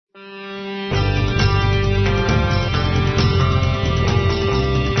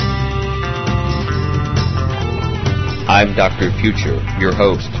I'm Dr. Future, your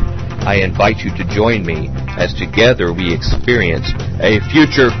host. I invite you to join me as together we experience a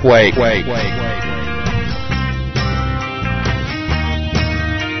future quake.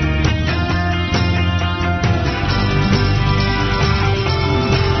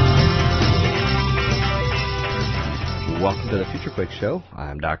 Welcome to the Future Quake Show.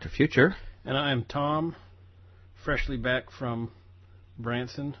 I'm Dr. Future. And I'm Tom, freshly back from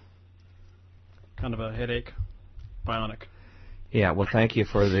Branson. Kind of a headache. Bionic. Yeah, well, thank you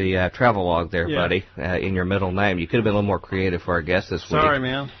for the travel log there, buddy, in your middle name. You could have been a little more creative for our guest this week. Sorry,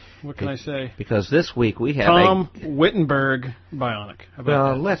 man. What can I say? Because this week we have Tom Wittenberg Bionic.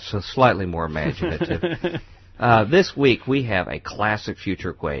 Let's slightly more imaginative. This week we have a classic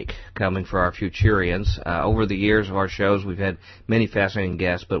Future Quake coming for our Futurians. Over the years of our shows, we've had many fascinating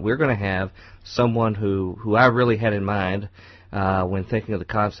guests, but we're going to have someone who I really had in mind when thinking of the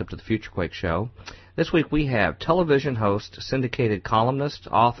concept of the Future Quake Show. This week we have television host, syndicated columnist,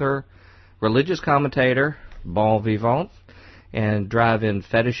 author, religious commentator, bon vivant, and drive-in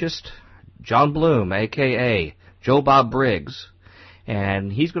fetishist, John Bloom, a.k.a. Joe Bob Briggs.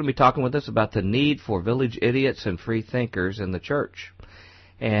 And he's going to be talking with us about the need for village idiots and free thinkers in the church.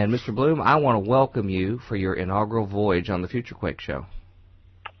 And Mr. Bloom, I want to welcome you for your inaugural voyage on the Future Quake Show.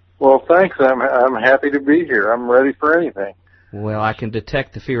 Well, thanks. I'm happy to be here. I'm ready for anything. Well, I can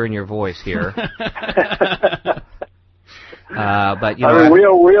detect the fear in your voice here. But we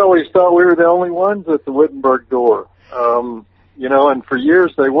always thought we were the only ones at the Wittenburg door. And for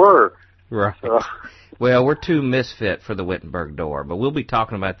years they were. Right. Well, we're too misfit for the Wittenburg door, but we'll be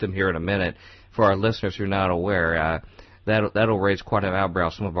talking about them here in a minute. For our listeners who are not aware, that'll raise quite an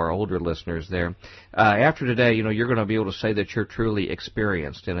eyebrow. Some of our older listeners there. After today, you're going to be able to say that you're truly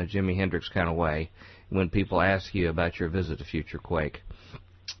experienced in a Jimi Hendrix kind of way when people ask you about your visit to Future Quake.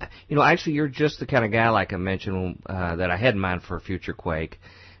 Actually, you're just the kind of guy, like I mentioned, that I had in mind for Future Quake,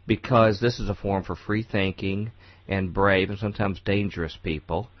 because this is a forum for free thinking and brave and sometimes dangerous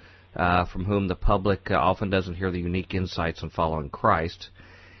people, from whom the public often doesn't hear the unique insights on following Christ.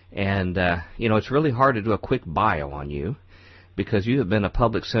 And, it's really hard to do a quick bio on you, because you have been a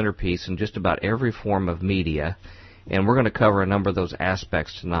public centerpiece in just about every form of media, and we're going to cover a number of those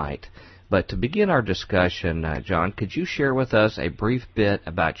aspects tonight. But to begin our discussion, John, could you share with us a brief bit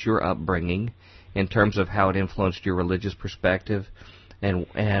about your upbringing in terms of how it influenced your religious perspective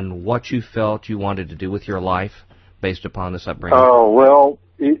and what you felt you wanted to do with your life based upon this upbringing? Oh, well,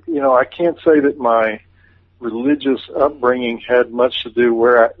 I can't say that my religious upbringing had much to do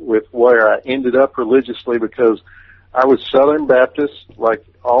with where I ended up religiously, because I was Southern Baptist, like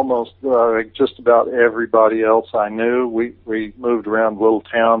almost just about everybody else I knew. We moved around little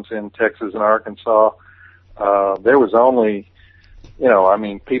towns in Texas and Arkansas. There was only,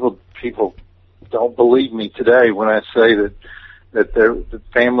 people don't believe me today when I say that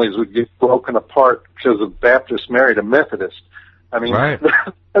families would get broken apart because a Baptist married a Methodist. I mean, right.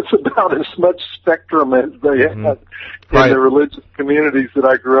 That's about as much spectrum as they had in the religious communities that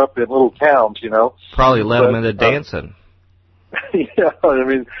I grew up in, little towns, Probably led them into dancing. Yeah,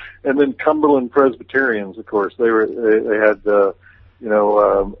 and then Cumberland Presbyterians, of course, they had,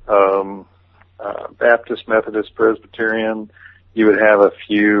 Baptist, Methodist, Presbyterian. You would have a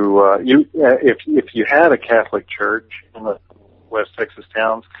few, if you had a Catholic church in the West Texas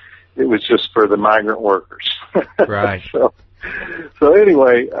towns, it was just for the migrant workers. Right. So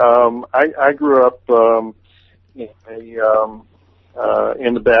anyway, I grew up in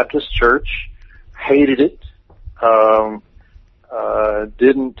the Baptist church, hated it. I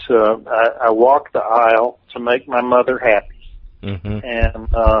walked the aisle to make my mother happy. Mm-hmm. And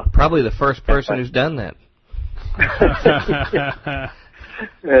probably the first person who's done that.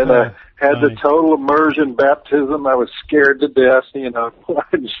 And had the total immersion baptism. I was scared to death.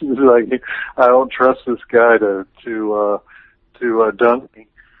 Like, I don't trust this guy to dunk me.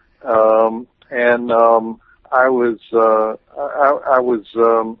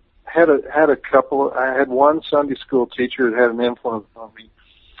 I had one Sunday school teacher that had an influence on me.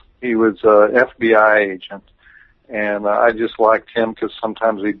 He was an FBI agent, and I just liked him because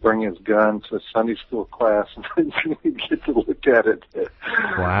sometimes he'd bring his gun to Sunday school class and we'd get to look at it.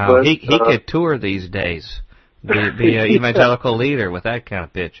 Wow. But, he could tour these days, be an evangelical leader with that kind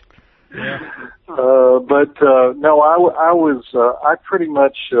of pitch. Yeah. No, I pretty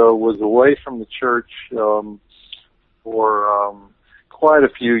much was away from the church for quite a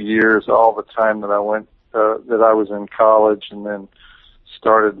few years, all the time that I was in college, and then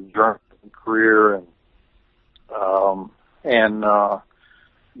started the journalism career, and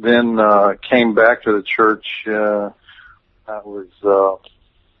then came back to the church. I was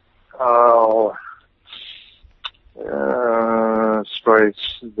the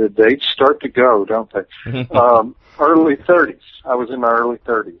dates start to go, don't they? Early 30s. I was in my early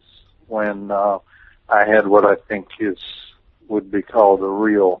 30s when I had what I think would be called a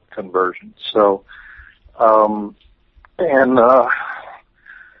real conversion. So,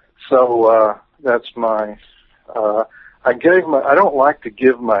 that's my. I don't like to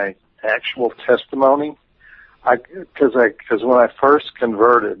give my actual testimony, because when I first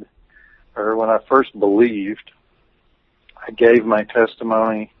converted, or when I first believed, I gave my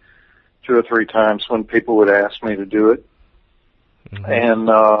testimony 2 or 3 times when people would ask me to do it. Mm-hmm. And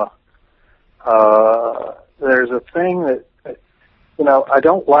there's a thing that, I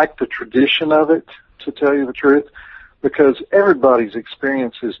don't like the tradition of it, to tell you the truth, because everybody's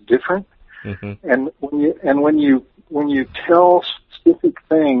experience is different. Mm-hmm. And when you tell specific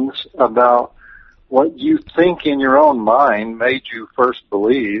things about what you think in your own mind made you first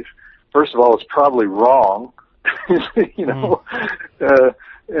believe, first of all, it's probably wrong. And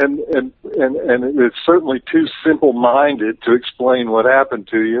it's certainly too simple-minded to explain what happened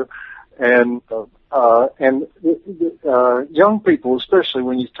to you. And young people, especially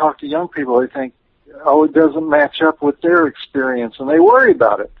when you talk to young people, they think, oh, it doesn't match up with their experience, and they worry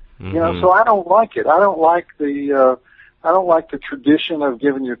about it. Mm-hmm. So I don't like it. I don't like the tradition of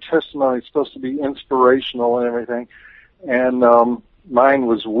giving your testimony. It's supposed to be inspirational and everything. And mine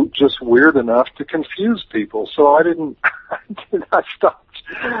was just weird enough to confuse people. So I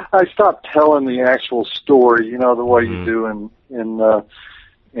stopped telling the actual story, the way you do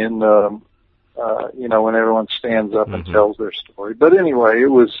when everyone stands up and tells their story. But anyway,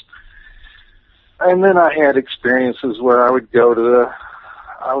 and then I had experiences where I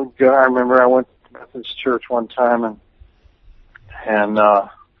remember I went to Methodist church one time and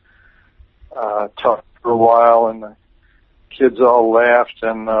talked for a while, and the kids all laughed,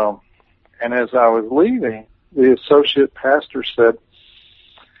 and as I was leaving, the associate pastor said,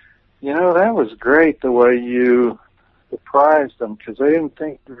 that was great the way you surprised them, because they didn't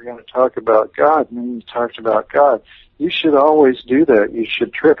think we were going to talk about God, and then you talked about God. You should always do that. You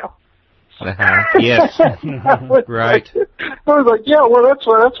should trick them. Yes. Right. I was like, yeah, well, that's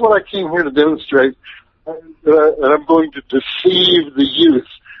what I came here to demonstrate, that I'm going to deceive the youth.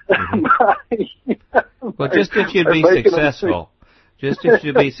 Well, just that you'd be successful. Just that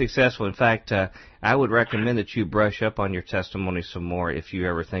you'd be successful. In fact, I would recommend that you brush up on your testimony some more if you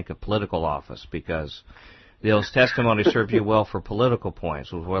ever think of political office, because those testimonies serve you well for political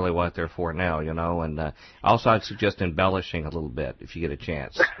points, which is really what they're for now, and also I'd suggest embellishing a little bit if you get a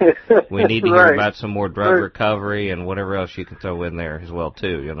chance. We need to hear about some more drug recovery and whatever else you can throw in there as well,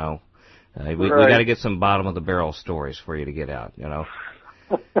 too, We got to get some bottom-of-the-barrel stories for you to get out,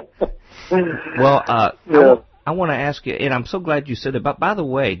 Well, I want to ask you, and I'm so glad you said it, but by the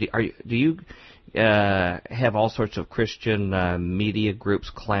way, do you have all sorts of Christian media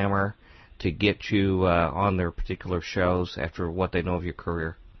groups clamor to get you on their particular shows after what they know of your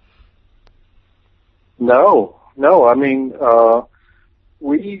career? No. I mean, the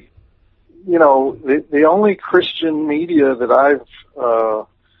only Christian media that I've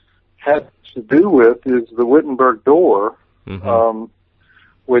had to do with is the Wittenberg Door,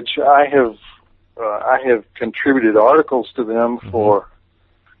 which I have contributed articles to them for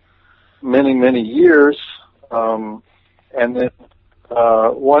many, many years, and then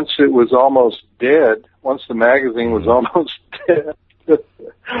once it was almost dead, once the magazine was almost dead,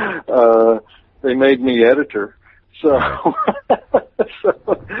 they made me editor. So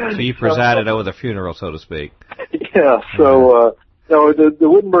you presided over the funeral, so to speak. Yeah. So the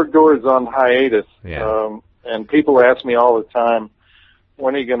Wittenberg Door is on hiatus. Yeah. And people ask me all the time,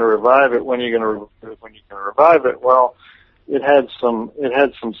 when are you going to revive it? When are you going to revive it? Well, it had some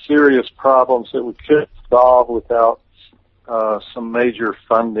serious problems that we couldn't solve without some major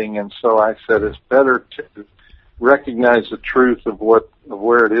funding, and so I said it's better to recognize the truth of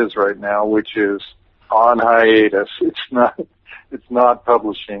where it is right now, which is on hiatus. It's not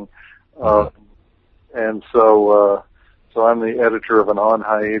publishing, and so I'm the editor of an on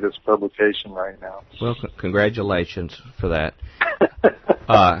hiatus publication right now. Well, congratulations for that.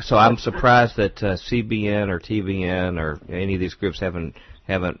 So I'm surprised that CBN or TVN or any of these groups haven't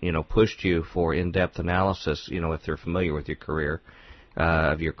pushed you for in-depth analysis, if they're familiar with your career,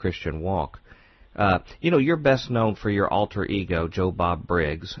 of your Christian walk. You're best known for your alter ego, Joe Bob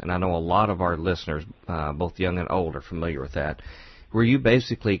Briggs, and I know a lot of our listeners, both young and old, are familiar with that, where you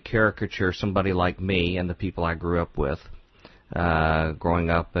basically caricature somebody like me and the people I grew up with, growing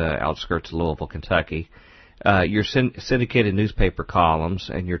up outskirts of Louisville, Kentucky. Your syndicated newspaper columns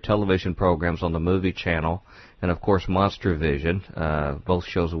and your television programs on the Movie Channel, and of course Monster Vision, both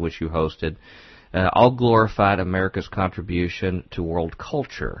shows of which you hosted, all glorified America's contribution to world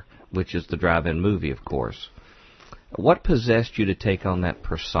culture, which is the drive-in movie, of course. What possessed you to take on that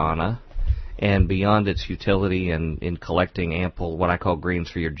persona? And beyond its utility in collecting ample, what I call greens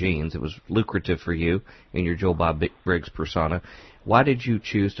for your jeans, it was lucrative for you in your Joe Bob Briggs persona. Why did you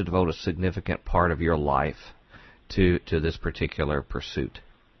choose to devote a significant part of your life to this particular pursuit?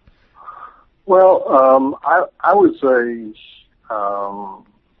 Well, I was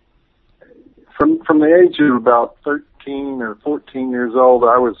from the age of about 13 or 14 years old,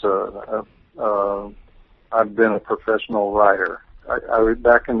 I've been a professional writer. I was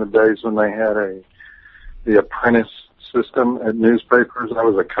back in the days when they had the apprentice system at newspapers. I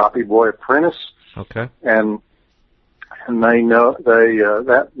was a copy boy apprentice. Okay. And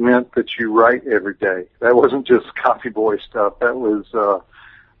that meant that you write every day. That wasn't just copy boy stuff. That was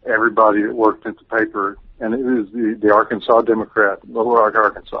everybody that worked at the paper, and it was the Arkansas Democrat, Little Rock,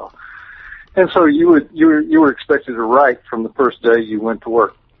 Arkansas. And so you were expected to write from the first day you went to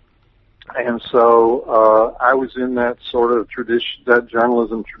work. And so I was in that sort of tradition, that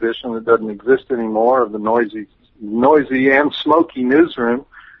journalism tradition that doesn't exist anymore, of the noisy and smoky newsroom.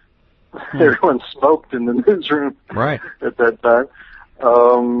 Everyone smoked in the newsroom right at that time.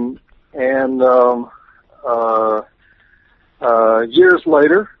 Years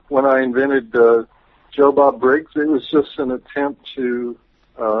later, when I invented Joe Bob Briggs, it was just an attempt to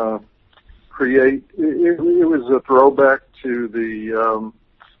create. It was a throwback to the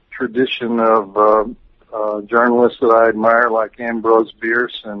tradition of journalists that I admire, like Ambrose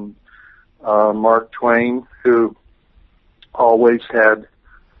Bierce and Mark Twain, who always had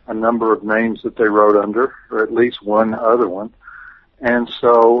a number of names that they wrote under, or at least one other one. And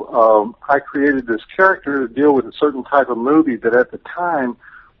so I created this character to deal with a certain type of movie that at the time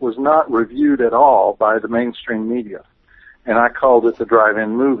was not reviewed at all by the mainstream media. And I called it the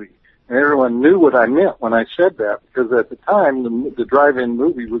drive-in movie. And everyone knew what I meant when I said that, because at the time, the drive-in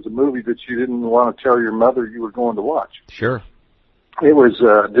movie was a movie that you didn't want to tell your mother you were going to watch. Sure. It was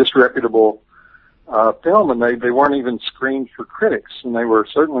a disreputable film, and they weren't even screened for critics, and they were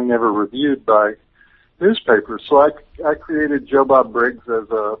certainly never reviewed by newspapers. So I created Joe Bob Briggs as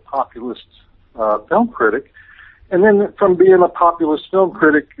a populist film critic, and then from being a populist film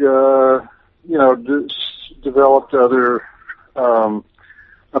critic, developed other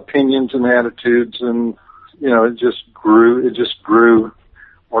opinions and attitudes, and it just grew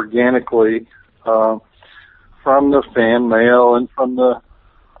organically from the fan mail and from the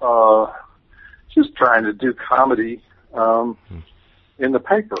just trying to do comedy in the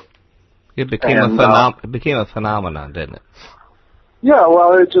paper. It became a phenomenon, didn't it? Yeah,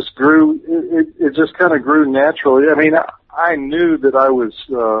 well, it just grew. It just kind of grew naturally. I mean, I knew that I was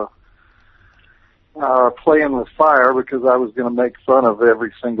playing with fire, because I was going to make fun of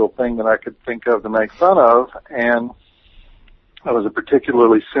every single thing that I could think of to make fun of, and it was a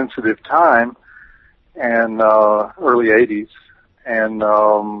particularly sensitive time, and early 80s, and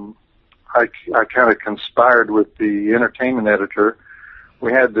I kind of conspired with the entertainment editor.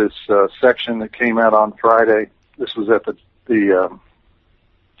 We had this section that came out on Friday. This was at the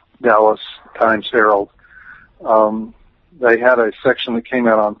Dallas Times-Herald. They had a section that came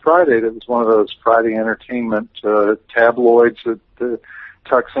out on Friday that was one of those Friday entertainment tabloids that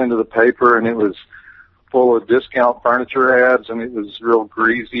tucks into the paper, and it was full of discount furniture ads, and it was real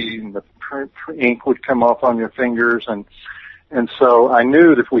greasy, and the ink would come off on your fingers, and so I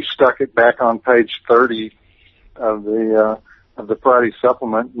knew that if we stuck it back on page 30 of the Friday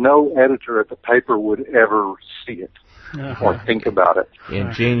supplement, no editor at the paper would ever see it or think about it.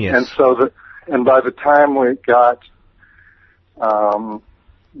 Ingenious. And so and by the time we got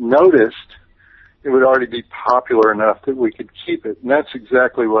noticed, it would already be popular enough that we could keep it. And that's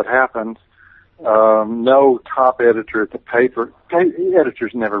exactly what happened. No top editor at the paper.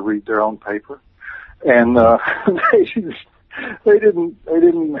 Editors never read their own paper, and they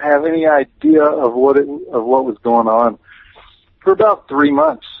didn't have any idea of what was going on for about 3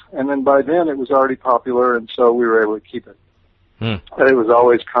 months. And then by then it was already popular, and so we were able to keep it. But it was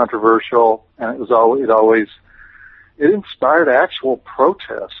always controversial, and it inspired actual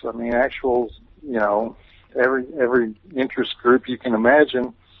protests. I mean, every interest group you can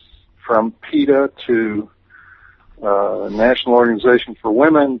imagine, from PETA to National Organization for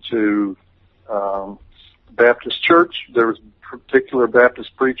Women to Baptist Church. There was a particular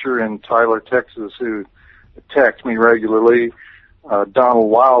Baptist preacher in Tyler, Texas, who attacked me regularly. Donald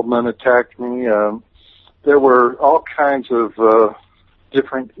Wildman attacked me. There were all kinds of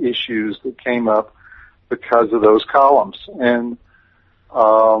different issues that came up because of those columns. And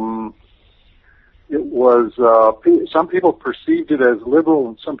it was, some people perceived it as liberal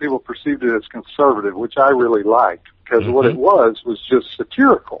and some people perceived it as conservative, which I really liked, because what it was just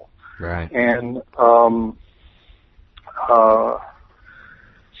satirical. Right. And,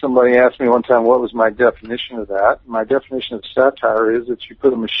 somebody asked me one time what was my definition of that. My definition of satire is that you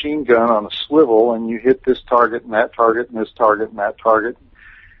put a machine gun on a swivel and you hit this target and that target and this target and that target,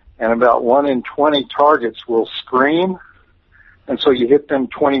 and about 1 in 20 targets will scream, and so you hit them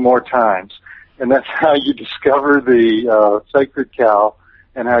 20 more times. And that's how you discover the sacred cow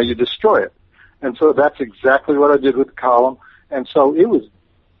and how you destroy it. And so that's exactly what I did with the column. And so it was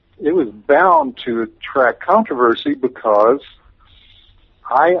bound to attract controversy because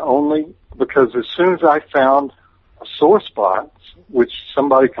as soon as I found a sore spot, which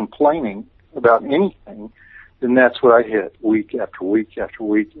somebody complaining about anything, then that's what I hit week after week after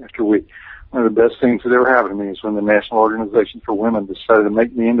week after week. One of the best things that ever happened to me is when the National Organization for Women decided to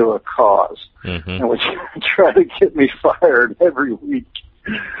make me into a cause and would try to get me fired every week.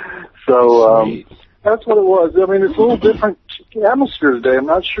 So that's what it was. I mean, it's a little different atmosphere today. I'm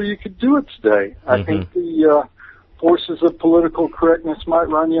not sure you could do it today. I think the forces of political correctness might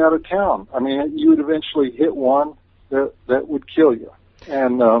run you out of town. I mean, you would eventually hit one that would kill you.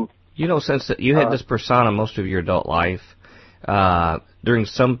 And since that you had this persona most of your adult life, during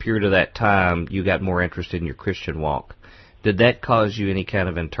some period of that time, you got more interested in your Christian walk. Did that cause you any kind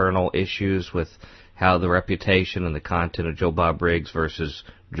of internal issues with how the reputation and the content of Joe Bob Briggs versus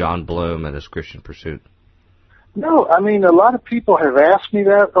John Bloom and his Christian pursuit? No, I mean, a lot of people have asked me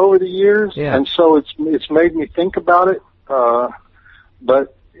that over the years, and so it's made me think about it.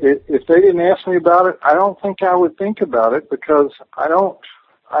 But if they didn't ask me about it, I don't think I would think about it, because I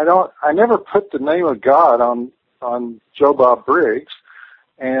never put the name of God on Joe Bob Briggs,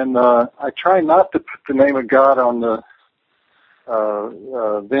 and I try not to put the name of God on the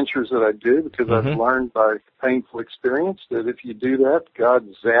ventures that I do, because I've learned by painful experience that if you do that,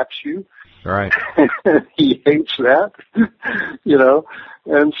 God zaps you. Right. He hates that,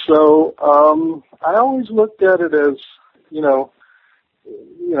 And so I always looked at it as,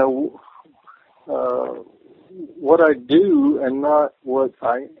 what I do and not what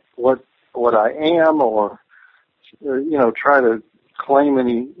I am, or try to claim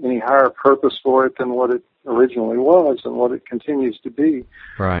any higher purpose for it than what it originally was and what it continues to be.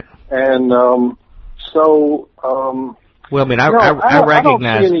 Right. And well, I mean, I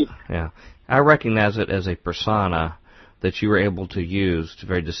recognize. I recognize it as a persona that you were able to use to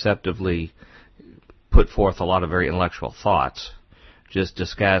very deceptively put forth a lot of very intellectual thoughts, just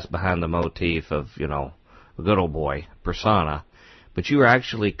disguised behind the motif of, a good old boy persona. But you were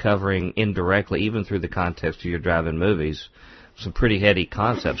actually covering indirectly, even through the context of your drive-in movies, some pretty heady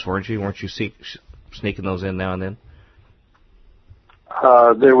concepts, weren't you? Weren't you sneaking those in now and then?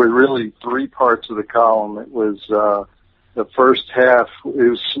 There were really 3 parts of the column. It was the first half. It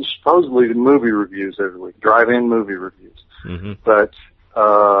was supposedly the movie reviews every week, drive-in movie reviews. But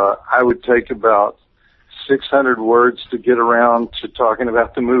I would take about 600 words to get around to talking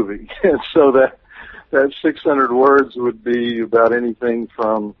about the movie. And so that 600 words would be about anything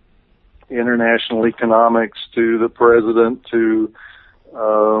from international economics to the president to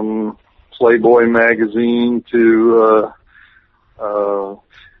Playboy magazine to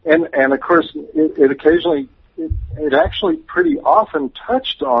and of course it actually pretty often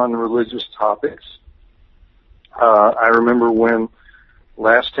touched on religious topics. I remember when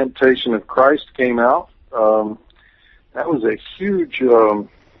Last Temptation of Christ came out. That was a huge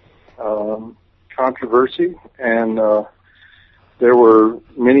controversy, and there were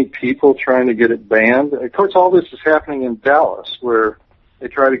many people trying to get it banned. Of course, all this is happening in Dallas, where they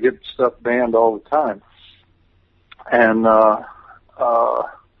try to get stuff banned all the time. And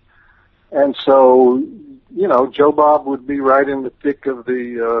so, Joe Bob would be right in the thick of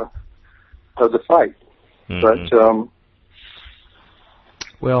the fight. But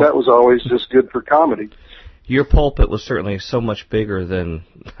well, that was always just good for comedy. Your pulpit was certainly so much bigger than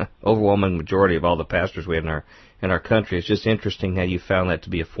overwhelming majority of all the pastors we had in our country. It's just interesting how you found that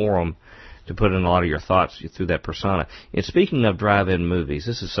to be a forum to put in a lot of your thoughts through that persona. And speaking of drive-in movies,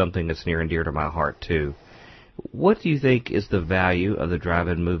 this is something that's near and dear to my heart too. What do you think is the value of the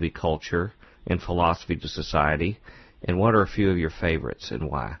drive-in movie culture and philosophy to society, and what are a few of your favorites and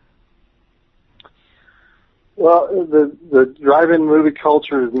why? Well, the drive-in movie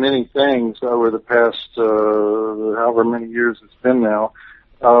culture is many things over the past however many years it's been now.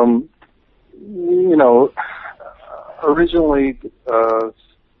 Originally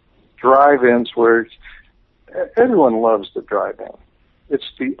drive-ins where everyone loves the drive-in.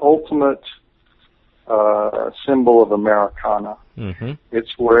 It's the ultimate symbol of Americana. Mm-hmm.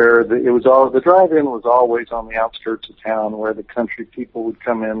 It's where the drive-in was always on the outskirts of town, where the country people would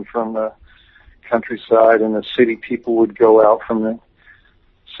come in from the countryside, and the city people would go out from the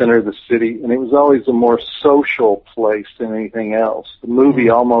center of the city, and it was always a more social place than anything else. The movie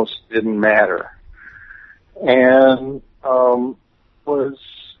almost didn't matter, and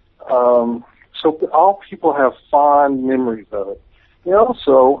so all people have fond memories of it. They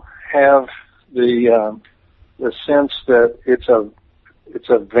also have the sense that it's a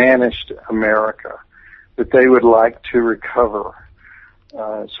vanished America that they would like to recover,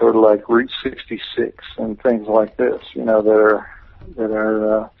 sort of like Route 66 and things like this, that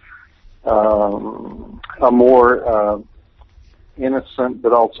are a more innocent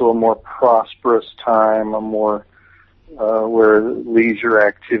but also a more prosperous time, a more where leisure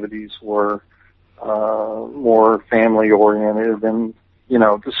activities were more family oriented, and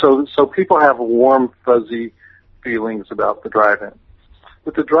so people have warm, fuzzy feelings about the drive-in.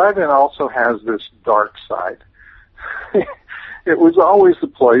 But the drive-in also has this dark side. It was always the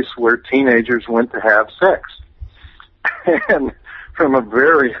place where teenagers went to have sex. And from a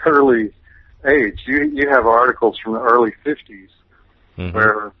very early age, you have articles from the early 50s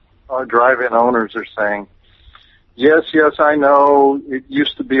where our drive-in owners are saying, yes, I know it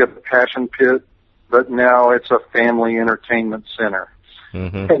used to be a passion pit, but now it's a family entertainment center.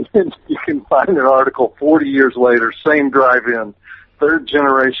 Mm-hmm. And then you can find an article 40 years later, same drive-in, third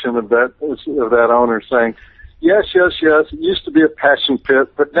generation of that owner saying, yes, it used to be a passion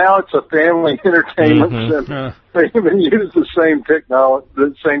pit, but now it's a family entertainment center. They even use the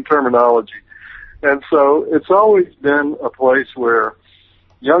same terminology. And so it's always been a place where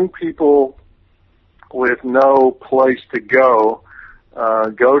young people with no place to go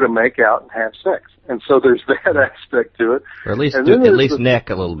to make out and have sex. And so there's that aspect to it. Or at least neck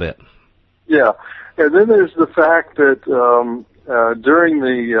a little bit. Yeah. And then there's the fact that during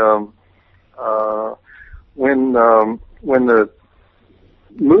the when the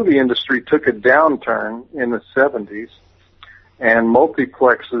movie industry took a downturn in the 70s and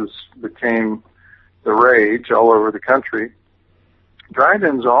multiplexes became the rage all over the country,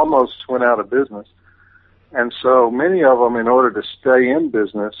 drive-ins almost went out of business. And so many of them, in order to stay in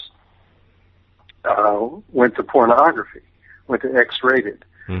business, went to pornography, went to X-rated.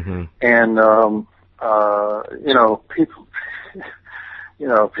 Mm-hmm. And,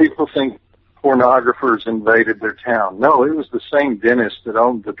 people think pornographers invaded their town. No, it was the same dentist that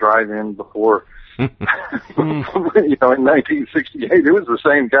owned the drive-in before, in 1968. It was the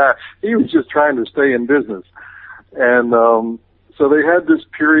same guy. He was just trying to stay in business. And, so they had this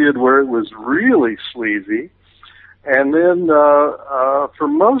period where it was really sleazy. And then, for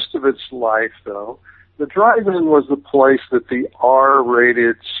most of its life, though, the drive-in was the place that the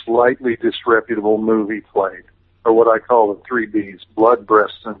R-rated, slightly disreputable movie played, or what I call the 3 Bs, blood,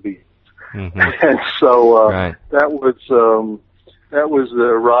 breasts, and beads. Mm-hmm. And so, that was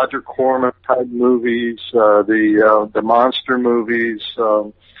the Roger Corman type movies, the monster movies,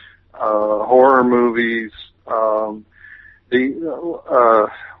 horror movies, the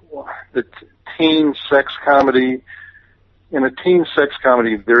teen sex comedy. In a teen sex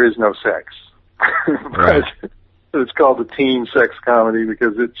comedy, there is no sex. Right. It's called a teen sex comedy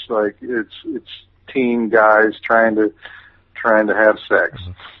because it's teen guys trying to have sex.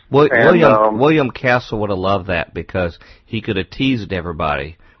 Well, William Castle would have loved that because he could have teased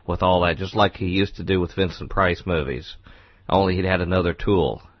everybody with all that, just like he used to do with Vincent Price movies. Only he'd had another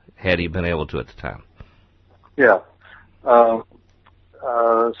tool had he been able to at the time. Yeah. The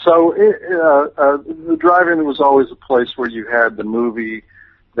drive-in was always a place where you had the movie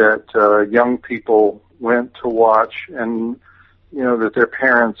that young people went to watch and, that their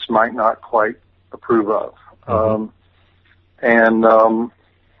parents might not quite approve of. Mm-hmm.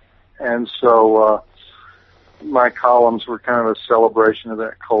 And so my columns were kind of a celebration of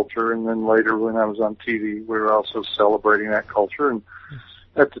that culture. And then later when I was on TV, we were also celebrating that culture. And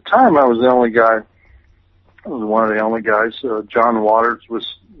at the time, I was the only guy. I was one of the only guys. John Waters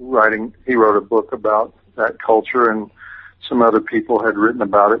was writing. He wrote a book about that culture, and some other people had written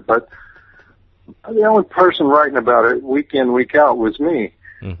about it. But the only person writing about it week in, week out was me.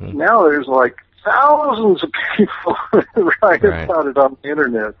 Mm-hmm. Now there's like thousands of people write about it on the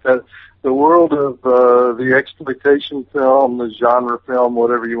internet. The world of the exploitation film, the genre film,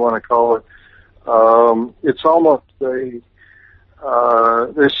 whatever you want to call it, it's almost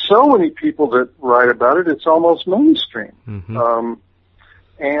there's so many people that write about it, it's almost mainstream. Mm-hmm.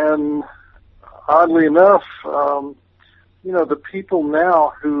 And oddly enough, the people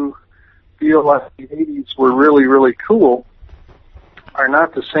now who feel like the 80s were really, really cool are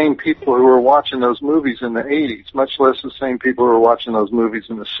not the same people who were watching those movies in the 80s, much less the same people who were watching those movies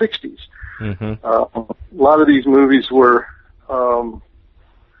in the 60s. Mm-hmm. A lot of these movies were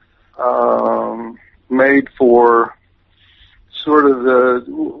made for sort of the,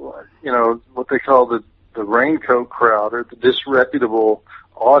 what they call the raincoat crowd, or the disreputable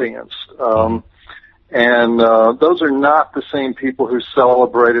audience. And those are not the same people who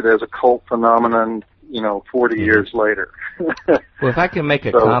celebrate it as a cult phenomenon, 40 years later. Well, if I can make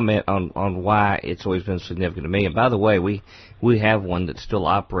a comment on why it's always been significant to me, and by the way, we have one that still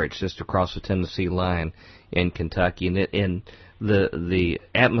operates just across the Tennessee line in Kentucky, and the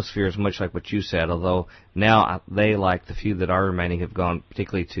atmosphere is much like what you said, although now they, like the few that are remaining, have gone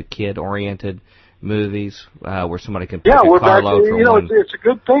particularly to kid-oriented movies where somebody can pick a carload for one. It's a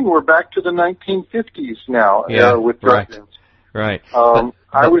good thing we're back to the 1950s now with drive-ins. Right.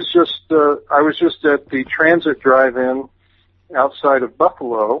 I was just at the Transit Drive-In outside of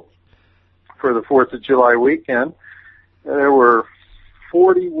Buffalo for the 4th of July weekend. There were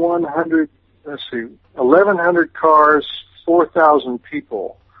 1,100 cars, 4,000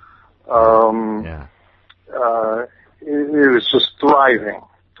 people. It was just thriving,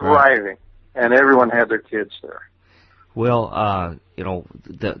 and everyone had their kids there. Well,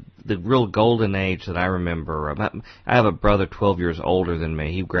 the real golden age that I remember, I have a brother 12 years older than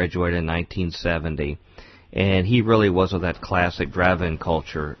me. He graduated in 1970, and he really was of that classic drive-in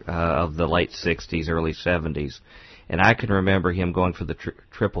culture of the late 60s, early 70s. And I can remember him going for the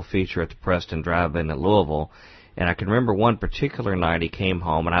triple feature at the Preston Drive-In at Louisville. And I can remember one particular night he came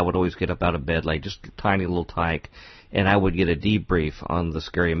home, and I would always get up out of bed late, just a tiny little tyke, and I would get a debrief on the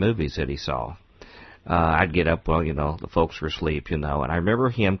scary movies that he saw. I'd get up, the folks were asleep, and I remember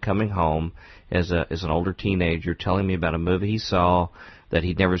him coming home as an older teenager telling me about a movie he saw that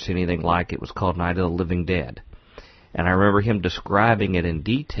he'd never seen anything like. It was called Night of the Living Dead. And I remember him describing it in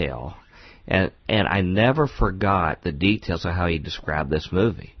detail, and I never forgot the details of how he described this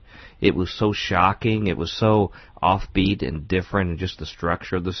movie. It was so shocking, it was so offbeat and different, and just the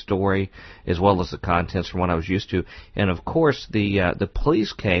structure of the story, as well as the contents from what I was used to. And of course, the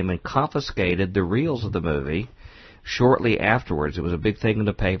police came and confiscated the reels of the movie shortly afterwards. It was a big thing in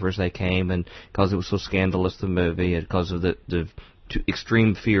the papers. They came, and because it was so scandalous, the movie, and because of the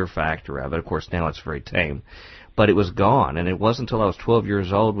extreme fear factor of it. Of course, now it's very tame. But it was gone, and it wasn't until I was 12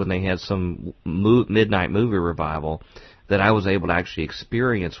 years old when they had some midnight movie revival that I was able to actually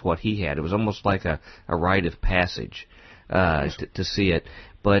experience what he had. It was almost like a rite of passage to see it.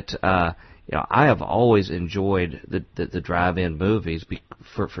 But I have always enjoyed the drive-in movies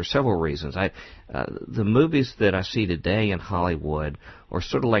for several reasons. The movies that I see today in Hollywood are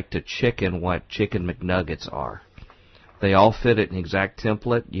sort of like to chicken what Chicken McNuggets are. They all fit an exact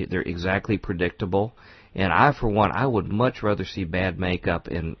template. They're exactly predictable. And I, for one, I would much rather see bad makeup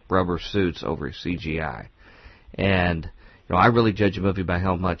and rubber suits over CGI. And I really judge a movie by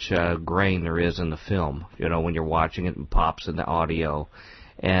how much grain there is in the film, when you're watching it and pops in the audio.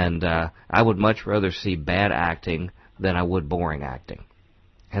 And I would much rather see bad acting than I would boring acting.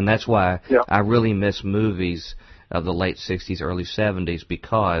 And that's why I really miss movies of the late 60s, early 70s,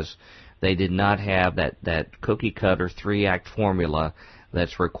 because they did not have that cookie-cutter 3-act formula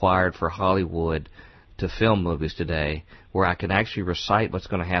that's required for Hollywood to film movies today, where I can actually recite what's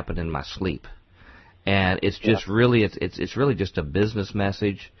going to happen in my sleep. And it's just really it's really just a business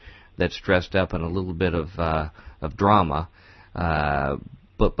message that's dressed up in a little bit of drama.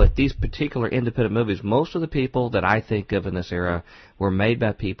 But these particular independent movies, most of the people that I think of in this era were made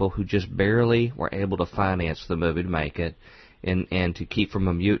by people who just barely were able to finance the movie to make it, and to keep from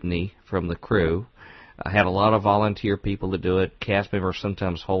a mutiny from the crew. I had a lot of volunteer people to do it, cast members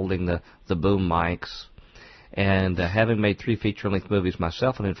sometimes holding the boom mics. And having made 3 feature-length movies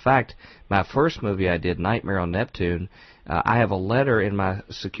myself, and in fact, my first movie I did, Nightmare on Neptune, I have a letter in my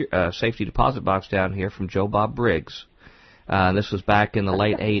safety deposit box down here from Joe Bob Briggs. This was back in the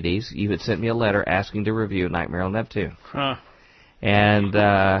late 80s. You had sent me a letter asking to review Nightmare on Neptune. Huh. And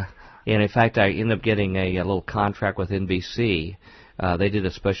in fact, I ended up getting a little contract with NBC. They did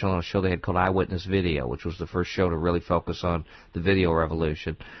a special on a show they had called Eyewitness Video, which was the first show to really focus on the video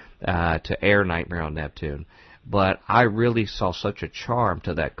revolution, to air Nightmare on Neptune. But I really saw such a charm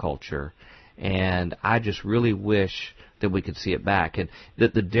to that culture, and I just really wish that we could see it back. And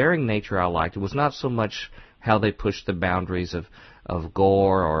the daring nature I liked, it was not so much how they pushed the boundaries of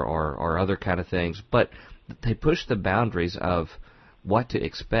gore or other kind of things, but they pushed the boundaries of what to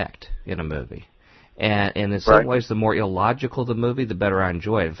expect in a movie. And in some ways, the more illogical the movie, the better I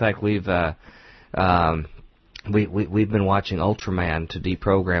enjoy it. In fact, we've been watching Ultraman to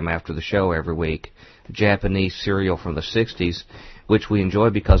deprogram after the show every week. Japanese serial from the 60s, which we enjoy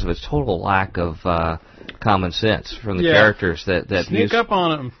because of its total lack of common sense from the characters that sneak up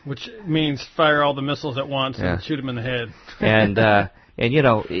on them, which means fire all the missiles at once and shoot them in the head. And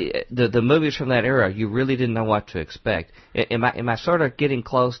the movies from that era, you really didn't know what to expect. Am I sort of getting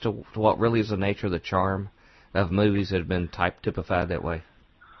close to what really is the nature of the charm of movies that have been typified that way?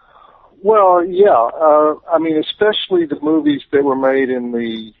 Well, yeah. I mean, especially the movies that were made in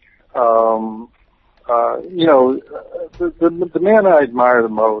the, the man I admire the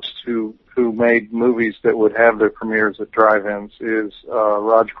most who made movies that would have their premieres at drive-ins is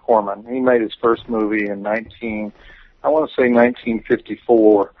Roger Corman. He made his first movie in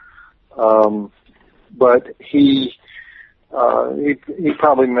 1954. But he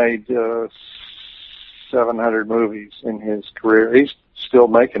probably made 700 movies in his career. He's still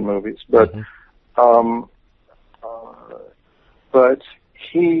making movies, but but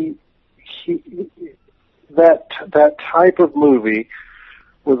he that type of movie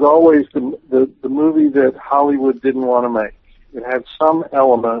was always the movie that Hollywood didn't want to make. It had some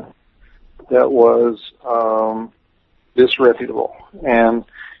element that was disreputable, and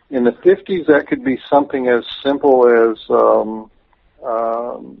in the 50s that could be something as simple as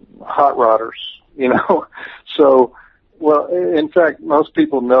hot rodders, So, well, in fact, most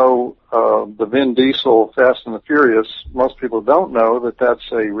people know the Vin Diesel Fast and the Furious. Most people don't know that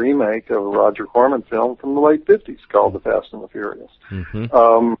that's a remake of a Roger Corman film from the late 50s called The Fast and the Furious.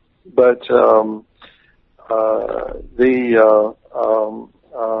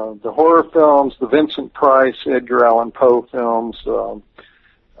 The horror films, the Vincent Price, Edgar Allan Poe films,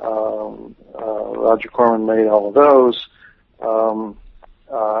 Roger Corman made all of those.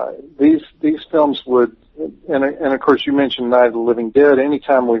 These films would, and of course you mentioned Night of the Living Dead.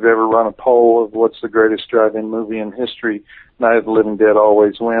 Anytime we've ever run a poll of what's the greatest drive-in movie in history, Night of the Living Dead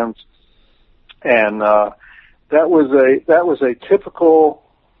always wins. And that was a typical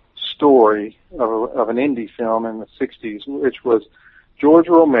story of an indie film in the 60s, which was George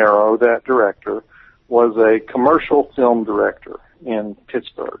Romero, that director, was a commercial film director in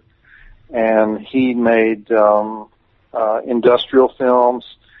Pittsburgh, and he made industrial films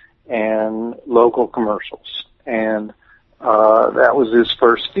and local commercials, and that was his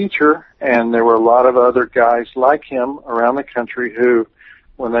first feature. And there were a lot of other guys like him around the country who,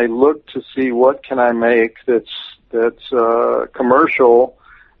 when they looked to see what can I make that's commercial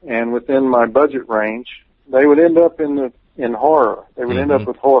and within my budget range, they would end up in horror. They would end up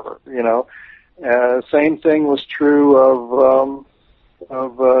with horror. Same thing was true of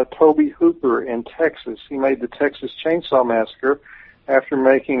Tobe Hooper in Texas. He made the Texas Chainsaw Massacre after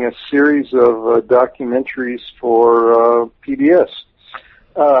making a series of documentaries for PBS.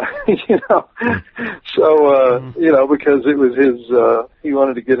 Because it was his, he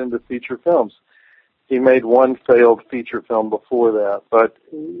wanted to get into feature films. He made one failed feature film before that, but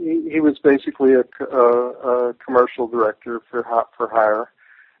he was basically a commercial director for hire,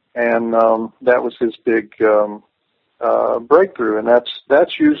 and that was his big breakthrough. And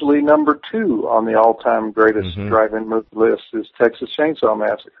that's usually number 2 on the all-time greatest drive-in movie list is Texas Chainsaw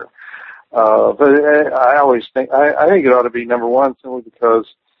Massacre. But I always think I think it ought to be number 1 simply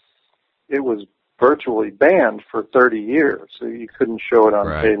because it was virtually banned for 30 years, so you couldn't show it on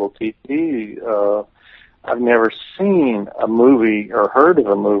cable TV. I've never seen a movie or heard of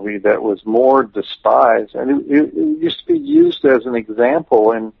a movie that was more despised, and it used to be used as an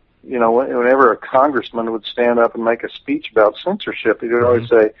example. And whenever a congressman would stand up and make a speech about censorship, he would always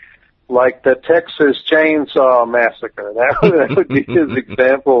say, like the Texas Chainsaw Massacre. That would be his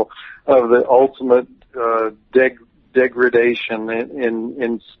example of the ultimate degradation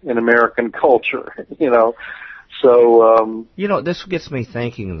in American culture. So this gets me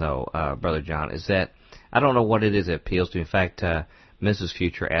thinking, though, Brother John, is that I don't know what it is that appeals to me. In fact, Mrs.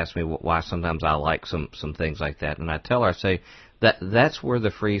 Future asked me why sometimes I like some things like that, and I tell her, I say that's where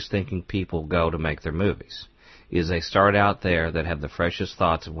the freeze-thinking people go to make their movies. Is they start out there that have the freshest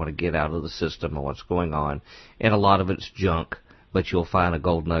thoughts and want to get out of the system and what's going on, and a lot of it's junk, but you'll find a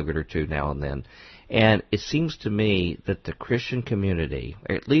gold nugget or two now and then. And it seems to me that the Christian community,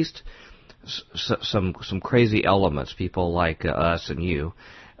 or at least some crazy elements, people like us and you,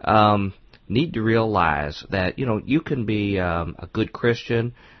 need to realize that you can be a good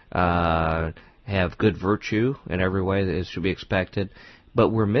Christian, have good virtue in every way that it should be expected, but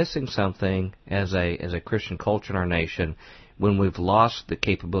we're missing something as a Christian culture in our nation when we've lost the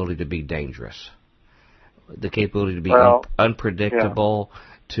capability to be dangerous, the capability to be unpredictable,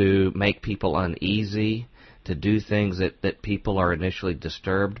 to make people uneasy, to do things that people are initially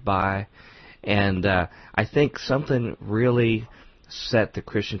disturbed by. And I think something really set the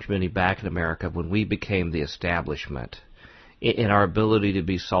Christian community back in America when we became the establishment in our ability to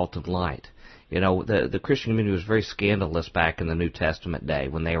be salt and light. You know, the Christian community was very scandalous back in the New Testament day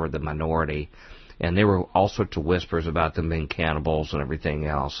when they were the minority, and there were all sorts of whispers about them being cannibals and everything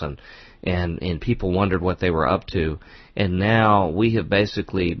else, and people wondered what they were up to. And now we have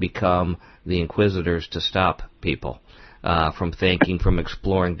basically become the inquisitors to stop people from thinking, from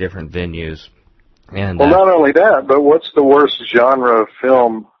exploring different venues. And well, not only that, but what's the worst genre of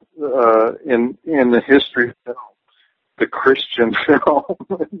film in the history of film? The Christian film.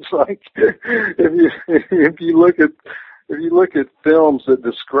 It's like if you look at films that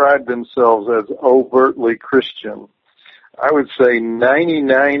describe themselves as overtly Christian, I would say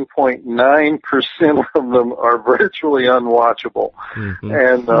 99.9% of them are virtually unwatchable. Mm-hmm.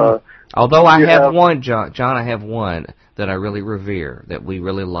 And although I have one, John, I have one that I really revere, that we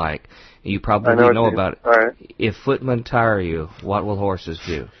really like. You probably know about it. All right. If footmen tire you, what will horses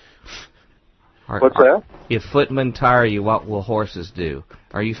do? What's that? If footmen tire you, what will horses do?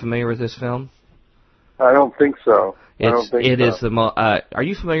 Are you familiar with this film? I don't think so. Are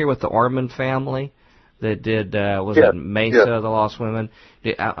you familiar with the Orman family that did, it Mesa, The Lost Women?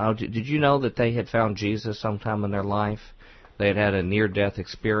 Did you know that they had found Jesus sometime in their life? They had had a near-death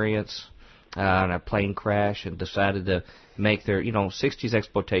experience on a plane crash and decided to make their, 60s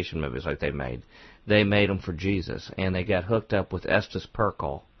exploitation movies like they made. They made them for Jesus, and they got hooked up with Estes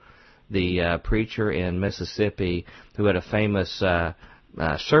Perkel, the preacher in Mississippi who had a famous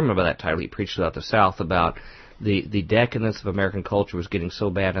sermon by that title. He preached throughout the South about the decadence of American culture was getting so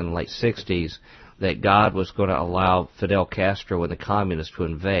bad in the late 60s that God was going to allow Fidel Castro and the communists to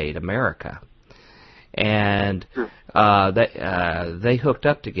invade America. And they hooked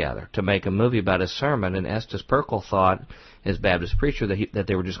up together to make a movie about his sermon, and Estes Perkel thought, as Baptist preacher, that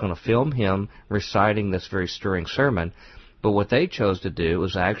they were just going to film him reciting this very stirring sermon. But what they chose to do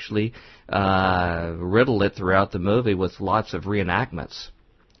was actually riddle it throughout the movie with lots of reenactments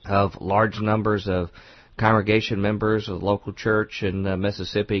of large numbers of congregation members of the local church in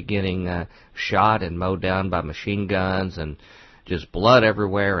Mississippi getting shot and mowed down by machine guns, and just blood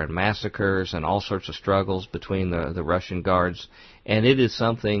everywhere, and massacres and all sorts of struggles between the Russian guards. And it is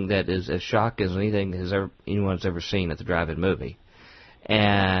something that is as shocking as anyone's ever seen at the drive-in movie.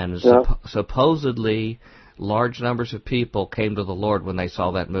 And supposedly large numbers of people came to the Lord when they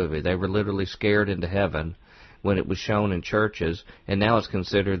saw that movie. They were literally scared into heaven when it was shown in churches, and now it's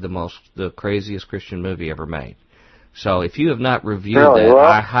considered the craziest Christian movie ever made. So if you have not reviewed that,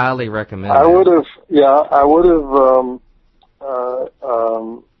 I highly recommend it. I would have.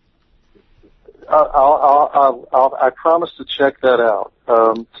 I promise to check that out.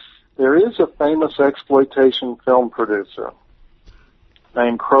 There is a famous exploitation film producer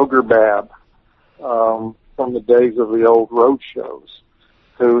named Kroger Babb, from the days of the old road shows,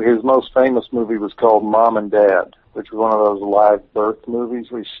 who his most famous movie was called Mom and Dad, which was one of those live birth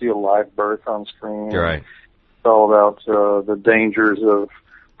movies where you see a live birth on screen. You're right. It's all about the dangers of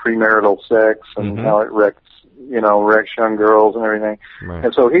premarital sex and how it wrecks young girls and everything. Right.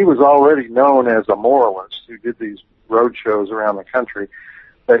 And so he was already known as a moralist who did these road shows around the country.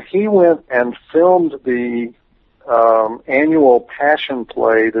 But he went and filmed the annual Passion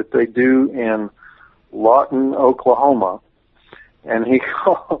play that they do in Lawton, Oklahoma, and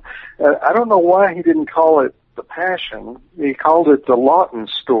I don't know why he didn't call it the Passion. He called it the Lawton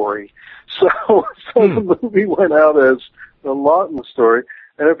Story. So the movie went out as the Lawton Story,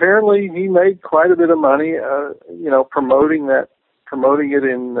 and apparently he made quite a bit of money, promoting it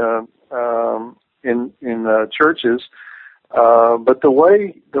in churches. But the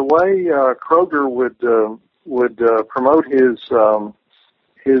way Kroger would promote his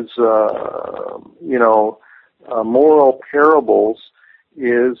moral parables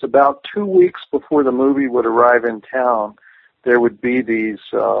is about 2 weeks before the movie would arrive in town, there would be these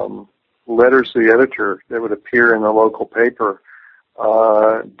letters to the editor that would appear in the local paper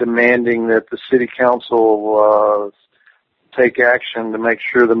demanding that the city council take action to make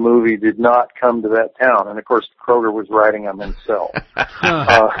sure the movie did not come to that town. And, of course, Kroger was writing them himself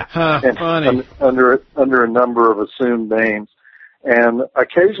Funny. under a number of assumed names. And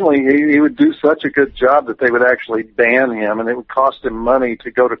occasionally he would do such a good job that they would actually ban him, and it would cost him money to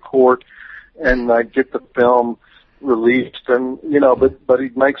go to court and get the film released. And but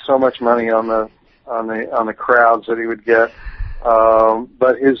he'd make so much money on the crowds that he would get.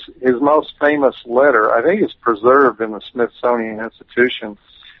 But his most famous letter, I think it's preserved in the Smithsonian Institution,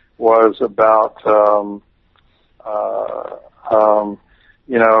 was about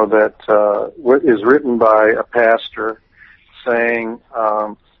what is written by a pastor saying,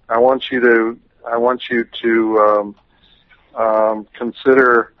 I want you to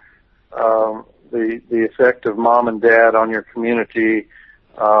consider the effect of mom and dad on your community.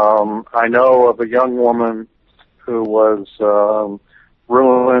 I know of a young woman who was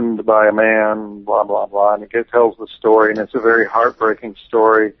ruined by a man, blah, blah, blah, and it tells the story, and it's a very heartbreaking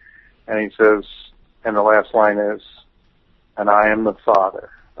story, and he says, and the last line is, and I am the father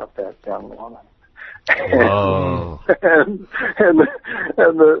of that young woman. Whoa. and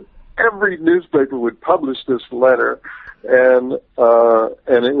every newspaper would publish this letter, and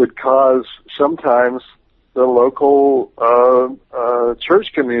it would cause sometimes the local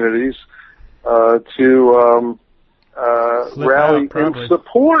church communities to rally in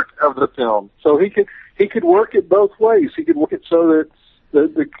support of the film. So he could work it both ways. He could work it so that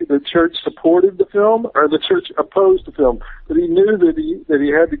the church supported the film or the church opposed the film, but he knew that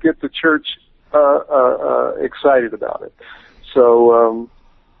he had to get the church excited about it. So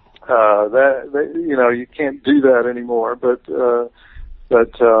you can't do that anymore. But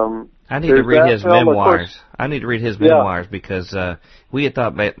I need to read his memoirs. I need to read his memoirs because we had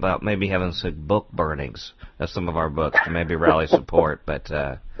thought about maybe having some book burnings of some of our books to maybe rally support, but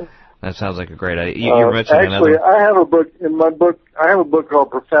that sounds like a great idea. You were mentioning actually, another. I have a book in my book. I have a book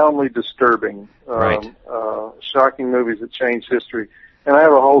called Profoundly Disturbing, Right. Shocking Movies That Changed History, and I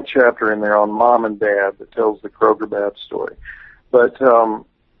have a whole chapter in there on mom and dad that tells the Kroger Bab story. But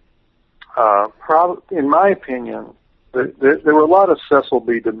in my opinion, there were a lot of Cecil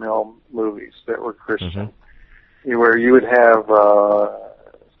B. DeMille movies that were Christian, where you would have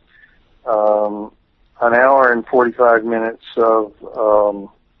an hour and 45 minutes of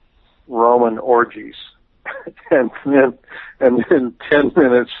Roman orgies, and then 10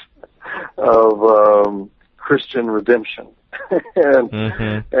 minutes of Christian redemption, he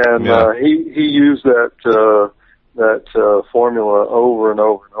used that formula over and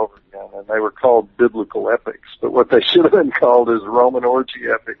over and over again, and they were called biblical epics, but what they should have been called is Roman orgy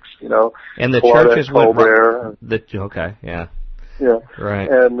epics, And the Claudette churches would Colbert. Yeah, right.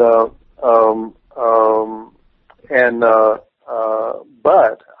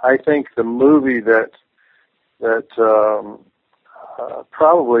 But I think the movie that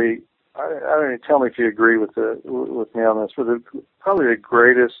probably, I don't know, tell me if you agree with me on this, but probably the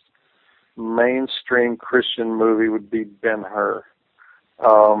greatest mainstream Christian movie would be Ben-Hur.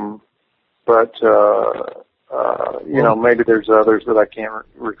 Maybe there's others that I can't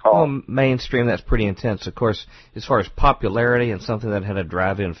recall. Well, mainstream, that's pretty intense. Of course, as far as popularity and something that had a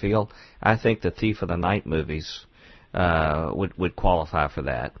drive-in feel, I think the Thief of the Night movies would qualify for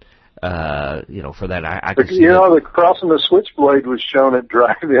that. For that, I could see the Crossing the Switchblade was shown at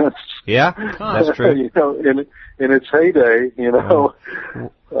drive-ins. Yeah, that's true. In its heyday,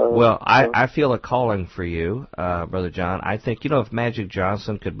 Well, I feel a calling for you, Brother John. I think, if Magic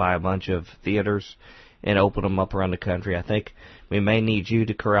Johnson could buy a bunch of theaters and open them up around the country, I think we may need you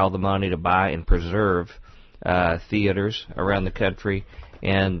to corral the money to buy and preserve theaters around the country.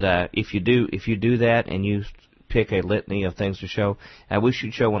 And if you do that and you pick a litany of things to show, we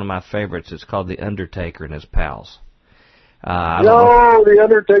should show one of my favorites. It's called The Undertaker and His Pals. The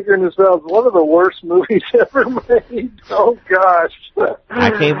Undertaker and His Pals, one of the worst movies ever made. Oh, gosh. I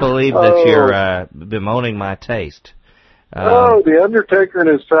can't believe that you're bemoaning my taste. The Undertaker and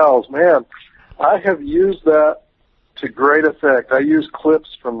His Pals, man. I have used that to great effect. I use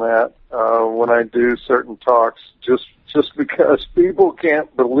clips from that when I do certain talks, just because people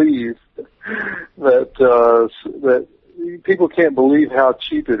can't believe that people can't believe how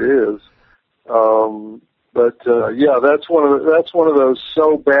cheap it is. That's one of those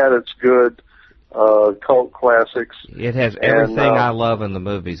so bad it's good cult classics. It has everything I love in the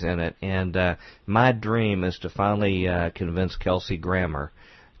movies in it, and my dream is to finally convince Kelsey Grammer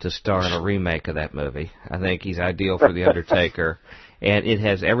to star in a remake of that movie. I think he's ideal for The Undertaker, and it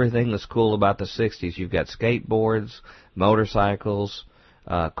has everything that's cool about the 60s. You've got skateboards, motorcycles,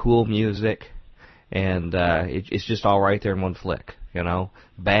 cool music, and it's just all right there in one flick,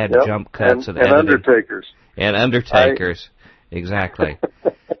 Bad jump cuts and Undertakers. And Undertakers, exactly.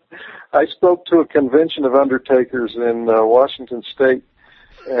 I spoke to a convention of Undertakers in Washington State,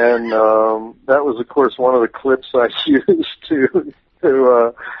 and that was, of course, one of the clips I used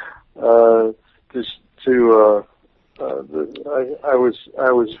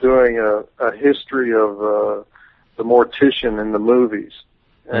I was doing a history of the mortician in the movies,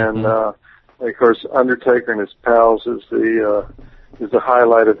 and of course, Undertaker and His Pals is the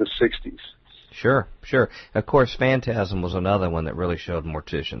highlight of the '60s. Sure. Of course, Phantasm was another one that really showed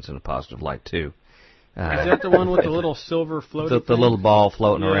morticians in a positive light too. Is that the one with the little silver floating? The little ball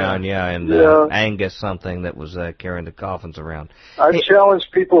floating around, and Angus something that was carrying the coffins around. I've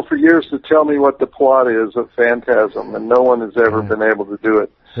challenged people for years to tell me what the plot is of Phantasm, and no one has ever been able to do it.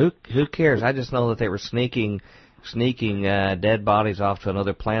 Who cares? I just know that they were sneaking dead bodies off to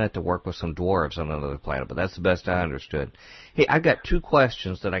another planet to work with some dwarves on another planet, but that's the best I understood. Hey, I've got 2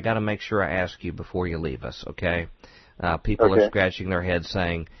 questions that I got to make sure I ask you before you leave us, okay? People are scratching their heads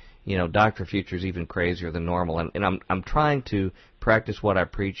saying, Dr. Future's even crazier than normal, and I'm trying to practice what I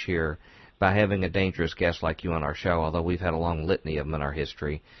preach here by having a dangerous guest like you on our show, although we've had a long litany of them in our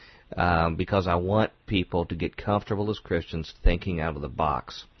history, because I want people to get comfortable as Christians thinking out of the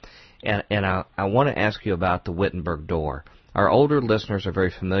box. And I want to ask you about the Wittenberg door. Our older listeners are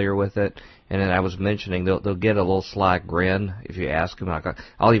very familiar with it, and then I was mentioning they'll get a little sly grin if you ask them.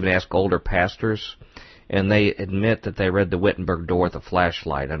 I'll even ask older pastors, and they admit that they read the Wittenberg door with a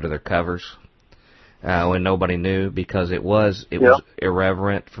flashlight under their covers when nobody knew, because it was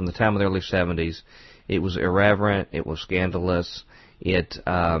irreverent from the time of the early 70s. It was irreverent. It was scandalous. It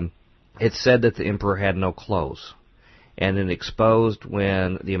said that the emperor had no clothes. And it exposed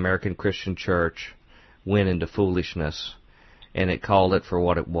when the American Christian Church went into foolishness, and it called it for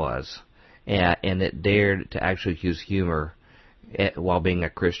what it was. And it dared to actually use humor while being a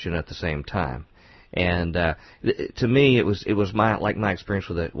Christian at the same time. And to me, it was my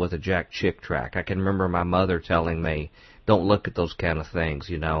experience with a Jack Chick tract. I can remember my mother telling me, "Don't look at those kind of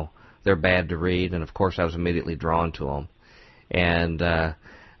things. They're bad to read." And of course, I was immediately drawn to them. And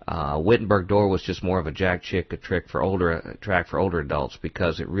Wittenberg door was just more of a Jack Chick tract for older adults,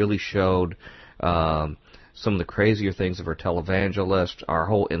 because it really showed some of the crazier things of our televangelists, our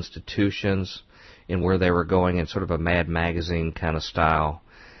whole institutions, and where they were going in sort of a Mad Magazine kind of style.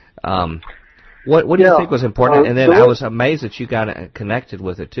 What do you think was important? And then I was amazed that you got connected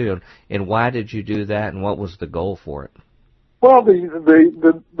with it too. And why did you do that? And what was the goal for it? Well,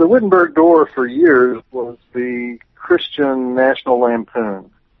 the Wittenberg door for years was the Christian National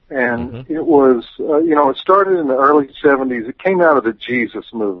Lampoon. And it was, it started in the early 70s. It came out of the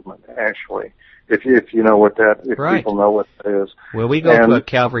Jesus movement, actually, if you know what that, if people know what that is. Well, we go to a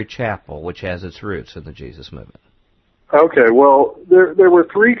Calvary Chapel, which has its roots in the Jesus movement. Okay, well, there were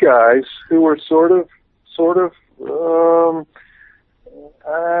 3 guys who were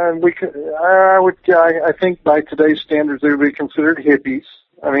I think by today's standards they would be considered hippies.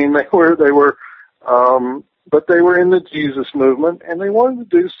 I mean, but they were in the Jesus movement, and they wanted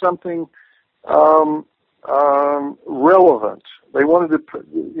to do something relevant. They wanted to,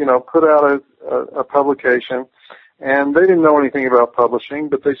 put out a publication, and they didn't know anything about publishing,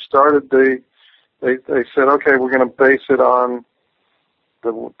 but they said, okay, we're going to base it on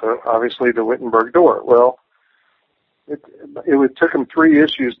obviously the Wittenberg door. Well, it took them 3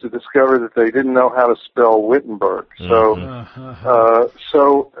 issues to discover that they didn't know how to spell Wittenberg. So,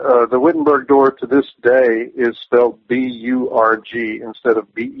 the Wittenberg door to this day is spelled B-U-R-G instead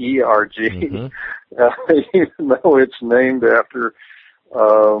of B-E-R-G, even though it's named after,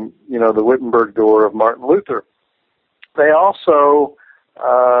 the Wittenberg door of Martin Luther. They also,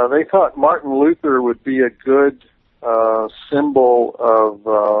 they thought Martin Luther would be a good symbol of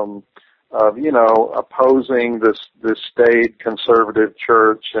opposing this staid conservative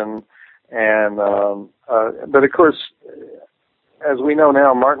church, but of course, as we know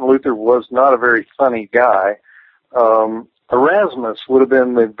now, Martin Luther was not a very funny guy. Erasmus would have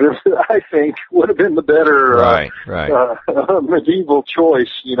been the better medieval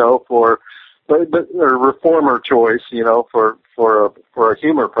choice, or reformer choice, for a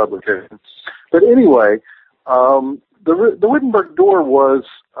humor publication. But anyway, the Wittenberg door was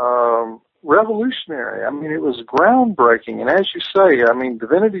revolutionary. I mean, it was groundbreaking. And as you say, I mean,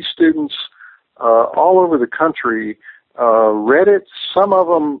 divinity students all over the country read it. Some of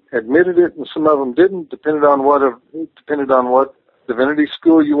them admitted it, and some of them didn't, depended on what divinity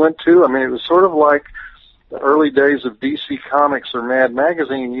school you went to. I mean, it was sort of like the early days of DC Comics or Mad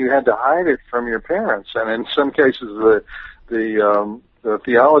Magazine. You had to hide it from your parents, and in some cases, the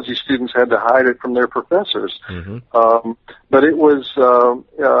theology students had to hide it from their professors. But it was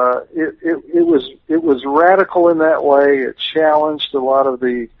radical in that way. It challenged a lot of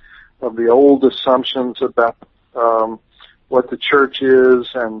the old assumptions about what the church is,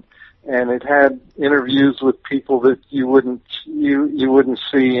 and it had interviews with people that you wouldn't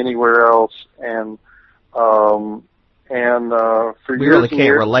see anywhere else. And for we really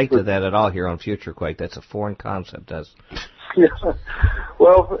can't relate to that at all here on FutureQuake. That's a foreign concept to us. Yeah.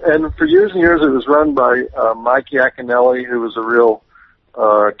 Well, and for years and years it was run by Mike Yaconelli, who was a real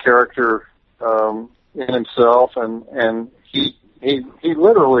character in himself, and he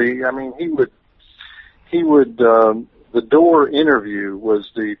literally, I mean, he would, the door interview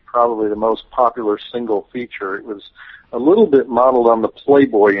was probably the most popular single feature. It was a little bit modeled on the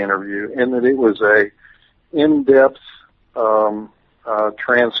Playboy interview in that it was a in-depth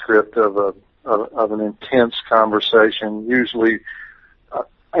transcript of an intense conversation, usually,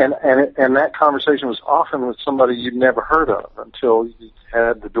 and that conversation was often with somebody you'd never heard of until you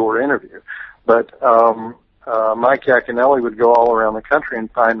had the door interview. But Mike Yaconelli would go all around the country and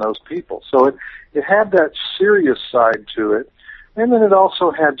find those people. So it had that serious side to it, and then it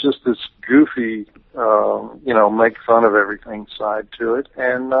also had just this goofy, make fun of everything side to it.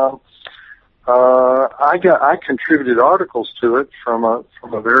 And I contributed articles to it from a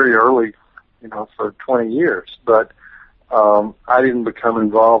very early, for 20 years, but I didn't become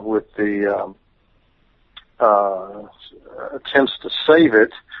involved with the attempts to save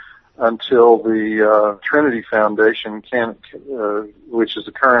it until the Trinity Foundation, which is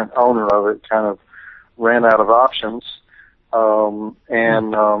the current owner of it, kind of ran out of options. I've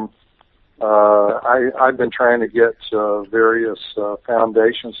been trying to get various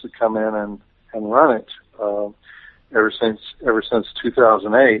foundations to come in and run it ever since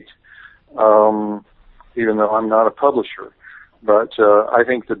 2008. Even though I'm not a publisher, but I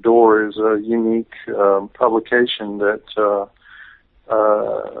think The Door is a unique publication that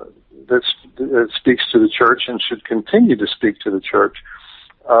speaks to the church and should continue to speak to the church.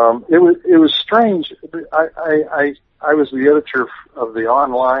 It was strange. I was the editor of the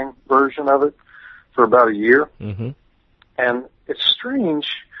online version of it for about a year, and it's strange.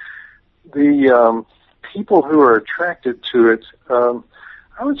 The people who are attracted to it.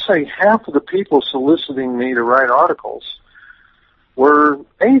 I would say half of the people soliciting me to write articles were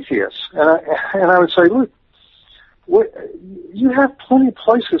atheists, and I would say, look, you have plenty of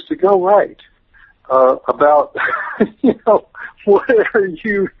places to go write about, whatever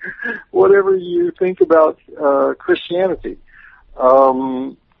you think about Christianity,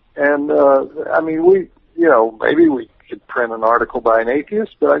 maybe we could print an article by an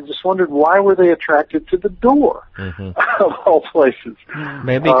atheist, but I just wondered, why were they attracted to The Door of all places?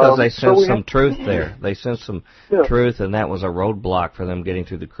 Maybe because they sensed some truth there. They sensed some truth, and that was a roadblock for them getting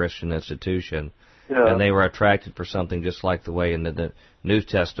through the Christian institution. Yeah. And they were attracted for something just like the way in the New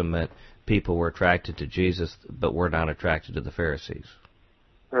Testament people were attracted to Jesus, but were not attracted to the Pharisees.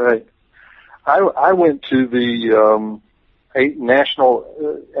 Right. I went to the International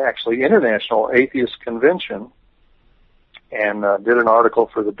Atheist Convention and did an article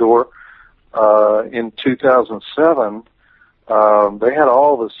for The Door. In 2007, they had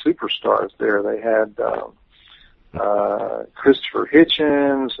all the superstars there. They had Christopher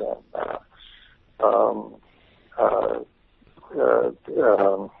Hitchens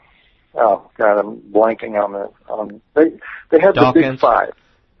and I'm blanking on they had Dawkins. The Big Five.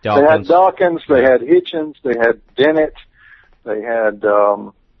 Dawkins. They had Dawkins, they had Hitchens, they had Dennett, they had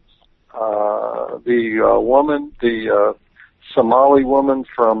the woman, the Somali woman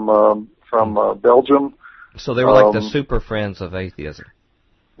from Belgium. So they were like the super friends of atheism.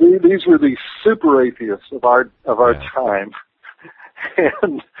 These were the super atheists of our time,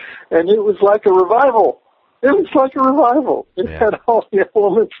 and it was like a revival. It had all the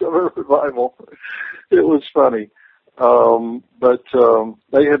elements of a revival. It was funny, but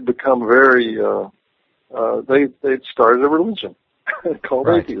they had become very. They'd started a religion called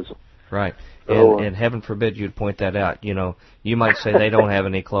atheism. Right. And heaven forbid you'd point that out. You might say they don't have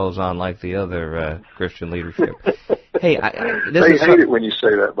any clothes on like the other Christian leadership. Hey, they hate it when you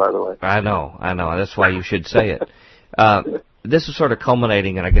say that, by the way. I know. That's why you should say it. This is sort of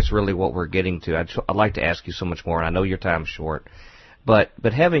culminating, and I guess really what we're getting to. I'd like to ask you so much more, and I know your time's short. But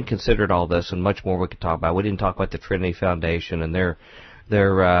having considered all this and much more we could talk about, we didn't talk about the Trinity Foundation and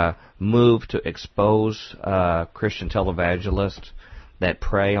their move to expose Christian televangelists that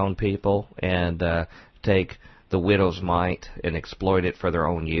prey on people and take the widow's mite and exploit it for their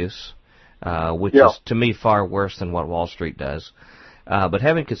own use, which is, to me, far worse than what Wall Street does. But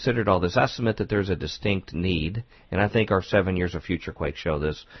having considered all this, I submit that there's a distinct need, and I think our 7 years of Future Quake show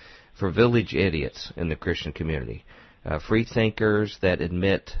this, for village idiots in the Christian community. Free thinkers that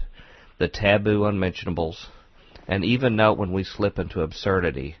admit the taboo unmentionables, and even note when we slip into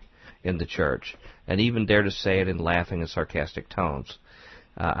absurdity in the church, and even dare to say it in laughing and sarcastic tones.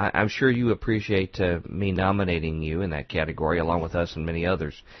 I'm sure you appreciate me nominating you in that category, along with us and many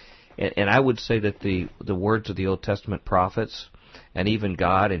others. And I would say that the words of the Old Testament prophets, and even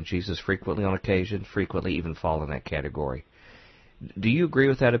God and Jesus frequently even fall in that category. Do you agree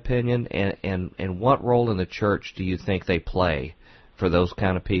with that opinion? And what role in the church do you think they play for those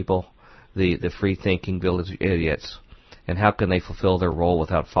kind of people, the free-thinking village idiots? and how can they fulfill their role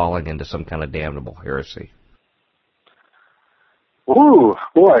without falling into some kind of damnable heresy? Ooh,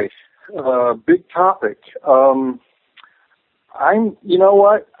 boy, big topic. You know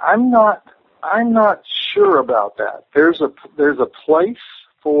what? I'm not sure about that. There's a place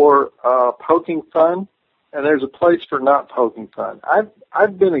for poking fun, and there's a place for not poking fun.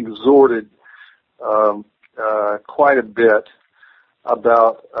 I've been exhorted quite a bit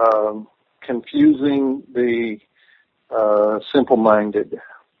about confusing the simple-minded,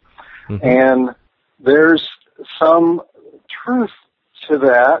 and there's some truth to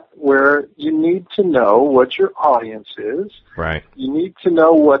that, where you need to know what your audience is. Right. You need to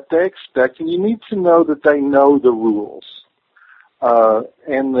know what they expect, and you need to know that they know the rules.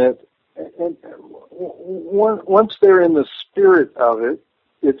 And that once they're in the spirit of it,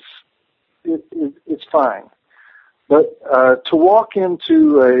 it's fine. But to walk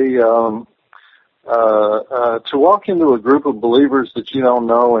into a group of believers that you don't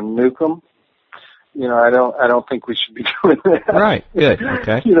know and nuke them, I don't think we should be doing that. Right. Good.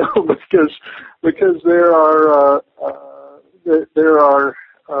 Okay. Because there are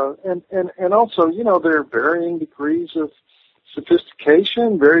and also, there are varying degrees of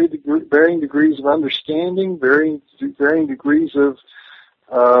sophistication, varying degrees of understanding, varying degrees of,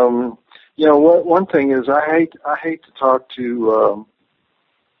 one thing is I hate to talk to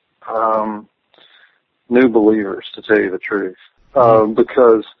new believers, to tell you the truth,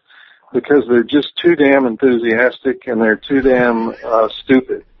 because they're just too damn enthusiastic and they're too damn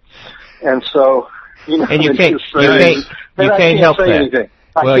stupid, and so and you can't help that. Anything.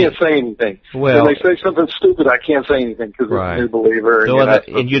 I can't say anything. Well, when they say something stupid, I can't say anything because it's a new believer,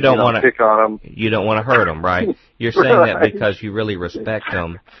 and you don't want to pick on them. You don't want to hurt them, right? You're saying right. that because you really respect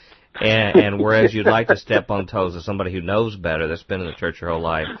them, and whereas you'd like to step on toes of somebody who knows better, that's been in the church your whole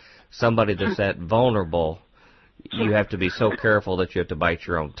life, somebody that's that vulnerable, you have to be so careful that you have to bite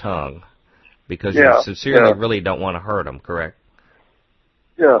your own tongue because you sincerely really don't want to hurt them, correct?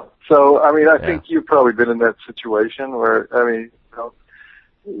 Yeah. So, I think you've probably been in that situation where,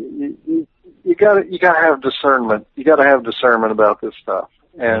 you gotta have discernment. You gotta have discernment about this stuff.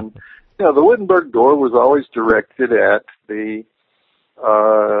 And, the Wittenberg door was always directed at the,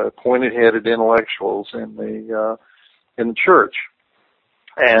 pointed-headed intellectuals in the church.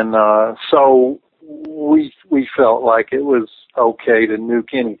 And, so we felt like it was okay to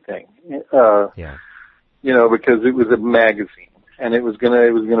nuke anything, because it was a magazine and it was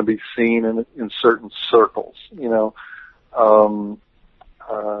gonna be seen in certain circles,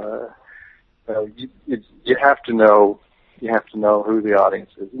 You have to know who the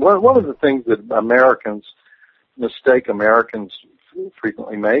audience is. One of the things that Americans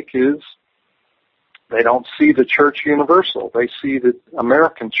frequently make is they don't see the church universal. They see the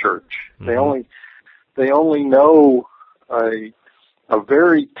American church. Mm-hmm. They only know a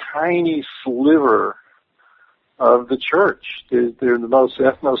very tiny sliver of the church. They're the most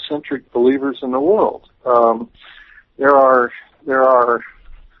ethnocentric believers in the world. There are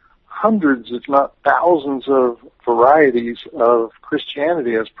hundreds, if not thousands, of varieties of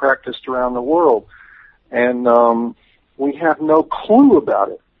Christianity as practiced around the world, and we have no clue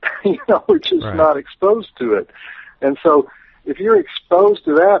about it. We're just not exposed to it. And so if you're exposed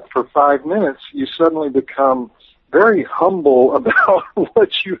to that for 5 minutes, you suddenly become very humble about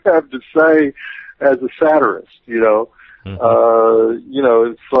what you have to say as a satirist,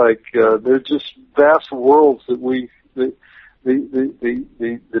 Mm-hmm. It's like they're just vast worlds that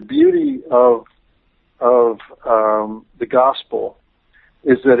the beauty of the gospel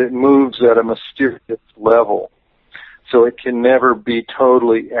is that it moves at a mysterious level, so it can never be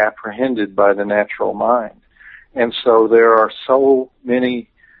totally apprehended by the natural mind. And so there are so many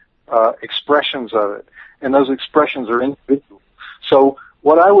expressions of it, and those expressions are individual. So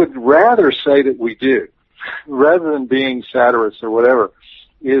what I would rather say that we do, rather than being satirists or whatever,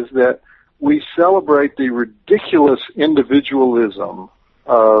 is that we celebrate the ridiculous individualism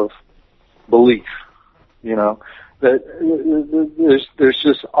of belief. That there's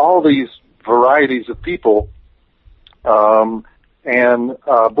just all these varieties of people, and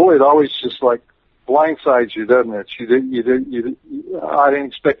boy, it always just like blindsides you, doesn't it? I didn't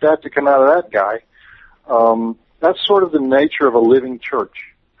expect that to come out of that guy. That's sort of the nature of a living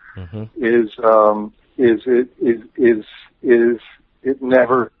church. Mm-hmm. It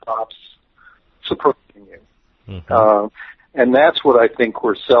never stops supporting you. Mm-hmm. And that's what I think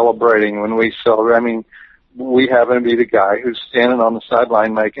we're celebrating when we celebrate. We happen to be the guy who's standing on the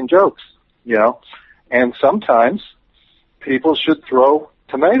sideline making jokes, and sometimes people should throw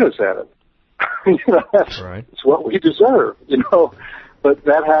tomatoes at it. That's what we deserve, but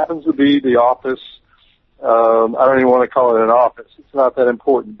that happens to be the office I don't even want to call it an office. It's not that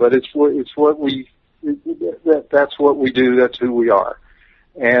important, but that's what we do. That's who we are.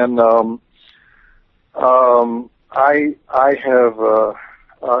 And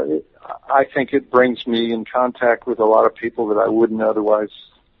I think it brings me in contact with a lot of people that I wouldn't otherwise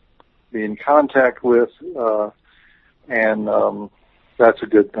be in contact with, and that's a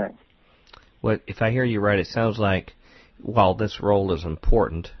good thing. Well, if I hear you right, it sounds like while this role is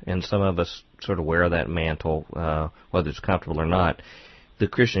important, and some of us sort of wear that mantle, whether it's comfortable or not, the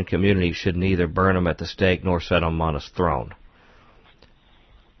Christian community should neither burn them at the stake nor set them on his throne.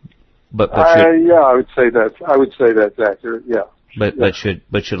 I would say that's accurate. Yeah. But should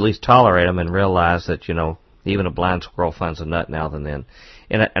at least tolerate them and realize that, even a blind squirrel finds a nut now and then.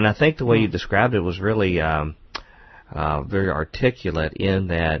 And I think the way you described it was really very articulate in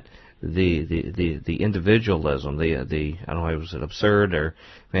that the individualism, the I don't know, was it absurd or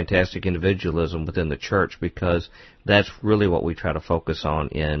fantastic individualism within the church, because that's really what we try to focus on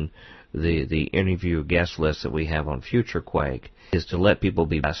in the interview guest list that we have on Future Quake, is to let people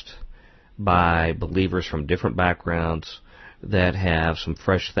be blessed by believers from different backgrounds that have some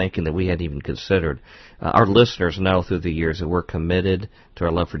fresh thinking that we hadn't even considered. Our listeners know through the years that we're committed to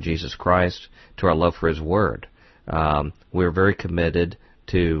our love for Jesus Christ, to our love for His Word. We're very committed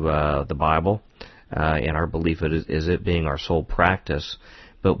to the Bible, and our belief is it being our sole practice.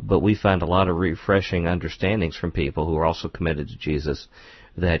 But we find a lot of refreshing understandings from people who are also committed to Jesus,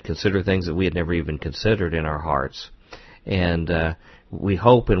 that consider things that we had never even considered in our hearts. And we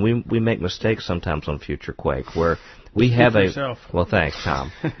hope, and we make mistakes sometimes on Future Quake, where we have well, thanks, Tom.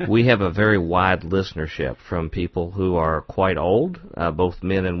 We have a very wide listenership from people who are quite old, both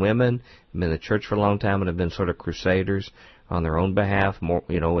men and women, been in the church for a long time and have been sort of crusaders on their own behalf,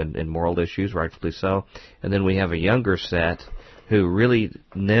 in moral issues, rightfully so. And then we have a younger set who really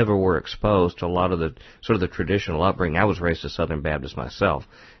never were exposed to a lot of the sort of the traditional upbringing. I was raised a Southern Baptist myself,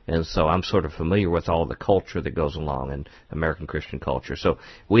 and so I'm sort of familiar with all the culture that goes along in American Christian culture. So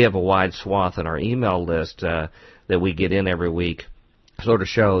we have a wide swath in our email list that we get in every week. Sort of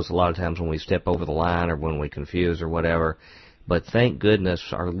shows a lot of times when we step over the line or when we confuse or whatever. But thank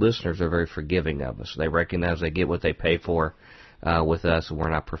goodness our listeners are very forgiving of us. They recognize they get what they pay for with us, and we're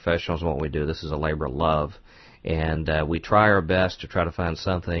not professionals in what we do. This is a labor of love. And we try our best to try to find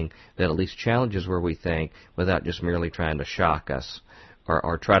something that at least challenges where we think, without just merely trying to shock us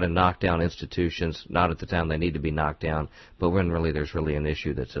or try to knock down institutions, not at the time they need to be knocked down, but when really there's really an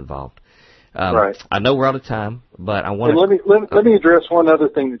issue that's involved. Right. I know we're out of time, but I want to... Let me address one other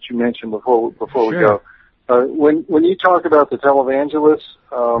thing that you mentioned before we go. When you talk about the televangelists,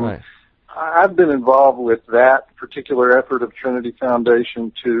 right. I've been involved with that particular effort of Trinity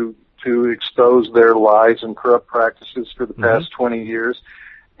Foundation to expose their lies and corrupt practices for the past 20 years.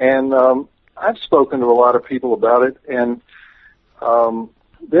 And I've spoken to a lot of people about it, and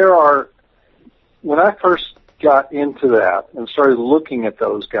when I first got into that and started looking at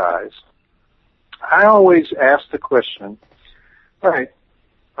those guys, I always asked the question, all right,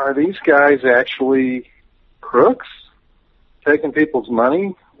 are these guys actually crooks, taking people's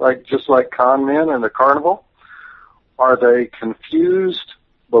money, just like con men in the carnival? Are they confused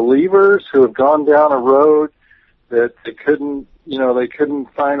believers who have gone down a road that they couldn't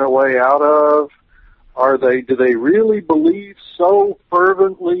find a way out of? Do they really believe so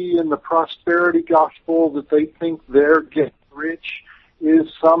fervently in the prosperity gospel that they think their getting rich is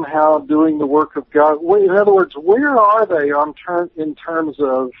somehow doing the work of God? In other words, where are they in terms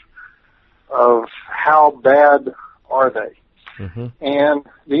of how bad are they? Mm-hmm. And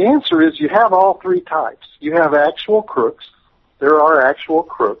the answer is you have all three types. You have actual crooks. There are actual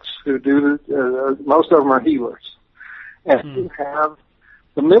crooks who do, most of them are healers. And you have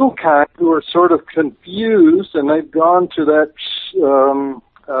the middle kind who are sort of confused, and they've gone to that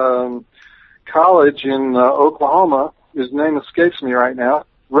college in Oklahoma. His name escapes me right now,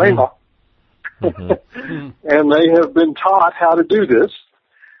 Rhema. Mm-hmm. And they have been taught how to do this,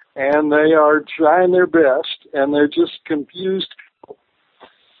 and they are trying their best, and they're just confused people.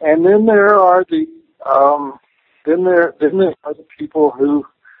 And then there are the people who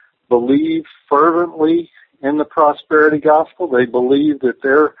believe fervently in the prosperity gospel. They believe that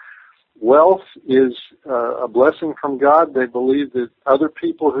their wealth is a blessing from God. They believe that other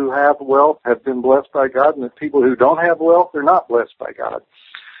people who have wealth have been blessed by God, and that people who don't have wealth are not blessed by God.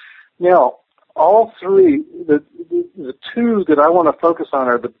 Now, all three, the two that I want to focus on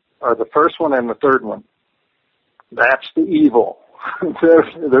are the first one and the third one. That's the evil.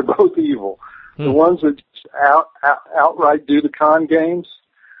 They're both evil. The ones that outright do the con games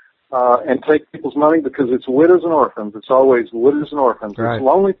and take people's money because it's widows and orphans. It's always widows and orphans. Right. It's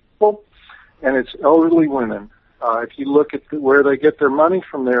lonely people, and it's elderly women. If you look at where they get their money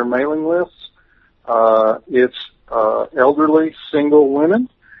from their mailing lists, it's elderly single women,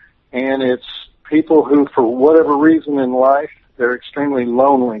 and it's people who, for whatever reason in life, they're extremely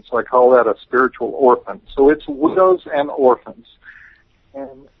lonely, so I call that a spiritual orphan. So it's widows and orphans.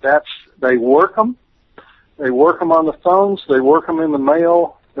 And they work them. They work them on the phones. They work them in the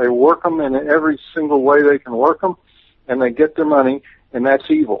mail. They work them in every single way they can work them, and they get their money, and that's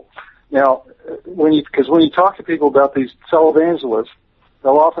evil. Now, when you talk to people about these televangelists,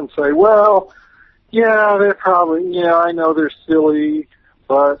 they'll often say, well, yeah, they're probably, I know they're silly,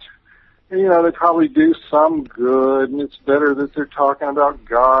 but, they probably do some good, and it's better that they're talking about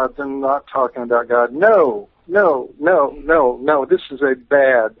God than not talking about God. No. This is a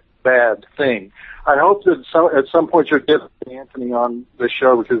bad thing. I hope that at some point you'll get Anthony on the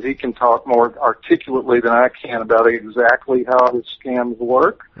show, because he can talk more articulately than I can about exactly how the scams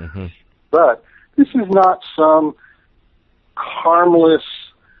work. Mm-hmm. But this is not some harmless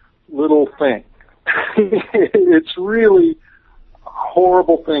little thing. It's really a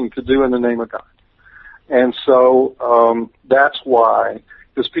horrible thing to do in the name of God. And so that's why,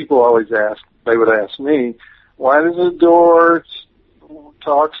 because people always they would ask me, why does the door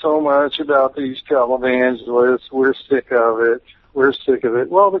talk so much about these televangelists? We're sick of it.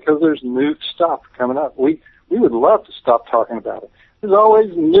 Well, because there's new stuff coming up. We would love to stop talking about it. There's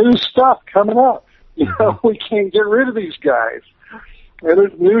always new stuff coming up. We can't get rid of these guys. And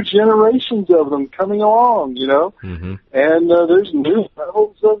there's new generations of them coming along, Mm-hmm. And there's new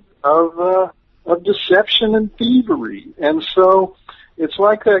levels of deception and thievery. And so it's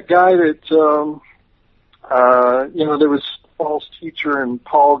like that guy that, there was a false teacher, and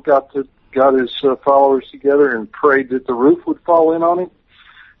Paul got his followers together and prayed that the roof would fall in on him.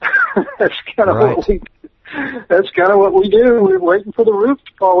 That's kind of right. what we do. We're waiting for the roof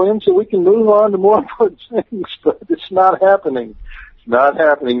to fall in so we can move on to more important things, but it's not happening. It's not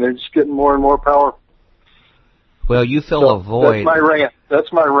happening. They're just getting more and more powerful. Well, you fill a void.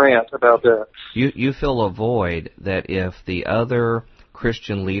 That's my rant about that. You fill a void that if the other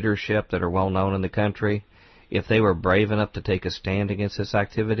Christian leadership that are well known in the country, if they were brave enough to take a stand against this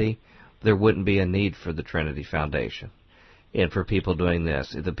activity, there wouldn't be a need for the Trinity Foundation and for people doing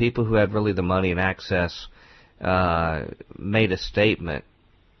this. The people who had really the money and access made a statement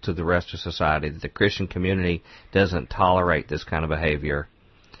to the rest of society that the Christian community doesn't tolerate this kind of behavior.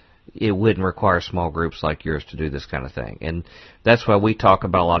 It wouldn't require small groups like yours to do this kind of thing. And that's why we talk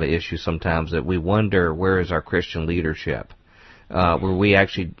about a lot of issues sometimes that we wonder, where is our Christian leadership? Where we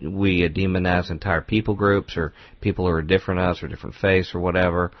demonize entire people groups or people who are different than us or different faiths or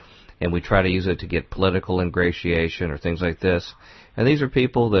whatever, and we try to use it to get political ingratiation or things like this. And these are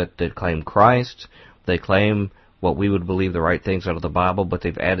people that claim Christ. They claim what we would believe the right things out of the Bible, but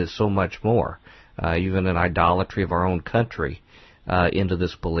they've added so much more, even an idolatry of our own country, into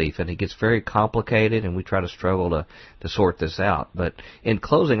this belief. And it gets very complicated, and we try to struggle to sort this out. But in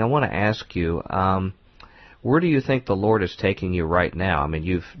closing, I want to ask you, where do you think the Lord is taking you right now? I mean,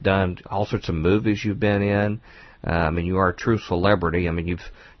 you've done all sorts of movies you've been in. You are a true celebrity. I mean,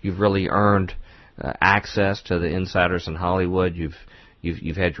 you've really earned access to the insiders in Hollywood.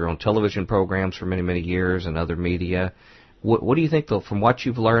 You've had your own television programs for many, many years and other media. What do you think, from what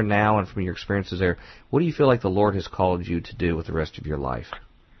you've learned now and from your experiences there, what do you feel like the Lord has called you to do with the rest of your life?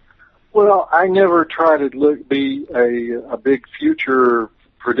 Well, I never try to be a big future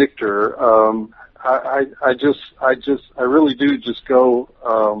predictor. I really do just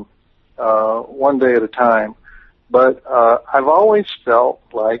go one day at a time. But I've always felt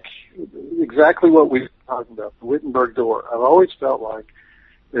like exactly what we were talking about, the Wittenberg door. I've always felt like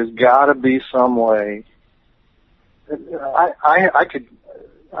there's got to be some way. I could,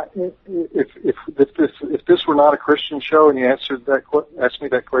 if this were not a Christian show and you asked me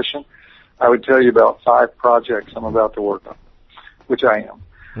that question, I would tell you about 5 projects I'm about to work on, which I am.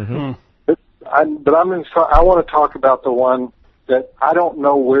 Mm-hmm. I want to talk about the one that I don't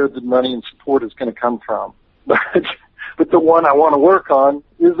know where the money and support is going to come from, but the one I want to work on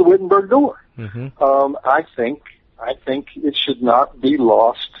is the Wittenberg door. Mm-hmm. I think it should not be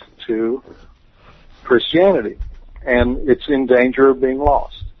lost to Christianity, and it's in danger of being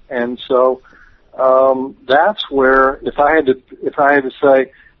lost. And so that's where, if I had to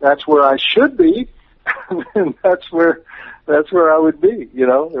say that's where I should be, then that's where I would be.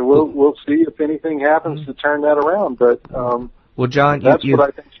 We'll see if anything happens to turn that around. But well, John, that's what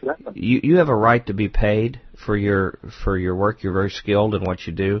I think should happen. You have a right to be paid for your work. You're very skilled in what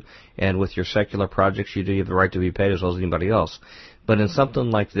you do, and with your secular projects you have the right to be paid as well as anybody else. But in something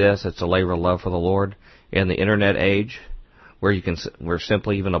like this, it's a labor of love for the Lord. In the internet age, where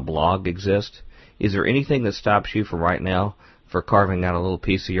simply even a blog exists. Is there anything that stops you from right now for carving out a little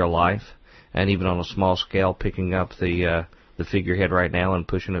piece of your life, and even on a small scale, picking up the figurehead right now and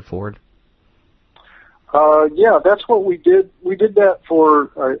pushing it forward? Yeah, that's what we did. We did that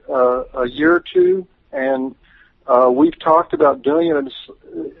for a year or two, and we've talked about doing it.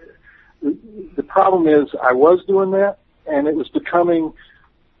 The problem is I was doing that, and it was becoming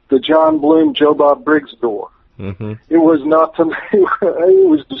the John Bloom, Joe Bob Briggs door. Mm-hmm. It was not. It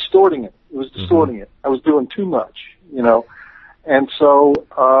was distorting it. It was distorting it. I was doing too much, and so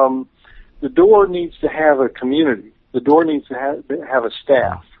the door needs to have a community. The door needs to have a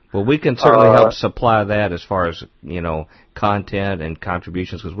staff. Well, we can certainly help supply that as far as, content and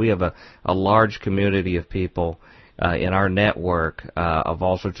contributions, because we have a large community of people in our network of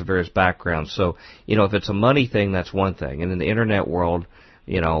all sorts of various backgrounds. So, if it's a money thing, that's one thing. And in the Internet world,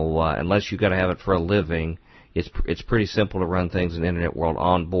 unless you've got to have it for a living, it's pretty simple to run things in the Internet world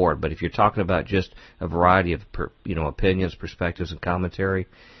on board. But if you're talking about just a variety of, opinions, perspectives, and commentary,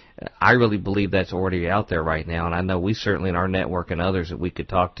 I really believe that's already out there right now, and I know we certainly in our network and others that we could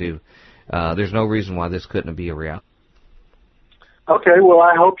talk to, there's no reason why this couldn't be a reality. Okay, well,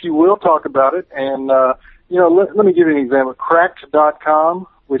 I hope you will talk about it, and let me give you an example. Cracked.com,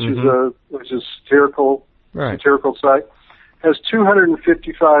 which is a satirical site, has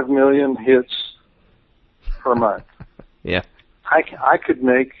 255 million hits per month. Yeah, I could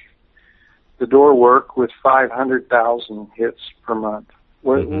make the door work with 500,000 hits per month.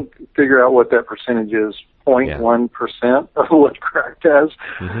 We'll figure out what that percentage is, 0.1% of what Cracked has.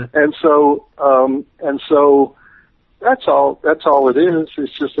 And so that's all it is.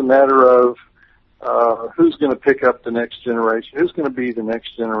 It's just a matter of who's going to pick up the next generation, who's going to be the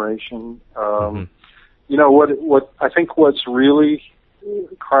next generation. What I think what's really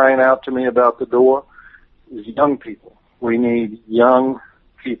crying out to me about the door is young people. We need young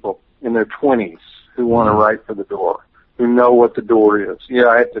people in their 20s who want to write for the door, who know what the door is. Yeah,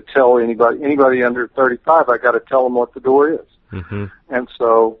 I have to tell anybody under 35, I got to tell them what the door is. And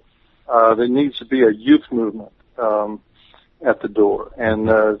so there needs to be a youth movement at the door. And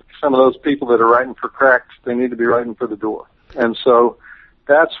some of those people that are writing for Cracked, they need to be writing for the door. And so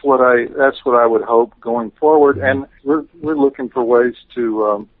that's what I would hope going forward. And we're looking for ways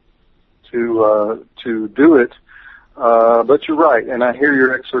to do it. But you're right, and I hear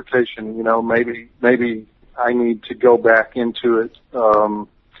your exhortation. Maybe I need to go back into it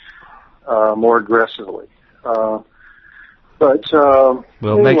more aggressively. Well,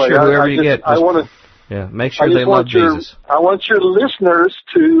 anyway, make sure whoever you get. Make sure they love Jesus. I want your listeners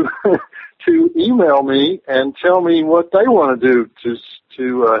to email me and tell me what they want to do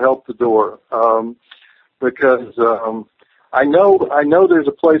to help the door, because I know there's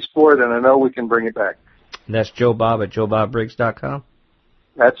a place for it, and I know we can bring it back. And that's Joe Bob at joebobbriggs.com.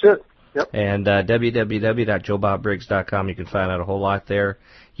 That's it. Yep. And www.joebobbriggs.com. You can find out a whole lot there.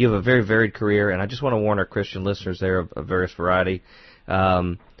 You have a very varied career, and I just want to warn our Christian listeners there of various variety.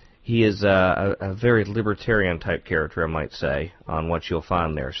 He is a very libertarian type character, I might say, on what you'll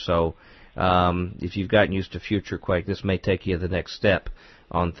find there. So if you've gotten used to FutureQuake, this may take you to the next step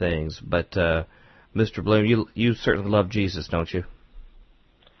on things. But Mr. Bloom, you certainly love Jesus, don't you?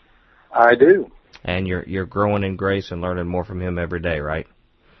 I do. And you're growing in grace and learning more from him every day, right?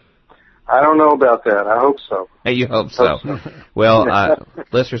 I don't know about that. I hope so. Hey, you hope so. Well,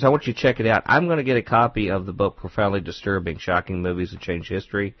 listeners, I want you to check it out. I'm going to get a copy of the book Profoundly Disturbing, Shocking Movies That Change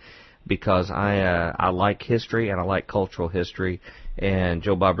History, because I like history and I like cultural history, and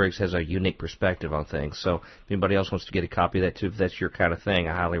Joe Bob Briggs has a unique perspective on things. So if anybody else wants to get a copy of that too, if that's your kind of thing,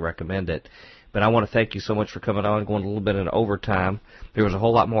 I highly recommend it. But I want to thank you so much for coming on, going a little bit in overtime. There was a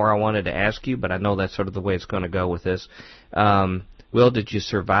whole lot more I wanted to ask you, but I know that's sort of the way it's going to go with this. Will, did you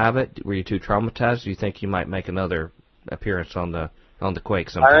survive it? Were you too traumatized? Do you think you might make another appearance on the Quake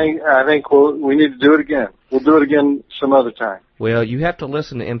sometime? I think we need to do it again. We'll do it again some other time. Well, you have to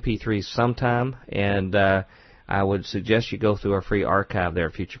listen to MP3s sometime, and I would suggest you go through our free archive there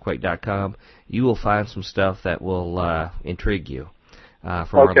at FutureQuake.com. You will find some stuff that will intrigue you from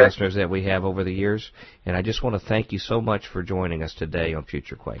our listeners that we have over the years. And I just want to thank you so much for joining us today on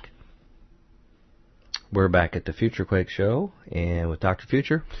FutureQuake. We're back at the FutureQuake show, and with Dr.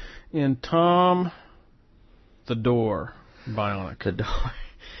 Future. And Tom, the door, Bionic. The door.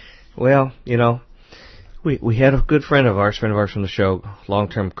 Well, we had a good friend of ours from the show,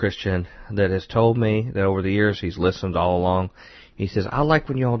 long-term Christian, that has told me that over the years he's listened all along. He says, I like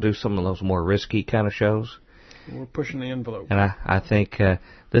when you all do some of those more risky kind of shows. We're pushing the envelope. And I think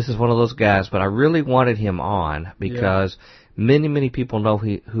this is one of those guys, but I really wanted him on because many people know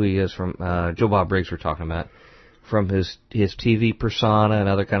who he is from Joe Bob Briggs we're talking about. from his TV persona and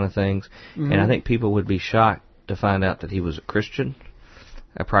other kind of things. Mm-hmm. And I think people would be shocked to find out that he was a Christian,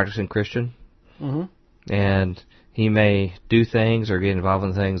 a practicing Christian. Mm-hmm. And he may do things or get involved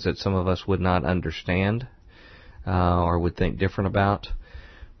in things that some of us would not understand or would think different about.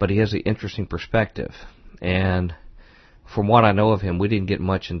 But he has an interesting perspective. And from what I know of him, we didn't get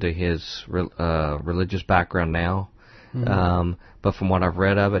much into his religious background now. Mm-hmm. But from what I've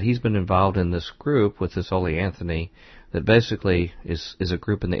read of it, he's been involved in this group with this Holy Anthony that basically is a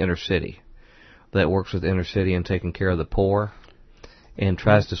group in the inner city that works with the inner city and taking care of the poor and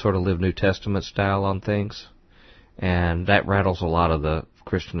tries to sort of live New Testament style on things. And that rattles a lot of the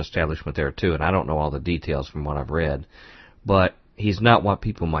Christian establishment there, too. And I don't know all the details from what I've read. But he's not what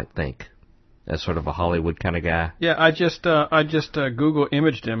people might think as sort of a Hollywood kind of guy. Yeah, I just Google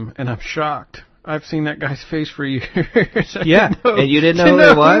imaged him, and I'm shocked. I've seen that guy's face for years. Yeah, and you didn't know who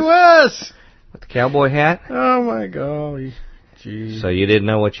he was? With the cowboy hat? Oh, my golly. Jeez. So you didn't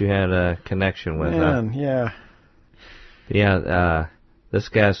know what you had a connection with, Man, yeah. Yeah, this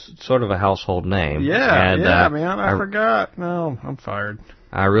guy's sort of a household name. Yeah, and, man, I forgot. No, I'm fired.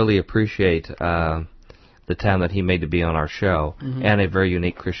 I really appreciate the time that he made to be on our show, and a very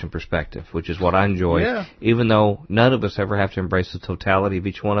unique Christian perspective, which is what I enjoy, even though none of us ever have to embrace the totality of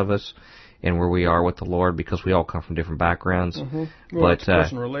each one of us and where we are with the Lord, because we all come from different backgrounds. Mm-hmm. Well, it's a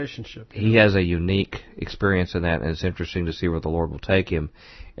personal relationship. He has a unique experience in that, and it's interesting to see where the Lord will take him.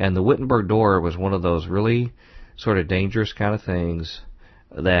 And the Wittenberg door was one of those really sort of dangerous kind of things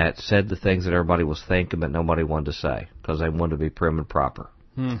that said the things that everybody was thinking but nobody wanted to say because they wanted to be prim and proper.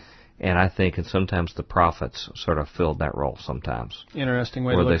 And I think and sometimes the prophets sort of filled that role sometimes. Interesting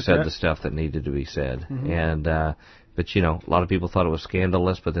way to look at that. Where they said the stuff that needed to be said. And but, you know, a lot of people thought it was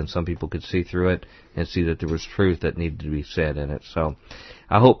scandalous, but then some people could see through it and see that there was truth that needed to be said in it. So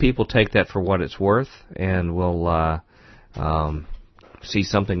I hope people take that for what it's worth and will see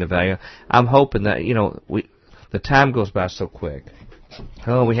something of value. I'm hoping that, you know, the time goes by so quick.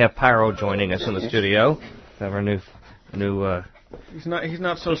 Oh, we have Pyro joining us in the studio. We have our new He's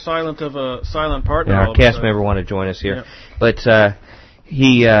not so silent of a silent partner. Yeah, our cast member wanted to join us here, but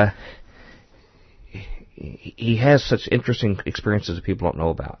he has such interesting experiences that people don't know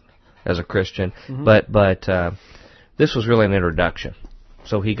about as a Christian. But this was really an introduction,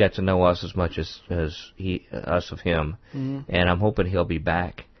 so he got to know us as much as us of him, and I'm hoping he'll be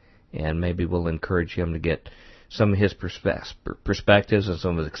back, and maybe we'll encourage him to get some of his perspectives and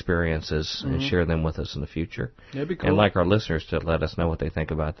some of his experiences and share them with us in the future. That'd be cool. And like our listeners to let us know what they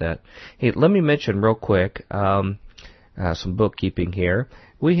think about that. Hey, let me mention real quick some bookkeeping here.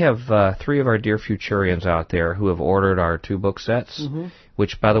 We have 3 of our dear Futurians out there who have ordered our 2 book sets,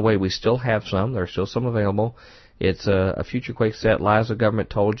 which, by the way, we still have some. There are still some available. It's a Future Quake set, Lies the Government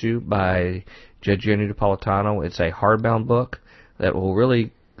Told You, by Judge Jenny Napolitano. It's a hardbound book that will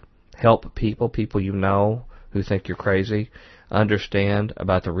really help people you know, who think you're crazy, understand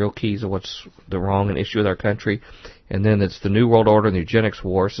about the real keys of what's the wrong and issue with our country. And then it's The New World Order and the Eugenics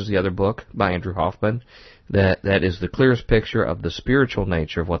Wars is the other book by Andrew Hoffman. That is the clearest picture of the spiritual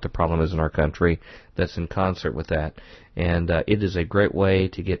nature of what the problem is in our country that's in concert with that. And it is a great way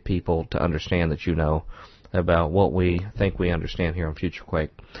to get people to understand that you know about what we think we understand here on Future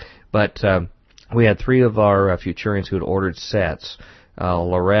Quake. But we had 3 of our Futurians who had ordered sets,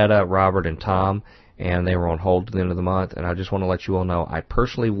 Loretta, Robert, and Tom, and they were on hold to the end of the month. And I just want to let you all know I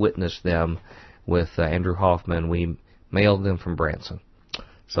personally witnessed them with Andrew Hoffman. We mailed them from Branson.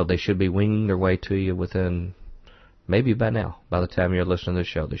 So they should be winging their way to you within, maybe by now. By the time you're listening to the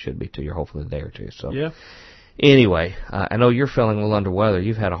show, they should be to you, hopefully a day or two. So anyway, I know you're feeling a little under weather.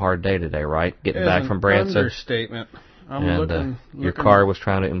 You've had a hard day today, right? Getting back from Branson. Understatement. I'm looking. Your car was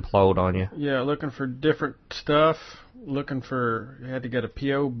trying to implode on you. Yeah, looking for different stuff. Had to get a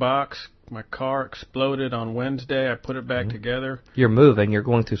P.O. box. My car exploded on Wednesday. I put it back together. You're moving. You're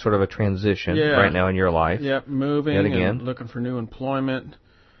going through sort of a transition right now in your life. Yep, moving and looking for new employment.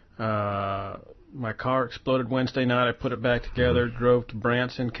 My car exploded Wednesday night. I put it back together, drove to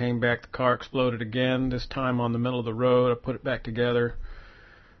Branson, came back. The car exploded again, this time on the middle of the road. I put it back together,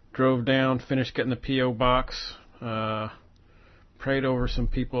 drove down, finished getting the P.O. box, prayed over some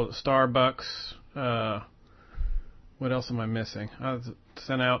people at the Starbucks. What else am I missing? I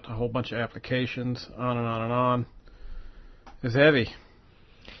sent out a whole bunch of applications, on and on and on. It's heavy.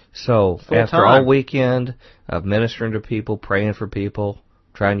 So, after all weekend of ministering to people, praying for people,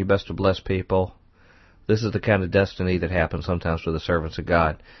 trying your best to bless people, this is the kind of destiny that happens sometimes for the servants of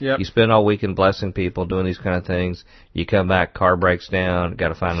God. Yep. You spend all weekend blessing people, doing these kind of things. You come back, car breaks down, got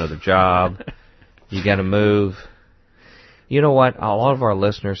to find another job. You got to move. You know what? A lot of our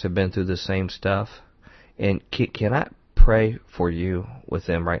listeners have been through the same stuff. And can I pray for you with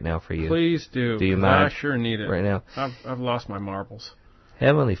them right now for you? Please do. Do you mind? I sure need it. Right now? I've lost my marbles.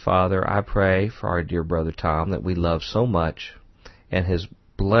 Heavenly Father, I pray for our dear brother Tom that we love so much and has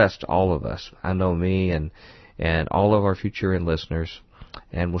blessed all of us. I know me and all of our future listeners,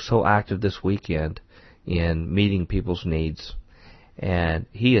 and was so active this weekend in meeting people's needs. And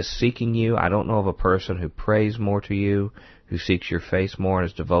he is seeking you. I don't know of a person who prays more to you, who seeks your face more and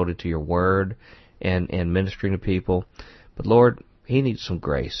is devoted to your word and ministering to people. But Lord, he needs some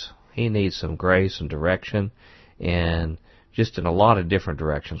grace. He needs some grace and direction, and just in a lot of different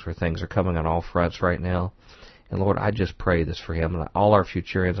directions where things are coming on all fronts right now. And Lord, I just pray this for him. And all our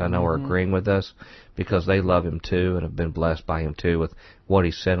Futurians I know are agreeing with us because they love him too and have been blessed by him too with what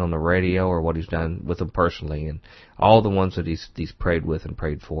he said on the radio or what he's done with them personally and all the ones that he's prayed with and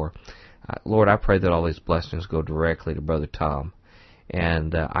prayed for. Lord, I pray that all these blessings go directly to Brother Tom.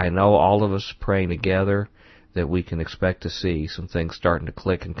 And I know all of us praying together that we can expect to see some things starting to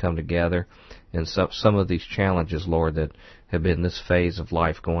click and come together. And some of these challenges, Lord, that have been this phase of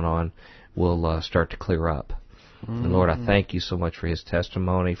life going on will start to clear up. And Lord, I thank you so much for his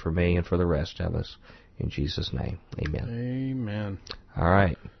testimony, for me, and for the rest of us. In Jesus' name, amen. Amen. All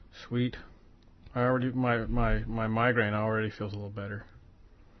right. Sweet. I already my migraine already feels a little better.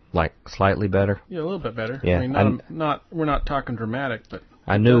 Like slightly better? Yeah, a little bit better. Yeah, I mean, we're not talking dramatic, but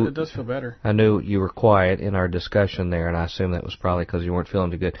it does feel better. I knew you were quiet in our discussion there, and I assume that was probably because you weren't feeling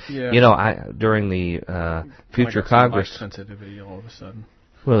too good. Yeah. You know, during the Future Congress sensitivity all of a sudden.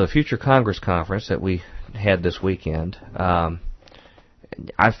 Well, the Future Congress conference that we had this weekend,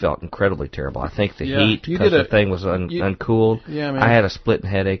 I felt incredibly terrible. I think the heat, because the thing was uncooled. Yeah, man. I had a splitting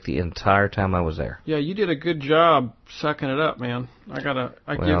headache the entire time I was there. Yeah, you did a good job sucking it up, man.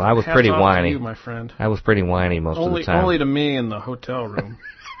 I was pretty whiny. To you, my friend. I was pretty whiny most of the time. Only to me in the hotel room.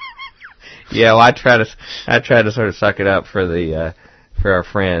 Yeah, well, I try to sort of suck it up for the for our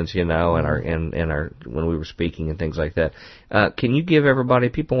friends, you know, and our when we were speaking and things like that. Can you give everybody,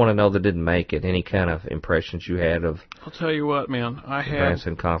 people want to know that didn't make it, any kind of impressions you had of? I'll tell you what, man. I had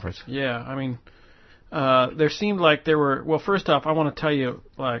Branson Conference. Yeah, I mean, there seemed like there were. Well, first off, I want to tell you,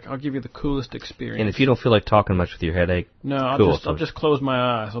 I'll give you the coolest experience. And if you don't feel like talking much with your headache, no, I'll just close my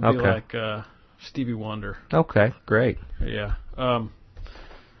eyes. I'll be like Stevie Wonder. Okay, great. Yeah.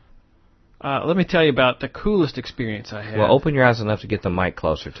 Let me tell you about the coolest experience I had. Well, open your eyes enough to get the mic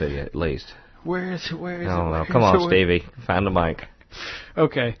closer to you, at least. Where is it? No, come on, Stevie. Find the mic.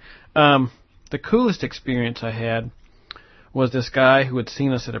 Okay. The coolest experience I had was this guy who had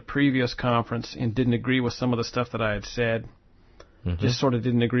seen us at a previous conference and didn't agree with some of the stuff that I had said. Just sort of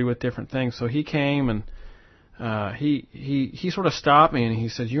didn't agree with different things. So he came and he sort of stopped me and he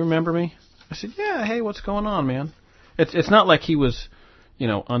said, "You remember me?" I said, "Yeah. Hey, what's going on, man?" It's not like he was,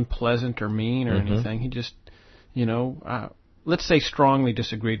 unpleasant or mean or anything. He just, let's say strongly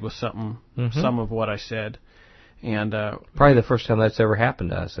disagreed with some of what I said. And probably the first time that's ever happened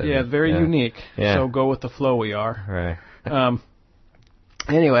to us. Yeah, very unique. Yeah. So go with the flow we are. Right.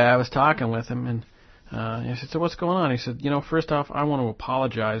 Anyway, I was talking with him, and I said, "So what's going on?" He said, "First off, I want to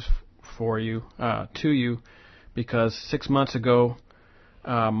apologize to you, because 6 months ago,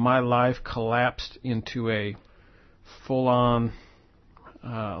 my life collapsed into a full-on,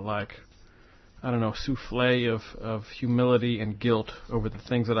 souffle of humility and guilt over the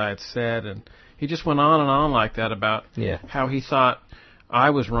things that I had said." And he just went on and on like that about how he thought I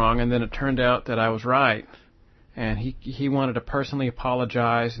was wrong, and then it turned out that I was right. And he wanted to personally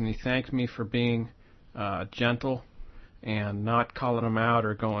apologize, and he thanked me for being gentle and not calling him out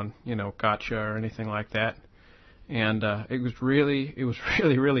or going, gotcha or anything like that. And it was really,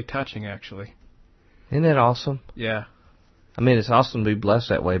 really touching, actually. Isn't that awesome? Yeah. I mean, it's awesome to be blessed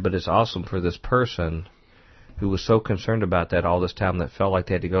that way, but it's awesome for this person who was so concerned about that all this time that felt like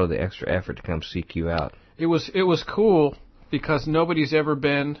they had to go to the extra effort to come seek you out. It was cool because nobody's ever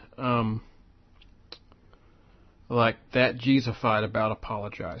been like that Jesusified about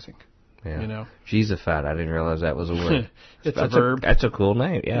apologizing. Yeah. Jesusified. I didn't realize that was a word. It's a verb. That's a cool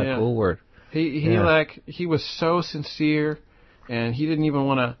name. Yeah, cool word. He was so sincere, and he didn't even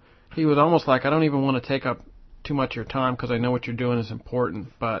want to. He was almost like, I don't even want to take up too much of your time because I know what you're doing is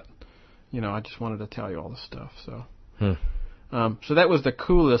important, but I just wanted to tell you all this stuff. So, so that was the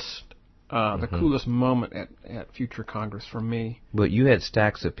coolest, coolest moment at Future Congress for me. But you had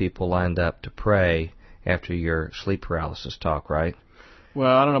stacks of people lined up to pray after your sleep paralysis talk, right?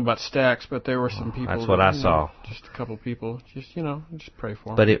 Well, I don't know about stacks, but there were some people. That's what I saw. Just a couple people. Just pray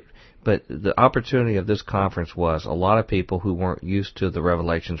for them. But the opportunity of this conference was a lot of people who weren't used to the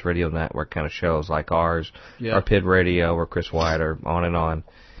Revelations Radio Network kind of shows like ours, or PID Radio, or Chris White, or on and on.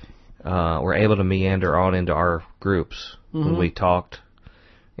 were able to meander on into our groups when we talked,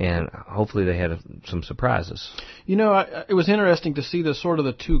 and hopefully they had some surprises. You know, it was interesting to see the sort of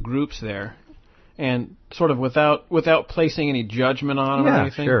the two groups there, and sort of without placing any judgment on them or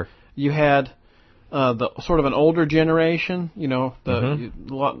anything. Sure. You had the sort of an older generation, you know, the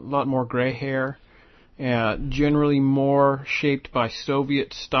lot more gray hair, generally more shaped by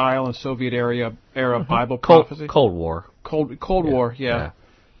Soviet style and Soviet era Bible prophecy. Cold War. Cold War, yeah.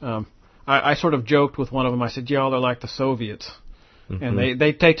 I sort of joked with one of them. I said, "Y'all are like the Soviets," and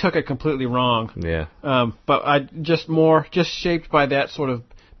they took it completely wrong. Yeah. But I just shaped by that sort of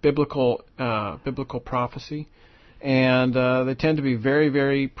biblical prophecy, and they tend to be very,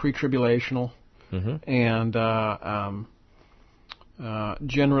 very pre-tribulational, and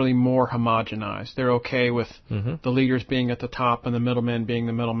generally more homogenized. They're okay with the leaders being at the top and the middlemen being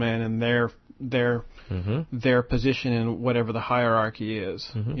the middlemen, and their position in whatever the hierarchy is,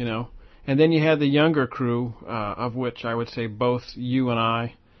 you know. And then you had the younger crew, of which I would say both you and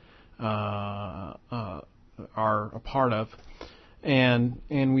I are a part of. And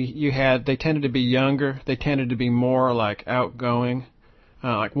they tended to be younger. They tended to be more like outgoing.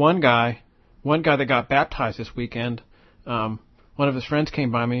 Like one guy that got baptized this weekend. One of his friends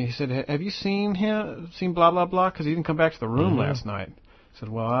came by me. He said, "Have you seen blah blah blah?" Because he didn't come back to the room last night. I said,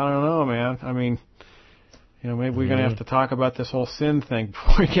 "Well, I don't know, man. I mean, you know, maybe we're going to have to talk about this whole sin thing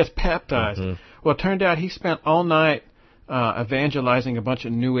before he gets baptized." Well, it turned out he spent all night evangelizing a bunch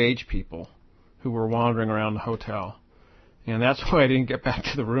of New Age people who were wandering around the hotel. And that's why I didn't get back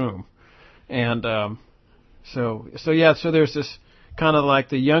to the room. And so there's this kind of like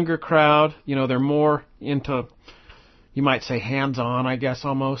the younger crowd, you know, they're more into, you might say, hands-on, I guess,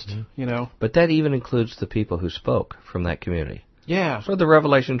 almost, you know. But that even includes the people who spoke from that community. Yeah. So the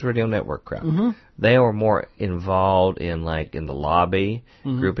Revelations Radio Network crowd. They were more involved in the lobby,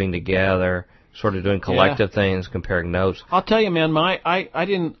 grouping together, sort of doing collective things, comparing notes. I'll tell you, man, I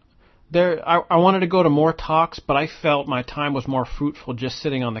wanted to go to more talks, but I felt my time was more fruitful just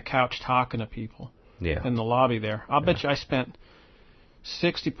sitting on the couch talking to people in the lobby there. I'll bet you I spent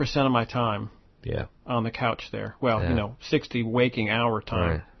 60% of my time on the couch there. Well, you know, 60 waking hour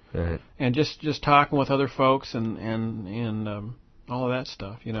time. Right. And just talking with other folks and all of that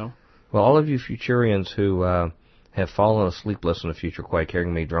stuff, you know. Well, all of you Futurians who have fallen asleep listening to Future Quake,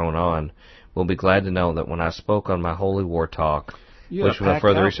 hearing me drone on, will be glad to know that when I spoke on my Holy War talk, which was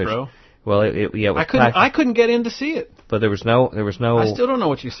further research. Bro. Well, it was I couldn't get in to see it. But there was no. I still don't know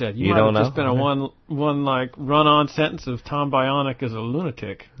what you said. You might don't have know? Just been a one like run-on sentence of Tom Bionic is a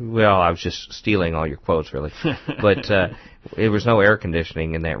lunatic. Well, I was just stealing all your quotes, really. But there was no air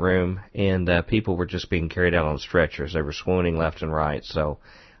conditioning in that room, and people were just being carried out on stretchers. They were swooning left and right. So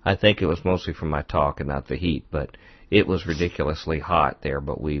I think it was mostly from my talk and not the heat. But it was ridiculously hot there.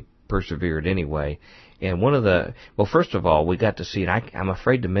 But we persevered anyway. And first of all, we got to see, and I'm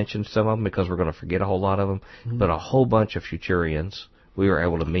afraid to mention some of them because we're going to forget a whole lot of them, but a whole bunch of Futurians we were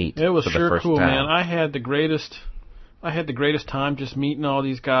able to meet. It was for the sure first cool, time. Man. I had the greatest time just meeting all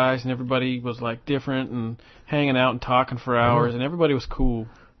these guys, and everybody was like different and hanging out and talking for hours, and everybody was cool.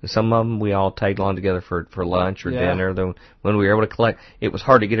 Some of them we all tagged along together for lunch or dinner. Then when we were able to collect, it was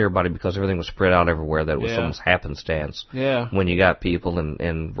hard to get everybody because everything was spread out everywhere. That it was almost happenstance. Yeah. When you got people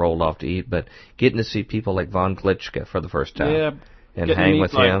and rolled off to eat, but getting to see people like Von Klitschke for the first time. Yeah. And hang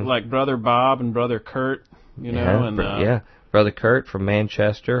with him. Like Brother Bob and Brother Kurt, you know. Brother Kurt from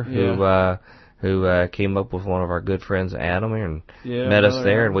Manchester who came up with one of our good friends Adam and met us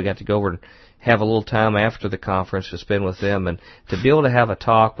there, and we got to go over and have a little time after the conference to spend with them, and to be able to have a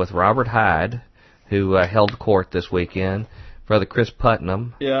talk with Robert Hyde, who held court this weekend, Brother Chris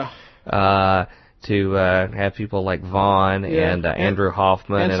Putnam, to have people like Vaughn and Andrew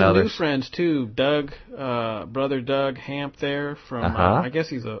Hoffman and others. And some new friends too, Doug, Brother Doug Hamp there from I guess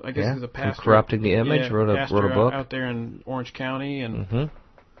he's a pastor. From Corrupting the Image, wrote a book out there in Orange County, and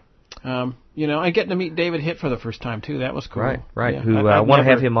you know, and getting to meet David Hitt for the first time too. That was cool. Right. Yeah. Who I want to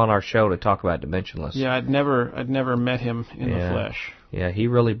have him on our show to talk about Dimensionless. Yeah, I'd never met him in the flesh. Yeah, he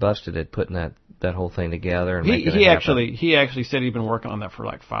really busted at putting that whole thing together. And he actually said he'd been working on that for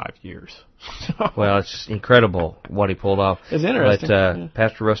like 5 years. Well, it's incredible what he pulled off. It's interesting. But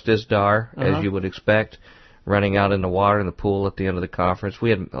Pastor Russ Dizdar, as you would expect, running out in the water in the pool at the end of the conference.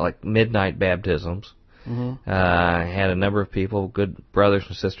 We had like midnight baptisms. Had a number of people, good brothers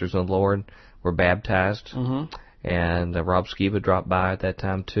and sisters in the Lord, were baptized. And Rob Skiba dropped by at that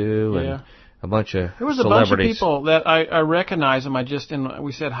time too, and a bunch of there was a celebrities. Bunch of people that I recognize them.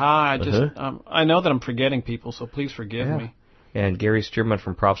 We said hi. I know that I'm forgetting people, so please forgive me. And Gary Stearman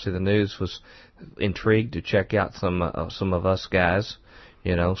from Prophecy of the News was intrigued to check out some of us guys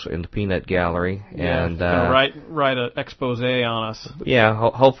so in the peanut gallery. Yeah, and write an expose on us. Yeah,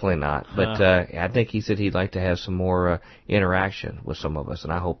 hopefully not. But I think he said he'd like to have some more interaction with some of us,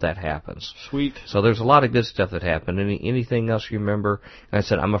 and I hope that happens. Sweet. So there's a lot of good stuff that happened. Anything else you remember? And I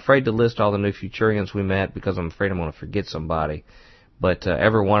said, I'm afraid to list all the new Futurians we met because I'm afraid I'm going to forget somebody. But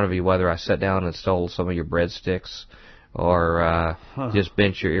every one of you, whether I sat down and stole some of your breadsticks, or just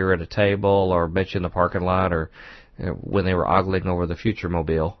bent your ear at a table, or bet you in the parking lot, or when they were ogling over the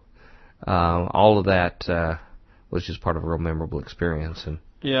Futuremobile, all of that was just part of a real memorable experience. And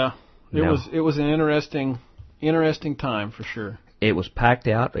yeah, it was an interesting time for sure. It was packed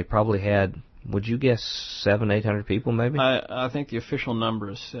out. They probably had, would you guess, 700-800 people maybe? I think the official number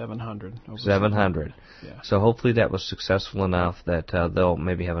is 700. 700. Yeah. So hopefully that was successful enough that they'll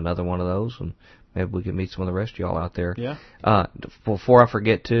maybe have another one of those, and maybe we can meet some of the rest of y'all out there. Yeah. Before I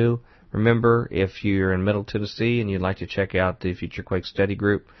forget to, remember, if you're in Middle Tennessee and you'd like to check out the Future Quake Study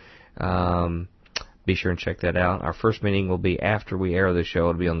Group, be sure and check that out. Our first meeting will be after we air the show.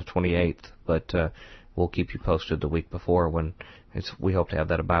 It'll be on the 28th, but we'll keep you posted the week before when we hope to have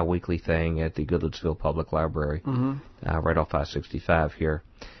that a bi-weekly thing at the Goodlettsville Public Library, right off I-65 here.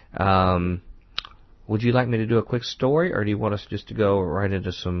 Would you like me to do a quick story, or do you want us just to go right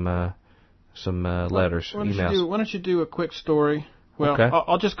into some letters, emails? Why don't you do a quick story? Well, okay.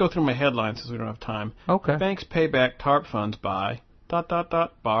 I'll just go through my headlines since we don't have time. Okay. Banks pay back TARP funds by ...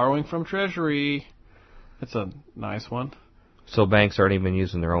 borrowing from Treasury. That's a nice one. So banks aren't even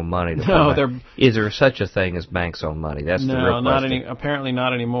using their own money to No, Is there such a thing as banks' own money? That's the real question. Apparently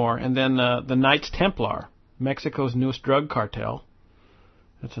not anymore. And then the Knights Templar, Mexico's newest drug cartel.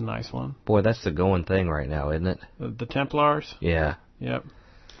 That's a nice one. Boy, that's the going thing right now, isn't it? The Templars? Yeah. Yep.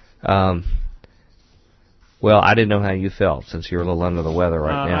 Well, I didn't know how you felt since you're a little under the weather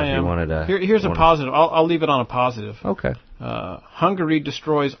right now. I am. You wanted to. Here's a positive. I'll leave it on a positive. Okay. Hungary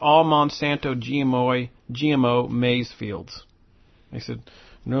destroys all Monsanto GMO maize fields. They said,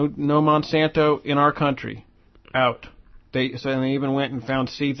 no Monsanto in our country. Out. They even went and found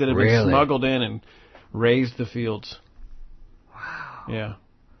seeds that had been smuggled in and raised the fields. Wow. Yeah.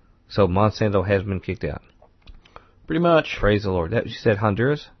 So Monsanto has been kicked out. Pretty much. Praise the Lord. You said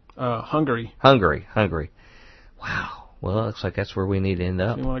Honduras? Hungary. Hungary. Wow. Well, it looks like that's where we need to end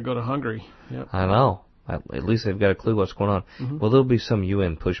up. You want to go to Hungary. Yep. I know. At least they've got a clue what's going on. Mm-hmm. Well, there'll be some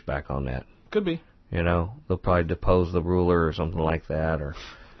UN pushback on that. Could be. They'll probably depose the ruler or something like that, or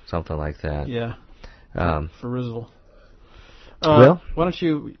something like that. Yeah. For Rizzle. Well, why don't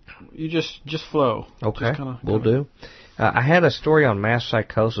you just flow? Okay, we'll do. I had a story on mass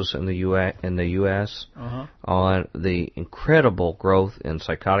psychosis in the U.S. On the incredible growth in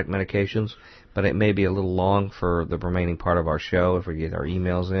psychotic medications, but it may be a little long for the remaining part of our show if we get our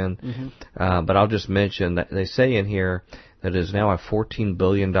emails in. Mm-hmm. But I'll just mention that they say in here that it is now a $14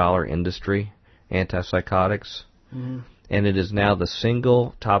 billion industry, antipsychotics, and it is now the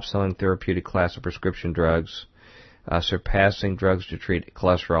single top-selling therapeutic class of prescription drugs, surpassing drugs to treat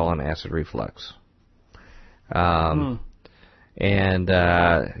cholesterol and acid reflux. And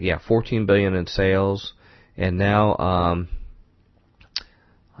 $14 billion in sales, and now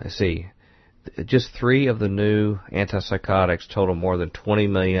let's see, just 3 of the new antipsychotics total more than 20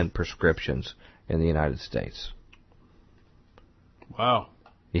 million prescriptions in the United States. Wow.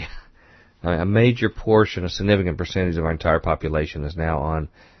 Yeah, a major portion, a significant percentage of our entire population is now on,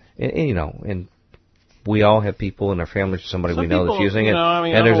 and we all have people in our families, somebody we know that's using it,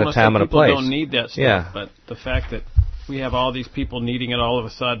 and there's a time and a place. People don't need that stuff, but the fact that we have all these people needing it all of a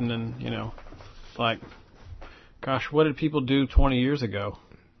sudden, and it's like, gosh, what did people do 20 years ago?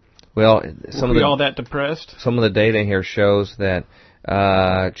 Well, were we all that depressed? Some of the data here shows that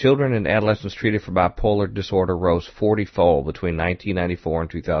children and adolescents treated for bipolar disorder rose 40-fold between 1994 and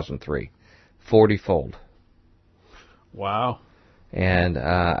 2003. 40-fold. Wow. And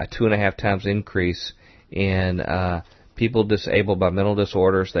a 2.5 times increase in people disabled by mental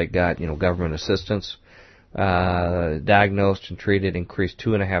disorders that got government assistance. Diagnosed and treated increased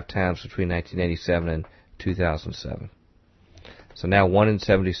 2.5 times between 1987 and 2007. So now 1 in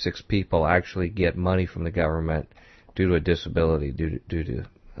 76 people actually get money from the government due to a disability, due to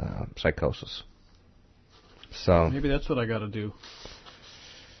psychosis. So maybe that's what I got to do.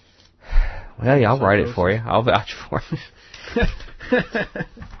 Well, yeah, I'll write it for you. I'll vouch for it.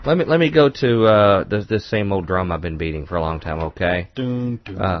 Let me go to this same old drum I've been beating for a long time. Okay.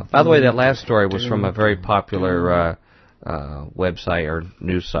 By the way, that last story was from a very popular website or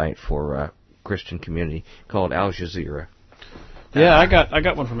news site for Christian community called Al Jazeera. Yeah, I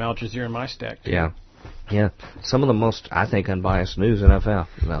got one from Al Jazeera in my stack too. Yeah. Some of the most, I think, unbiased news in NFL.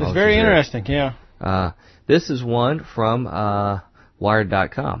 It's very interesting. Yeah. This is one from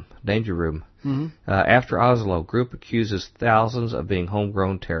Wired.com, Danger Room. After Oslo, group accuses thousands of being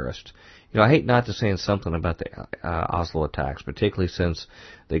homegrown terrorists. You know, I hate not to say something about the Oslo attacks, particularly since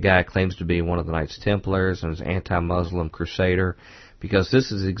the guy claims to be one of the Knights Templars and is an anti-Muslim crusader, because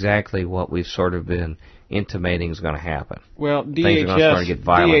this is exactly what we've sort of been intimating is going to happen. Well, Things are going to start to get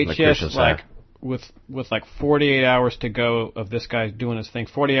violent on the Christian side. With like 48 hours to go of this guy doing his thing,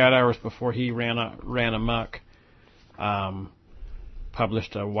 48 hours before he ran amok,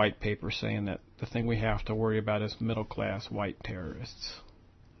 published a white paper saying that the thing we have to worry about is middle-class white terrorists.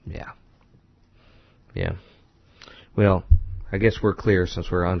 Yeah. Well, I guess we're clear since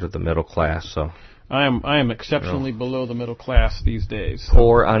we're under the middle class, so... I am exceptionally below the middle class these days. So.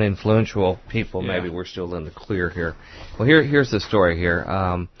 Poor, uninfluential people, maybe we're still in the clear here. Well, here's the story here.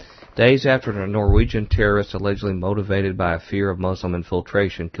 Days after a Norwegian terrorist allegedly motivated by a fear of Muslim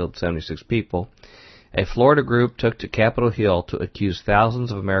infiltration killed 76 people, a Florida group took to Capitol Hill to accuse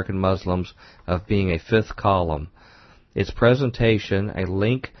thousands of American Muslims of being a fifth column. Its presentation, a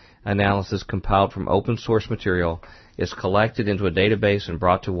link analysis compiled from open source material, is collected into a database and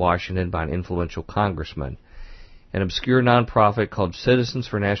brought to Washington by an influential congressman. An obscure nonprofit called Citizens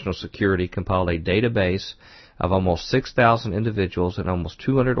for National Security compiled a database of almost 6,000 individuals and almost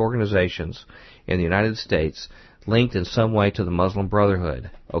 200 organizations in the United States linked in some way to the Muslim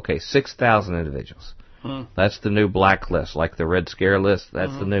Brotherhood. Okay, 6,000 individuals. That's the new blacklist, like the Red Scare list.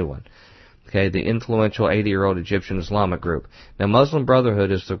 That's the new one. Okay, the influential 80-year-old Egyptian Islamic group. Now, Muslim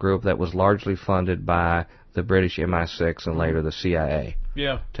Brotherhood is the group that was largely funded by the British MI6 and later the CIA.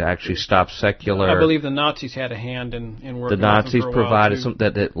 Yeah. To actually stop secular... I believe the Nazis had a hand in working the Nazis with them for a provided while, some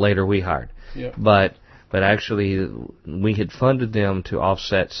that later we hired. Yeah. But actually, we had funded them to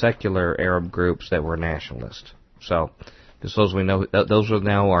offset secular Arab groups that were nationalist. So, just so as we know, those are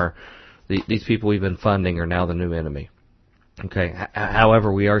now these people we've been funding are now the new enemy. Okay.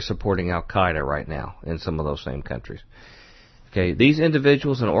 However, we are supporting Al Qaeda right now in some of those same countries. Okay. These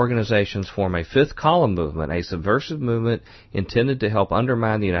individuals and organizations form a fifth column movement, a subversive movement intended to help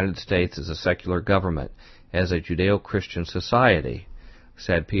undermine the United States as a secular government, as a Judeo-Christian society,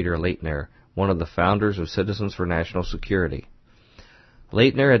 said Peter Leitner, one of the founders of Citizens for National Security.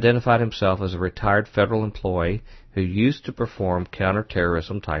 Leitner identified himself as a retired federal employee who used to perform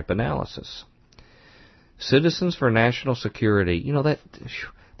counterterrorism type analysis. Citizens for National Security, you know, that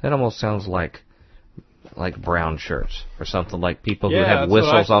almost sounds like brown shirts or something, like people who have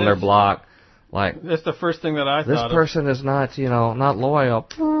whistles on their block. Like, that's the first thing that I thought. This person is not, not loyal.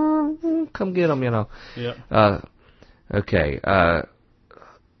 Come get them, Yeah. Okay.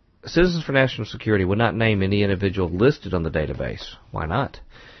 Citizens for National Security would not name any individual listed on the database. Why not?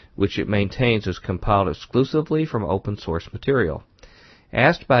 Which it maintains is compiled exclusively from open source material.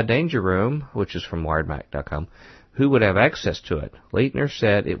 Asked by Danger Room, which is from Wired.com, who would have access to it, Leitner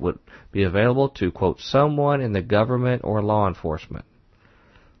said it would be available to, quote, someone in the government or law enforcement.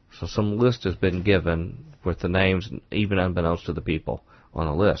 So some list has been given with the names, even unbeknownst to the people on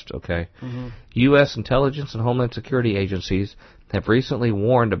the list, okay? Mm-hmm. U.S. intelligence and homeland security agencies have recently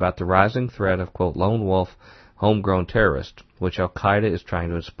warned about the rising threat of, quote, lone wolf, homegrown terrorists, which Al Qaeda is trying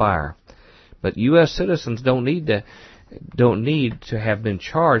to inspire. But U.S. citizens don't need to have been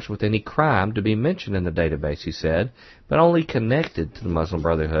charged with any crime to be mentioned in the database, he said, but only connected to the Muslim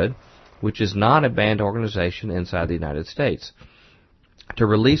Brotherhood, which is not a banned organization inside the United States. To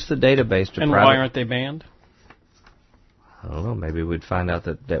release the database to why aren't they banned? I don't know. Maybe we'd find out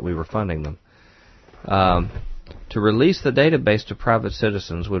that we were funding them. To release the database to private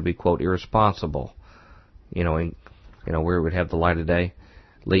citizens would be, quote, irresponsible. Where it would have the light of day,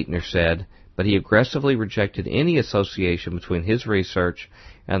 Leitner said. But he aggressively rejected any association between his research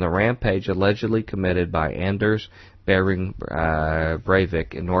and the rampage allegedly committed by Anders Behring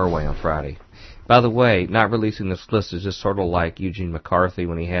Breivik in Norway on Friday. By the way, not releasing this list is just sort of like Eugene McCarthy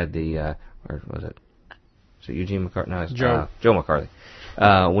when he had the, or was it? Is it Eugene McCarthy? No, it's Joe McCarthy.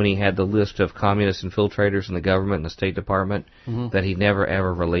 When he had the list of communist infiltrators in the government and the State Department that he never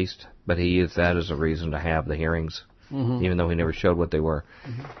ever released, but he used that as a reason to have the hearings, even though he never showed what they were.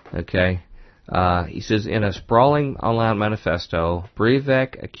 Okay. He says, in a sprawling online manifesto,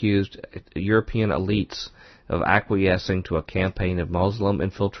 Breivik accused European elites of acquiescing to a campaign of Muslim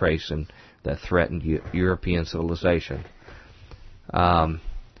infiltration that threatened European civilization.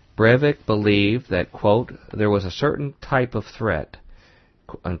 Breivik believed that, quote, there was a certain type of threat,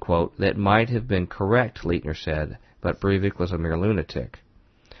 unquote, that might have been correct, Leitner said, but Breivik was a mere lunatic.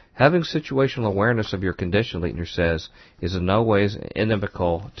 Having situational awareness of your condition, Leitner says, is in no ways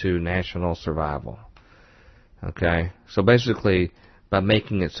inimical to national survival. Okay? So basically, by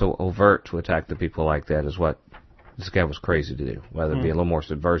making it so overt to attack the people like that is what this guy was crazy to do, rather be a little more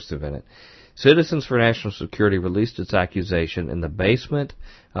subversive in it. Citizens for National Security released its accusation in the basement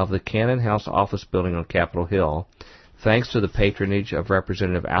of the Cannon House office building on Capitol Hill, thanks to the patronage of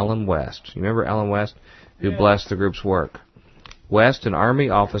Representative Allen West. You remember Allen West, who blessed the group's work? West, an Army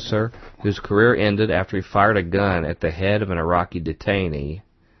officer whose career ended after he fired a gun at the head of an Iraqi detainee,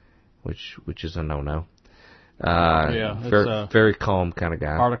 which is a no-no. Very calm kind of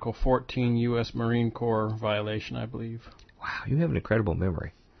guy. Article 14 U.S. Marine Corps violation, I believe. Wow, you have an incredible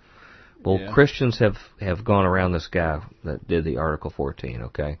memory. Well, Christians have gone around this guy that did the Article 14,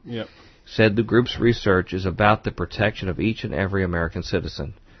 okay? Yep. Said the group's research is about the protection of each and every American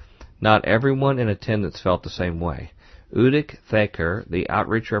citizen. Not everyone in attendance felt the same way. Udik Thaker, the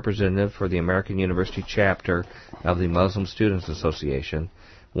outreach representative for the American University chapter of the Muslim Students Association,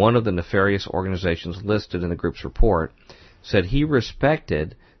 one of the nefarious organizations listed in the group's report, said he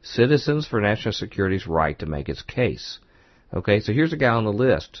respected Citizens for National Security's right to make its case. Okay, so here's a guy on the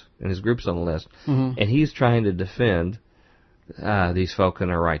list, and his group's on the list, and he's trying to defend these folk and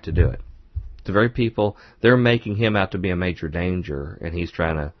their right to do it. The very people, they're making him out to be a major danger, and he's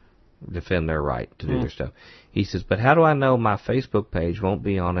trying to defend their right to do their stuff. He says, but how do I know my Facebook page won't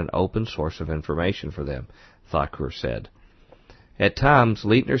be on an open source of information for them, Thakur said. At times,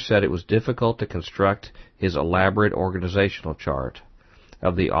 Leitner said it was difficult to construct his elaborate organizational chart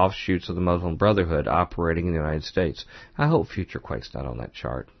of the offshoots of the Muslim Brotherhood operating in the United States. I hope Future Quake's not on that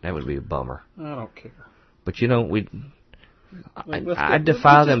chart. That would be a bummer. I don't care. But you know, I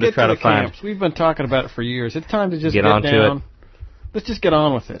defy them to try to find... Camps. We've been talking about it for years. It's time to just get on down. To it. Let's just get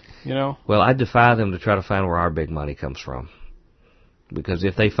on with it, you know? Well, I defy them to try to find where our big money comes from. Because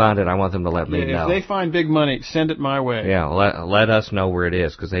if they find it, I want them to let me know. If they find big money, send it my way. Yeah, let us know where it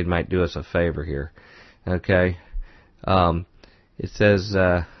is, because they might do us a favor here. Okay? It says,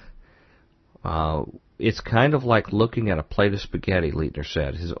 it's kind of like looking at a plate of spaghetti, Leitner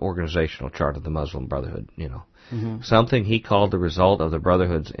said, his organizational chart of the Muslim Brotherhood, you know. Something he called the result of the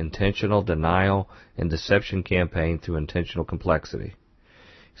Brotherhood's intentional denial and deception campaign through intentional complexity.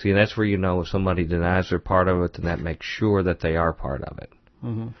 See, and that's where you know if somebody denies they're part of it, then that makes sure that they are part of it.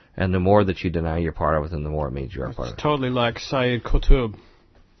 And the more that you deny you're part of it, then the more it means you are part of it. It's totally like Sayyid Qutb,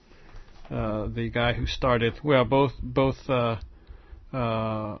 the guy who started, well, both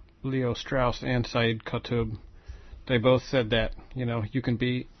Leo Strauss and Sayyid Qutb, they both said that, you know, you can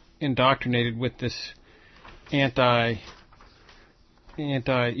be indoctrinated with this anti-evil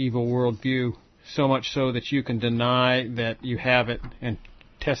worldview, so much so that you can deny that you have it and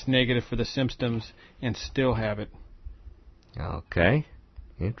test negative for the symptoms and still have it. Okay.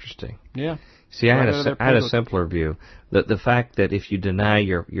 Interesting. Yeah. See, I had a simpler view. The fact that if you deny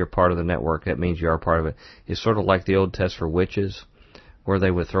you're part of the network, that means you are part of it, is sort of like the old test for witches, where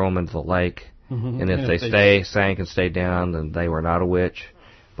they would throw them into the lake, and if they sank and stayed down, then they were not a witch.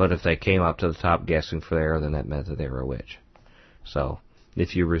 But if they came up to the top gasping for air, then that meant that they were a witch. So,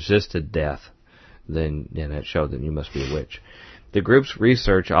 if you resisted death, then it showed that you must be a witch. The group's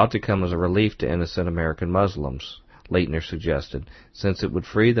research ought to come as a relief to innocent American Muslims, Leitner suggested, since it would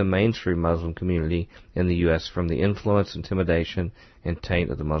free the mainstream Muslim community in the U.S. from the influence, intimidation, and taint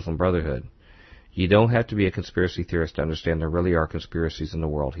of the Muslim Brotherhood. You don't have to be a conspiracy theorist to understand there really are conspiracies in the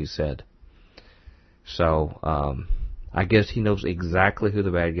world, he said. So, I guess he knows exactly who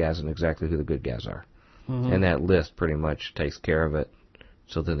the bad guys and exactly who the good guys are. And that list pretty much takes care of it,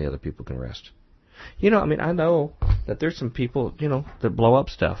 so then the other people can rest. You know, I mean, I know that there's some people, you know, that blow up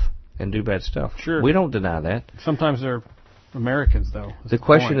stuff and do bad stuff. Sure. We don't deny that. Sometimes they're Americans, though. The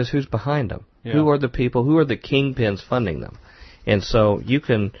question is who's behind them. Yeah. Who are the people, who are the kingpins funding them? And so you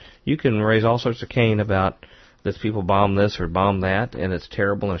can raise all sorts of cane about that people bomb this or bomb that, and it's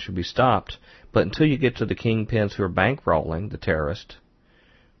terrible and it should be stopped. But until you get to the kingpins who are bankrolling the terrorist,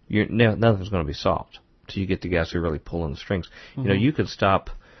 nothing's going to be solved. Until you get the guys who are really pulling the strings. You know, you could stop,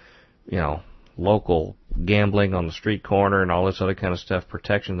 you know, local gambling on the street corner and all this other kind of stuff,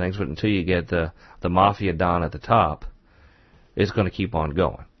 protection things, but until you get the mafia don at the top, it's going to keep on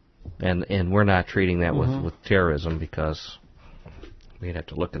going. And we're not treating that with terrorism, because we'd have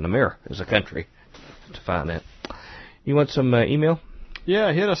to look in the mirror as a country to find that. You want some email?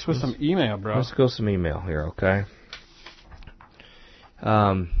 Yeah, hit us with some email, bro. Let's go some email here, okay?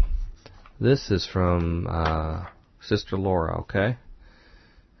 This is from Sister Laura, okay?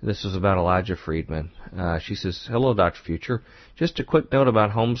 This is about Elijah Friedman. She says, hello, Dr. Future. Just a quick note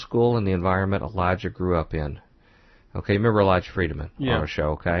about homeschool and the environment Elijah grew up in. Okay, remember Elijah Friedman on our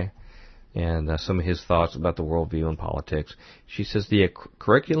show, okay? And some of his thoughts about the worldview and politics. She says, the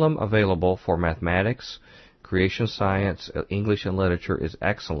curriculum available for mathematics, creation science, English, and literature is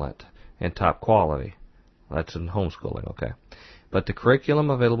excellent and top quality. That's in homeschooling, okay. But the curriculum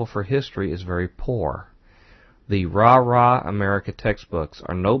available for history is very poor. The rah-rah America textbooks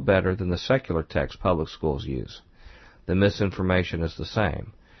are no better than the secular texts public schools use. The misinformation is the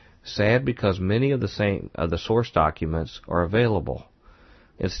same. Sad because many of the source documents are available.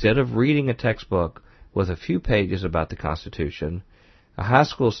 Instead of reading a textbook with a few pages about the Constitution, a high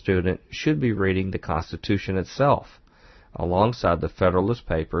school student should be reading the Constitution itself, alongside the Federalist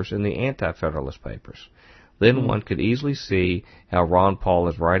Papers and the Anti-Federalist Papers. Then one could easily see how Ron Paul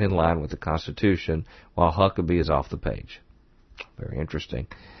is right in line with the Constitution while Huckabee is off the page. Very interesting.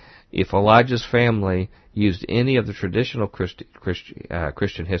 If Elijah's family used any of the traditional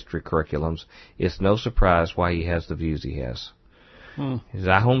Christian history curriculums, it's no surprise why he has the views he has. He says,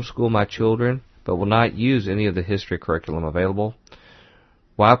 I homeschool my children, but will not use any of the history curriculum available.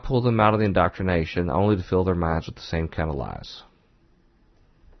 Why pull them out of the indoctrination only to fill their minds with the same kind of lies?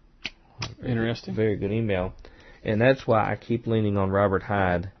 Interesting. Very good email. And that's why I keep leaning on Robert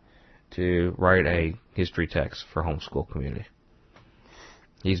Hyde to write a history text for homeschool community.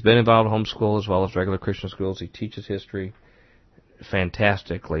 He's been involved in homeschool as well as regular Christian schools. He teaches history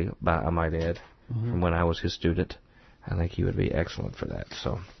fantastically, I might add, from when I was his student. I think he would be excellent for that.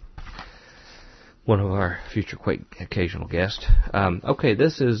 So, one of our future occasional guests. Okay,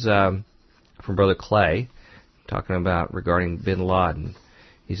 this is from Brother Clay, talking about regarding bin Laden.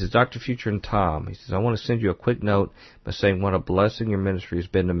 He says, Dr. Future and Tom, he says, I want to send you a quick note by saying what a blessing your ministry has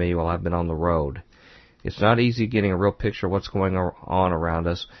been to me while I've been on the road. It's not easy getting a real picture of what's going on around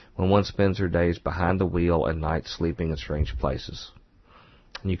us when one spends her days behind the wheel and nights sleeping in strange places.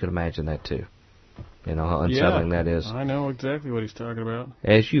 And you can imagine that too. You know how unsettling that is. I know exactly what he's talking about.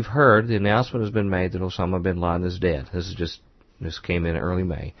 As you've heard, the announcement has been made that Osama bin Laden is dead. This came in early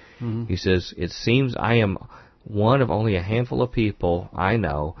May. He says, it seems I am one of only a handful of people I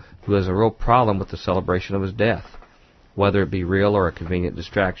know who has a real problem with the celebration of his death, whether it be real or a convenient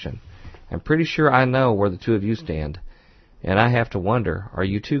distraction. I'm pretty sure I know where the two of you stand, and I have to wonder, are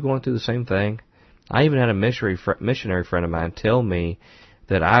you two going through the same thing? I even had a missionary friend of mine tell me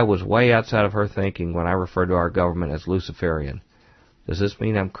that I was way outside of her thinking when I referred to our government as Luciferian. Does this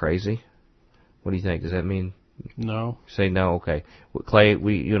mean I'm crazy? What do you think? Does that mean? No. Say no, okay. Well, Clay,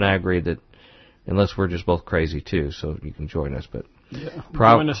 you and I agreed that unless we're just both crazy too, so you can join us. But yeah,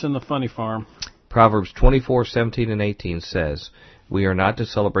 join us in the funny farm. Proverbs 24:17 and 18 says, we are not to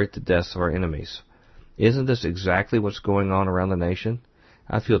celebrate the deaths of our enemies. Isn't this exactly what's going on around the nation?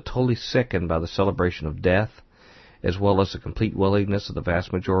 I feel totally sickened by the celebration of death, as well as the complete willingness of the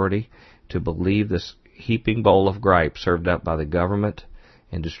vast majority to believe this heaping bowl of gripe served up by the government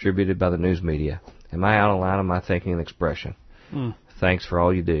and distributed by the news media. Am I out of line in my thinking and expression? Thanks for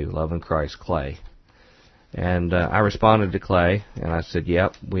all you do. Love in Christ, Clay. And I responded to Clay, and I said,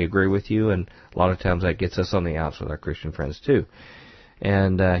 yep, we agree with you, and a lot of times that gets us on the outs with our Christian friends, too.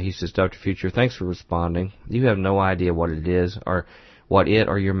 And he says, Dr. Future, thanks for responding. You have no idea what it is or what it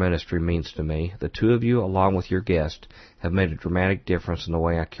or your ministry means to me. The two of you, along with your guest, have made a dramatic difference in the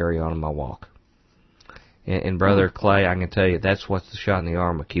way I carry on in my walk. And Brother Clay, I can tell you, that's what's the shot in the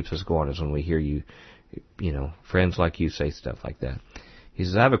arm that keeps us going, is when we hear you, friends like you say stuff like that. He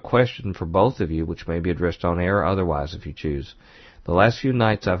says, I have a question for both of you, which may be addressed on air or otherwise if you choose. The last few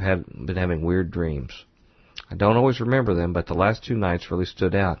nights I've been having weird dreams. I don't always remember them, but the last 2 nights really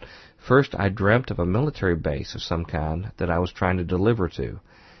stood out. First, I dreamt of a military base of some kind that I was trying to deliver to,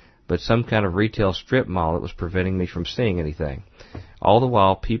 but some kind of retail strip mall that was preventing me from seeing anything. All the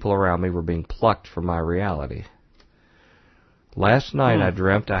while, people around me were being plucked from my reality. Last night I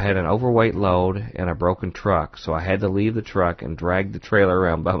dreamt I had an overweight load and a broken truck, so I had to leave the truck and drag the trailer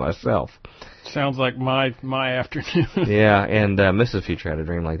around by myself. Sounds like my afternoon. Yeah, and Mrs. Future had a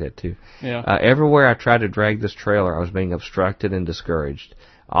dream like that too. Yeah. Everywhere I tried to drag this trailer, I was being obstructed and discouraged,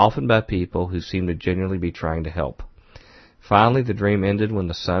 often by people who seemed to genuinely be trying to help. Finally, the dream ended when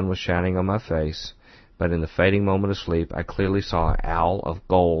the sun was shining on my face, but in the fading moment of sleep, I clearly saw an owl of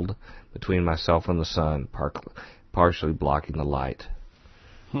gold between myself and the sun, partially blocking the light.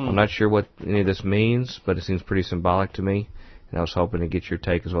 I'm not sure what any of this means, but it seems pretty symbolic to me, and I was hoping to get your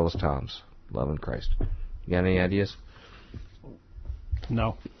take as well as Tom's. Love in Christ. You got any ideas?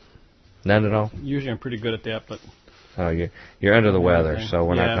 No. None at all? Usually I'm pretty good at that, but... Oh, you're under the weather, so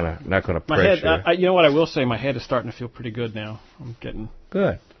we're not gonna press you. You know what I will say? My head is starting to feel pretty good now. I'm getting...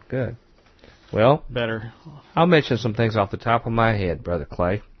 Good. Well... better. I'll mention some things off the top of my head, Brother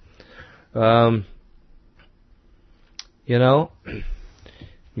Clay. You're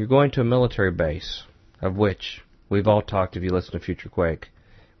going to a military base, of which we've all talked, if you listen to Future Quake,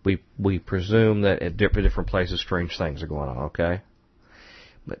 we presume that at different places strange things are going on, okay?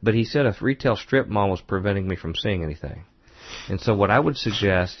 But he said a retail strip mall was preventing me from seeing anything. And so what I would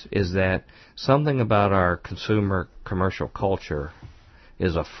suggest is that something about our consumer commercial culture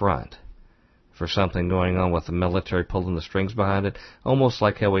is a front for something going on with the military pulling the strings behind it, almost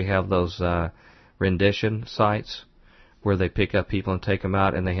like how we have those rendition sites where they pick up people and take them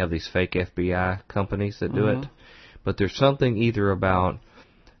out, and they have these fake FBI companies that do it. But there's something either about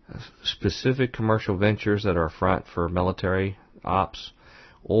specific commercial ventures that are a front for military ops,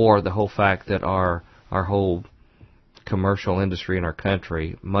 or the whole fact that our whole commercial industry in our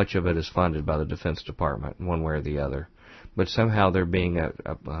country, much of it is funded by the Defense Department, one way or the other. But somehow they're being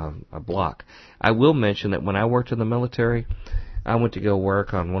a block. I will mention that when I worked in the military, I went to go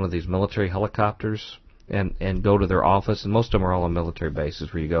work on one of these military helicopters and go to their office, and most of them are all on military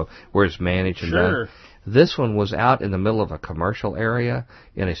bases where you go, where it's managed and done. This one was out in the middle of a commercial area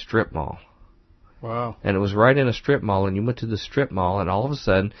in a strip mall. Wow. And it was right in a strip mall, and you went to the strip mall, and all of a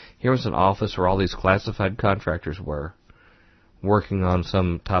sudden, here was an office where all these classified contractors were working on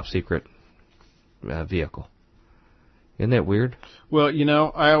some top-secret vehicle. Isn't that weird? Well,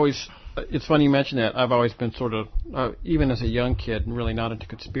 it's funny you mention that. I've always been sort of, even as a young kid, and really not into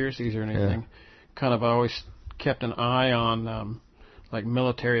conspiracies or anything, kind of always kept an eye on, like,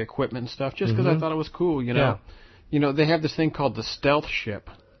 military equipment and stuff, just because I thought it was cool, Yeah. They have this thing called the stealth ship,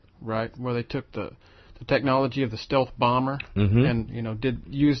 right, where they took the technology of the stealth bomber and, did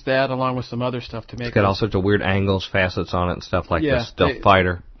use that along with some other stuff to make It's got all sorts of weird angles, facets on it and stuff like the stealth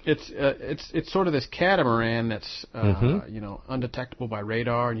fighter. It's sort of this catamaran that's undetectable by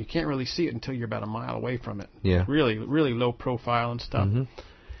radar, and you can't really see it until you're about a mile away from it. Yeah. Really, really low profile and stuff.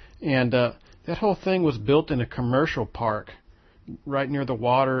 And that whole thing was built in a commercial park right near the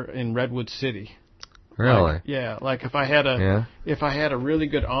water in Redwood City. Really? Like if I had a really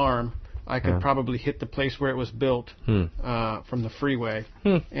good arm, I could probably hit the place where it was built from the freeway.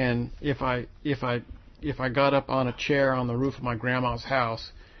 And if I got up on a chair on the roof of my grandma's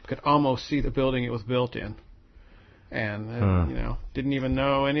house, could almost see the building it was built in. And didn't even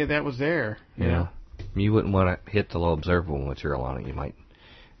know any of that was there. You know? You wouldn't want to hit the low observable material on it. You might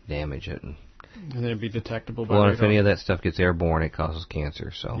damage it, and then it'd be detectable by radar. If any of that stuff gets airborne, it causes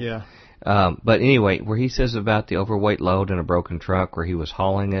cancer. So yeah. But anyway, where he says about the overweight load in a broken truck where he was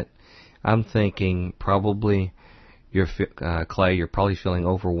hauling it, I'm thinking probably Clay, you're probably feeling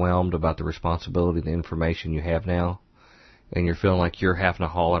overwhelmed about the responsibility of the information you have now, and you're feeling like you're having to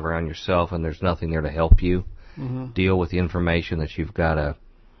haul it around yourself, and there's nothing there to help you deal with the information that you've got to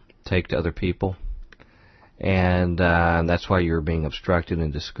take to other people, and that's why you're being obstructed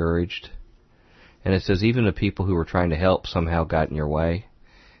and discouraged. And it says even the people who were trying to help somehow got in your way.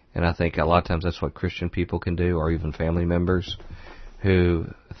 And I think a lot of times that's what Christian people can do, or even family members who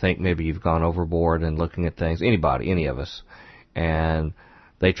think maybe you've gone overboard and looking at things, any of us, and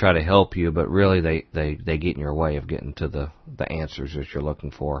they try to help you, but really they get in your way of getting to the answers that you're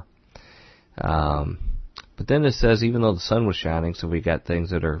looking for. But then it says even though the sun was shining, so we got things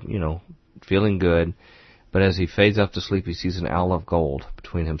that are, feeling good, but as he fades off to sleep, he sees an owl of gold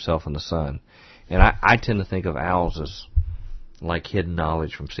between himself and the sun. And I tend to think of owls as like hidden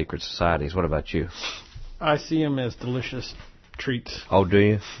knowledge from secret societies. What about you? I see them as delicious treats. Oh, do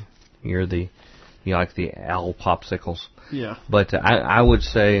you? You like the owl popsicles? Yeah. But I would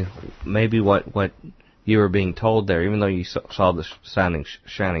say maybe what you were being told there, even though you saw the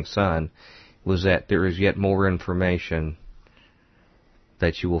shining sun, was that there is yet more information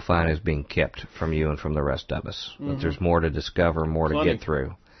that you will find is being kept from you and from the rest of us. That there's more to discover, more to get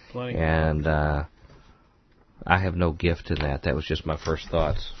through. Plenty. And I have no gift in that. That was just my first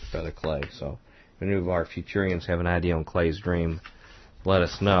thoughts, Brother Clay. So if any of our Futurians have an idea on Clay's dream, let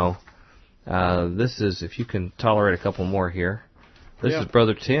us know. This is, if you can tolerate a couple more here, this is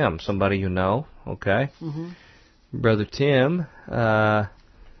Brother Tim, somebody you know, okay? Brother Tim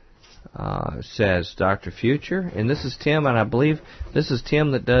says, Dr. Future, and this is Tim, and I believe this is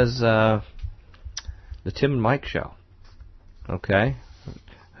Tim that does the Tim and Mike show, okay?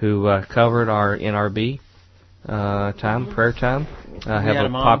 Who covered our NRB prayer time. Have a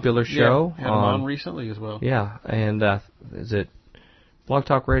popular show. Had him on recently as well. Yeah, and is it Blog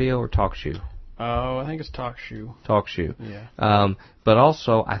Talk Radio or Talk Shoe? Oh, I think it's Talk Shoe. Talk Shoe. Yeah. But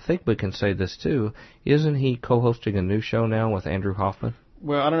also, I think we can say this too. Isn't he co-hosting a new show now with Andrew Hoffman?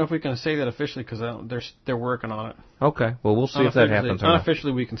 Well, I don't know if we can say that officially because they're working on it. Okay. Well, we'll see if that happens.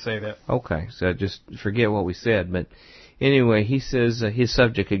 Unofficially, we can say that. Okay. So just forget what we said. But anyway, he says his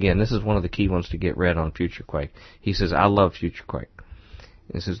subject, again, this is one of the key ones to get read on Future Quake. He says, I love Future Quake.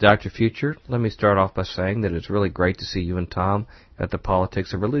 He says, Dr. Future, let me start off by saying that it's really great to see you and Tom at the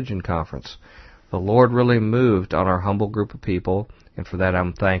Politics of Religion conference. The Lord really moved on our humble group of people, and for that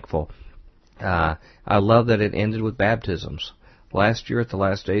I'm thankful. I love that it ended with baptisms. Last year at the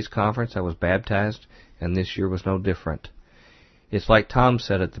Last Days Conference, I was baptized, and this year was no different. It's like Tom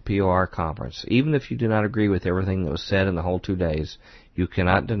said at the POR conference. Even if you do not agree with everything that was said in the whole 2 days, you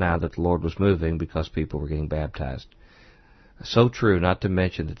cannot deny that the Lord was moving because people were getting baptized. So true, not to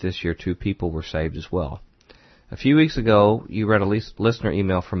mention that this year 2 people were saved as well. A few weeks ago, you read a listener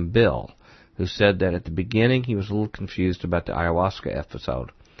email from Bill, who said that at the beginning he was a little confused about the ayahuasca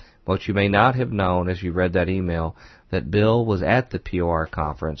episode. What you may not have known as you read that email, that Bill was at the POR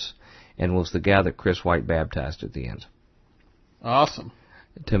conference and was the guy that Chris White baptized at the end. Awesome.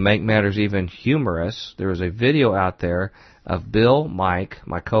 To make matters even humorous, there is a video out there of Bill, Mike,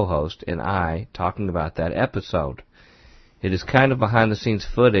 my co-host, and I talking about that episode. It is kind of behind-the-scenes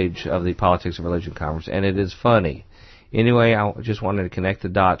footage of the Politics of Religion conference, and it is funny. Anyway, I just wanted to connect the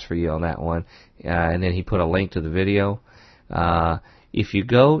dots for you on that one, and then he put a link to the video. If you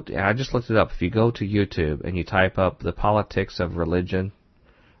go, I just looked it up, if you go to YouTube and you type up the Politics of Religion,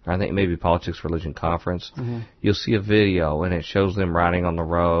 or I think maybe Politics of Religion Conference, you'll see a video, and it shows them riding on the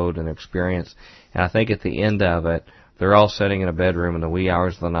road and their experience. And I think at the end of it, they're all sitting in a bedroom in the wee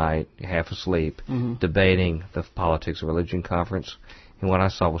hours of the night, half asleep, debating the Politics of Religion Conference. And what I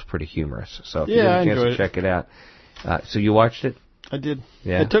saw was pretty humorous. So if you get a chance to check it out. So you watched it? I did.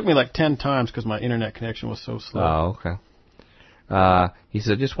 Yeah. It took me like 10 times because my internet connection was so slow. Oh, okay. He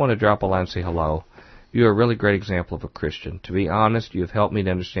said, just want to drop a line and say hello. You are a really great example of a Christian. To be honest, you have helped me to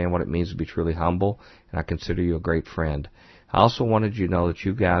understand what it means to be truly humble, and I consider you a great friend. I also wanted you to know that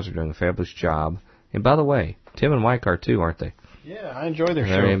you guys are doing a fabulous job. And by the way, Tim and Mike are too, aren't they? Yeah, I enjoy their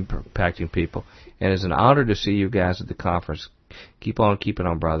show. They're impacting people. And it's an honor to see you guys at the conference. Keep on keeping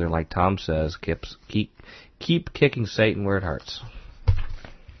on, brother. Like Tom says, keep kicking Satan where it hurts.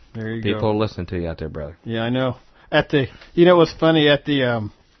 There you go. People are listening to you out there, brother. Yeah, I know. It was funny at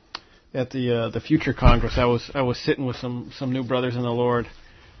the Future Congress. I was sitting with some new brothers in the Lord,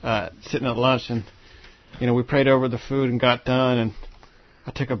 sitting at lunch, and we prayed over the food and got done, and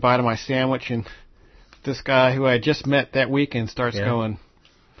I took a bite of my sandwich, and this guy who I had just met that weekend starts going,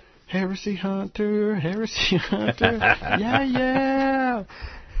 "Heresy Hunter, Heresy Hunter, yeah."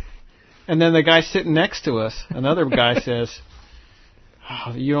 And then the guy sitting next to us, another guy says,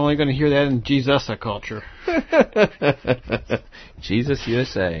 "Oh, you're only going to hear that in Jesus culture." Jesus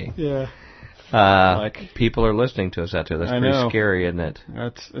USA. Yeah. People are listening to us out there. That's pretty scary, isn't it?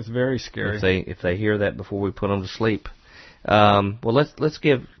 It's very scary. If they hear that before we put them to sleep. Well, let's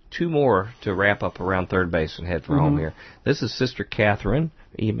give 2 more to wrap up around third base and head for home here. This is Sister Catherine,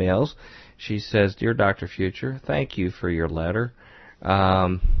 emails. She says, "Dear Dr. Future, thank you for your letter."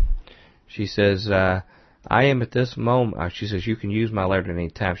 She says, I am at this moment, she says, you can use my letter at any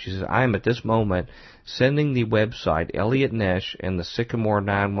time. She says, I am at this moment sending the website, Elliot Nesh, and the Sycamore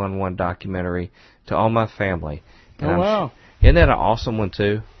 911 documentary to all my family. And wow. Isn't that an awesome one,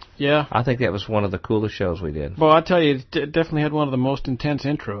 too? Yeah. I think that was one of the coolest shows we did. Well, I tell you, it definitely had one of the most intense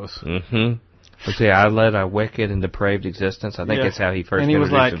intros. Let's see, I led a wicked and depraved existence. I think that's how he first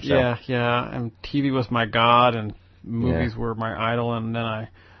introduced himself. And he was like, yeah, and TV was my God, and movies were my idol, and then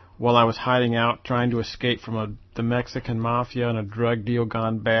while I was hiding out, trying to escape from the Mexican mafia and a drug deal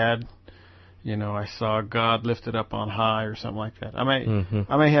gone bad, I saw God lifted up on high or something like that. I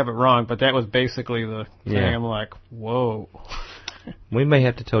may have it wrong, but that was basically the thing. I'm like, whoa. We may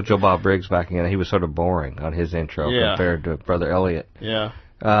have to tell Joe Bob Briggs back again. He was sort of boring on his intro compared to Brother Elliot. Yeah.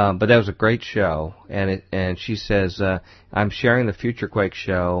 But that was a great show, and she says, I'm sharing the Future Quake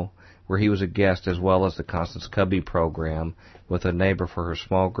show where he was a guest as well as the Constance Cubby program with a neighbor for her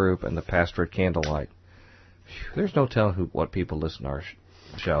small group and the pastor at Candlelight. There's no telling what people listen to our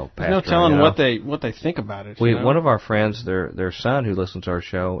show. There's no telling what they think about it. One of our friends, their son who listens to our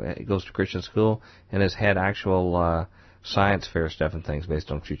show, goes to Christian school and has had actual science fair stuff and things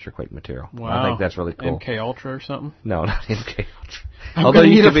based on Future Quake material. Wow. I think that's really cool. MK Ultra or something? No, not MK Ultra. I'm going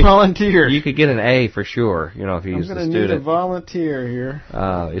to need a volunteer. You could get an A for sure, if you use the student. I'm going to need a volunteer here.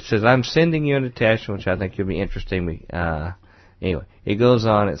 It says, I'm sending you an attachment, which I think you'll be interesting. Anyway, it goes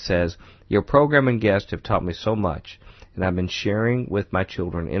on, it says, your program and guests have taught me so much, and I've been sharing with my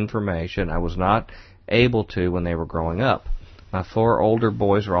children information I was not able to when they were growing up. My 4 older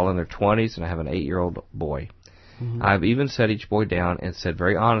boys are all in their 20s, and I have an 8-year-old boy. I've even set each boy down and said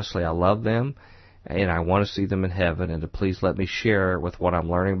very honestly, I love them, and I want to see them in heaven, and to please let me share with what I'm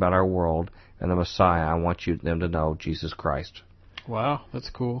learning about our world and the Messiah. I want them to know Jesus Christ. Wow, that's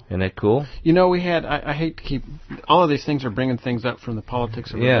cool. Isn't that cool? We had, I hate to keep, all of these things are bringing things up from the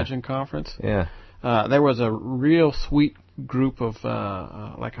Politics of Religion conference. Yeah. There was a real sweet group of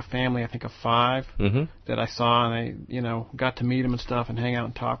like a family, I think of 5 that I saw, and I got to meet them and stuff and hang out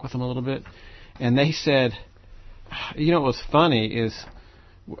and talk with them a little bit. And they said, what was funny is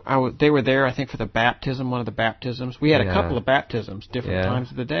they were there, I think, for the baptism, one of the baptisms. We had a couple of baptisms, different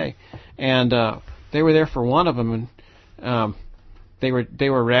times of the day, and they were there for one of them, and they were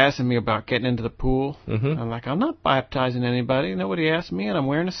razzing me about getting into the pool. I'm like, I'm not baptizing anybody. Nobody asked me, and I'm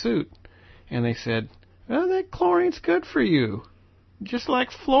wearing a suit. And they said, well, that chlorine's good for you, just like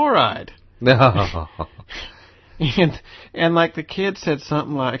fluoride. and like the kid said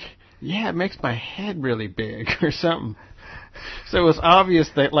something like, yeah, it makes my head really big or something. So it was obvious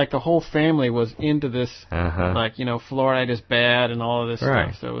that like the whole family was into this, like, fluoride is bad and all of this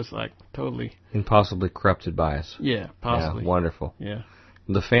stuff. So it was like totally. And possibly corrupted by us. Yeah, possibly. Yeah, wonderful. Yeah.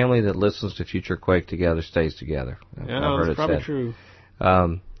 The family that listens to Future Quake together stays together. Yeah, that's probably true.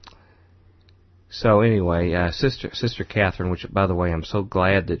 So anyway, Sister Catherine, which, by the way, I'm so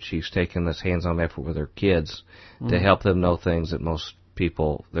glad that she's taken this hands-on effort with her kids to help them know things that most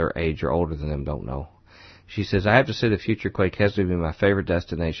people their age or older than them don't know. She says, I have to say the Future Quake has to be my favorite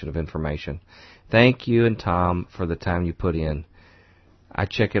destination of information. Thank you and Tom for the time you put in. I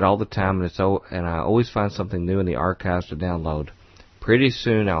check it all the time, and I always find something new in the archives to download. Pretty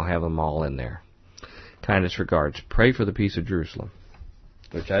soon I'll have them all in there. Kindest regards. Pray for the peace of Jerusalem.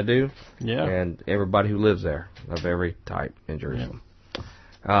 Which I do. Yeah. And everybody who lives there, of every type in Jerusalem.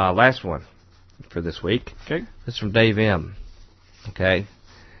 Yeah. Last one for this week. Okay. This is from Dave M. Okay.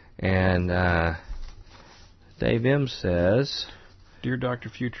 And Dave M. says, Dear Dr.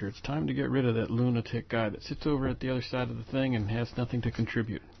 Future, it's time to get rid of that lunatic guy that sits over at the other side of the thing and has nothing to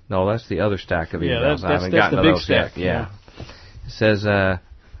contribute. No, that's the other stack of emails. I haven't gotten to those yet. Yeah. It says,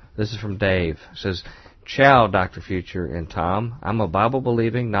 this is from Dave. It says, Ciao, Dr. Future and Tom. I'm a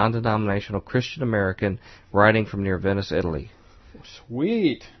Bible-believing, non-denominational Christian American writing from near Venice, Italy.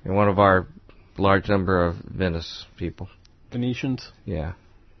 Sweet. And one of our large number of Venice people. Venetians? Yeah.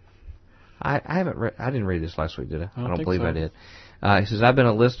 I haven't read. I didn't read this last week, did I? I don't believe so. I did. He says, I've been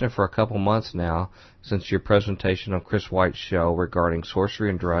a listener for a couple months now since your presentation on Chris White's show regarding sorcery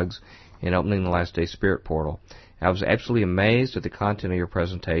and drugs and opening the Last Day Spirit Portal. I was absolutely amazed at the content of your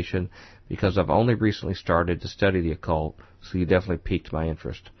presentation because I've only recently started to study the occult, so you definitely piqued my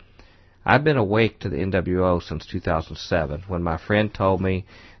interest. I've been awake to the NWO since 2007, when my friend told me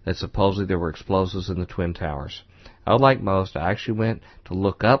that supposedly there were explosives in the Twin Towers. Unlike most, I actually went to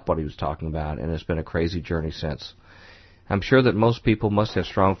look up what he was talking about, and it's been a crazy journey since. I'm sure that most people must have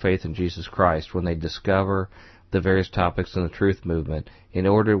strong faith in Jesus Christ when they discover the various topics in the truth movement in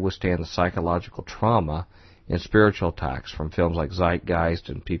order to withstand the psychological trauma and spiritual attacks from films like Zeitgeist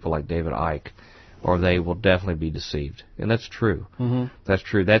and people like David Icke, or they will definitely be deceived. And that's true. Mm-hmm. That's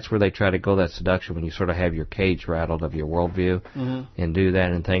true. That's where they try to go, that seduction, when you sort of have your cage rattled of your worldview and do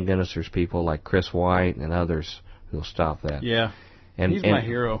that. And thank goodness there's people like Chris White and others who'll stop that. Yeah. And he's my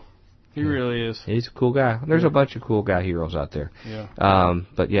hero. He really is. He's a cool guy. There's a bunch of cool guy heroes out there. Yeah.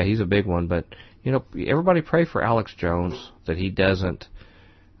 But yeah, he's a big one. But, everybody pray for Alex Jones that he doesn't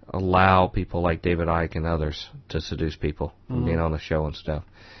allow people like David Icke and others to seduce people from being on the show and stuff.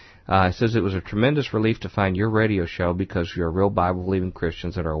 It says, it was a tremendous relief to find your radio show because you're real Bible-believing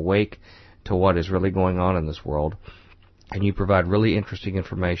Christians that are awake to what is really going on in this world, and you provide really interesting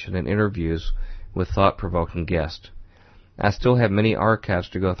information and interviews with thought-provoking guests. I still have many archives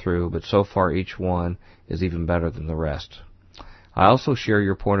to go through, but so far each one is even better than the rest. I also share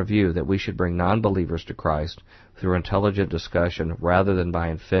your point of view that we should bring non-believers to Christ through intelligent discussion rather than by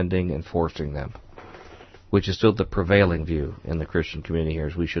offending and forcing them, which is still the prevailing view in the Christian community here,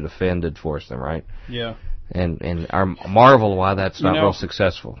 is we should offend and force them, right? Yeah. And I marvel why that's not real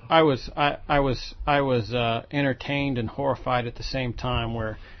successful. I was entertained and horrified at the same time.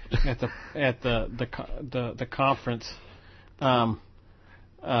 Where at the conference,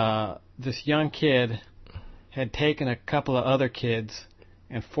 this young kid had taken a couple of other kids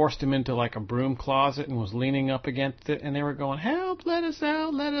and forced him into like a broom closet and was leaning up against it, and they were going, help, let us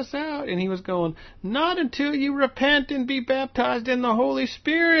out, let us out. And he was going, not until you repent and be baptized in the Holy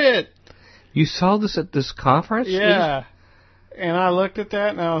Spirit. You saw this at this conference? Yeah. And I looked at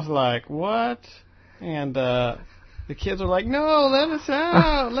that and I was like, what? And the kids were like, no, let us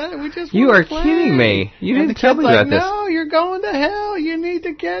out. We just You are play. Kidding me. You didn't tell me about this. No, you're going to hell. You need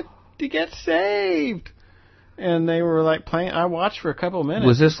to get saved. And they were like playing. I watched for a couple of minutes.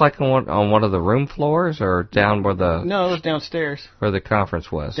 Was this like on one of the room floors or down where the? No, it was downstairs. Where the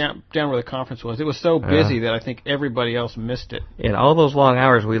conference was. Down where the conference was. It was so busy that I think everybody else missed it. In all those long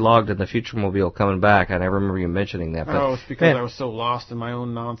hours we logged in the Futuremobile coming back, I never remember you mentioning that. But, it's because I was so lost in my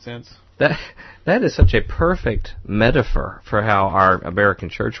own nonsense. That is such a perfect metaphor for how our American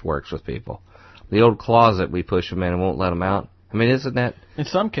church works with people. The old closet, we push them in and won't let them out. I mean, isn't that... In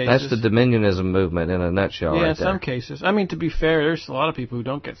some cases... That's the dominionism movement in a nutshell, yeah, right in some there. cases. I mean, to be fair, there's a lot of people who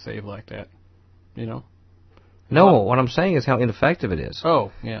don't get saved like that, you know? No, what I'm saying is how ineffective it is.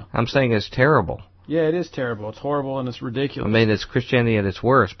 Oh, yeah. I'm saying it's terrible. Yeah, it is terrible. It's horrible and it's ridiculous. I mean, it's Christianity at its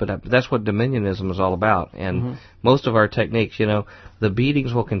worst, but that's what dominionism is all about. And most of our techniques, the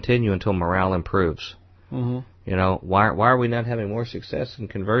beatings will continue until morale improves. Mm-hmm. Why are we not having more success in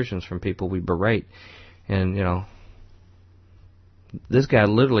conversions from people we berate? And, this guy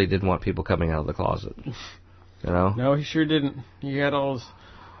literally didn't want people coming out of the closet. No, he sure didn't. He had all his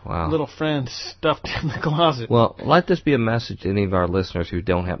little friends stuffed in the closet. Well, let this be a message to any of our listeners who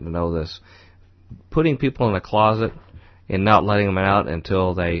don't happen to know this. Putting people in a closet and not letting them out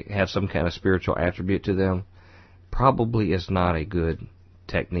until they have some kind of spiritual attribute to them probably is not a good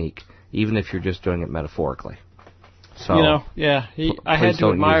technique, even if you're just doing it metaphorically. So, I had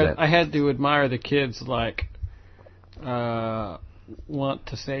to admire the kids want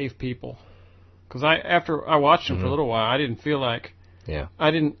to save people, because after I watched him for a little while, I didn't feel like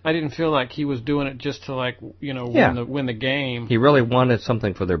I didn't feel like he was doing it just to win the game. He really wanted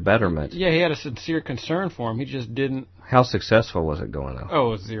something for their betterment. Yeah, he had a sincere concern for him. He just didn't. How successful was it going though? Oh,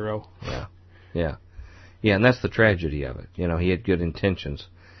 it was 0. Yeah, and that's the tragedy of it. He had good intentions.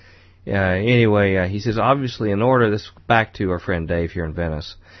 Anyway, he says, obviously, back to our friend Dave here in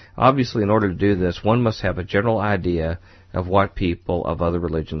Venice, obviously, in order to do this, one must have a general idea of what people of other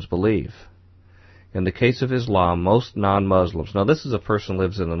religions believe. In the case of Islam, most non-Muslims, now this is a person who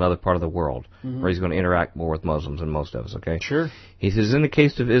lives in another part of the world, where he's going to interact more with Muslims than most of us, okay? Sure. He says, in the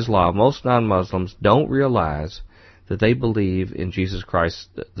case of Islam, most non-Muslims don't realize that they believe in Jesus Christ,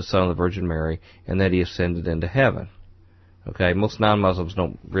 the Son of the Virgin Mary, and that he ascended into heaven. Okay, most non-Muslims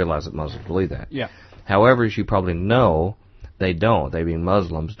don't realize that Muslims believe that. Yeah. However, as you probably know, they don't. They being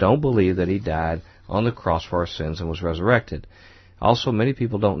Muslims don't believe that he died on the cross for our sins and was resurrected. Also, many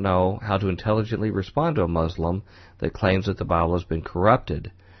people don't know how to intelligently respond to a Muslim that claims that the Bible has been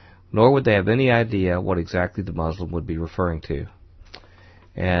corrupted, nor would they have any idea what exactly the Muslim would be referring to.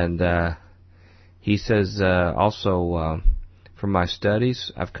 And he says, also, from my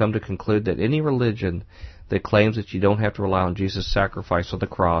studies, I've come to conclude that any religion that claims that you don't have to rely on Jesus' sacrifice on the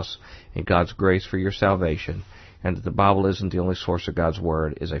cross and God's grace for your salvation, and that the Bible isn't the only source of God's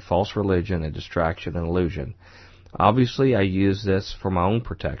Word, is a false religion, a distraction, and illusion. Obviously, I use this for my own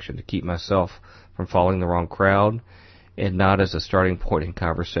protection, to keep myself from following the wrong crowd, and not as a starting point in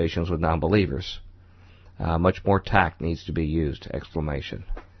conversations with non-believers. Much more tact needs to be used! Exclamation.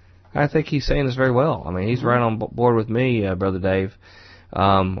 I think he's saying this very well. I mean, he's right on board with me, Brother Dave.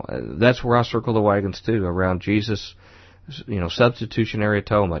 That's where I circle the wagons, too, around Jesus' substitutionary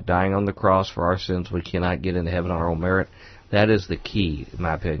atonement, dying on the cross for our sins. We cannot get into heaven on our own merit. That is the key, in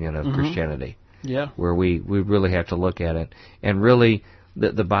my opinion, of Christianity. Yeah. Where we really have to look at it. And really,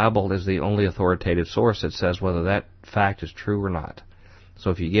 the Bible is the only authoritative source that says whether that fact is true or not. So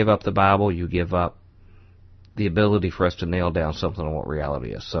if you give up the Bible, you give up the ability for us to nail down something on what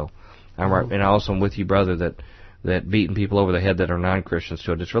reality is. So I'm right. And also I'm with you, brother, that beating people over the head that are non-Christians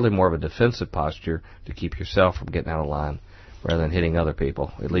to it, it's really more of a defensive posture to keep yourself from getting out of line rather than hitting other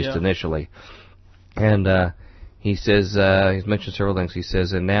people, at least initially. And he says, he's mentioned several things. He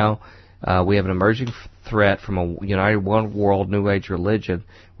says, and now we have an emerging threat from a united one world New Age religion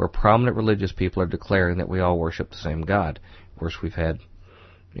where prominent religious people are declaring that we all worship the same God. Of course, we've had,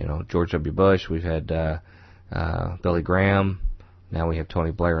 George W. Bush, we've had Billy Graham, now we have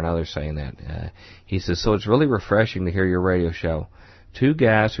Tony Blair and others saying that. He says, so it's really refreshing to hear your radio show. Two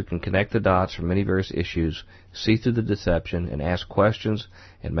guys who can connect the dots from many various issues, see through the deception, and ask questions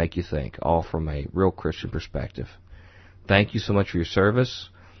and make you think, all from a real Christian perspective. Thank you so much for your service.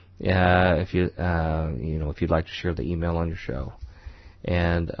 If you if you'd like to share the email on your show.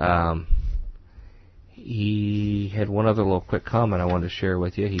 And he had one other little quick comment I wanted to share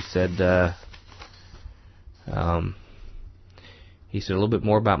with you. He said, a little bit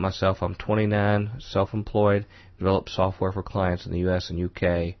more about myself. I'm 29, self-employed, develop software for clients in the U.S. and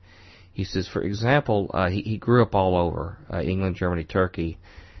UK. He says, for example, he grew up all over England, Germany, Turkey,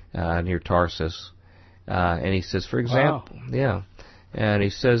 near Tarsus. And he says, for example, and he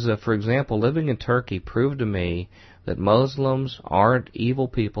says, for example, living in Turkey proved to me that Muslims aren't evil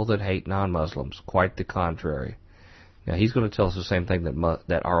people that hate non-Muslims. Quite the contrary. Now, he's going to tell us the same thing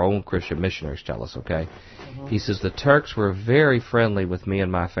that our own Christian missionaries tell us, okay? He says, the Turks were very friendly with me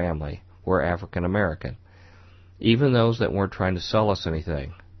and my family. We're African American. Even those that weren't trying to sell us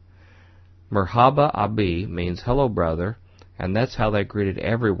anything. Merhaba Abi means hello, brother. And that's how they greeted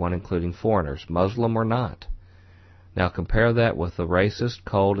everyone, including foreigners, Muslim or not. Now compare that with the racist,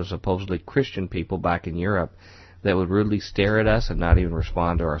 cold, and supposedly Christian people back in Europe that would rudely stare at us and not even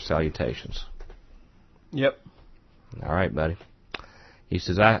respond to our salutations. Yep. All right, buddy. He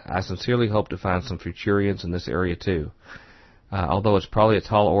says, I sincerely hope to find some Futurians in this area, too. Although it's probably a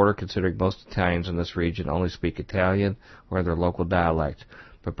tall order considering most Italians in this region only speak Italian or their local dialect.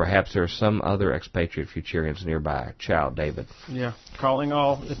 But perhaps there are some other expatriate Futurians nearby. Ciao, David. Yeah, calling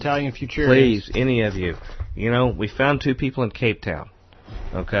all Italian Futurians. Please, any of you. You know, we found 2 people in Cape Town.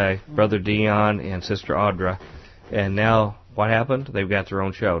 Okay, Brother Dion and Sister Audra. And now, what happened? They've got their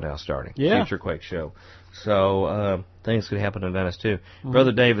own show now starting. Yeah. Future Quake show. So, things could happen in Venice, too. Mm-hmm.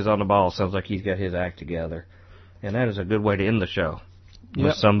 Brother Dave is on the ball. Sounds like he's got his act together. And that is a good way to end the show. Yep.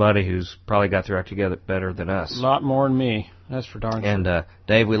 With somebody who's probably got their act together better than us. A lot more than me. That's for darn sure. And,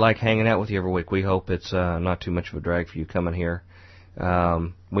 Dave, we like hanging out with you every week. We hope it's not too much of a drag for you coming here.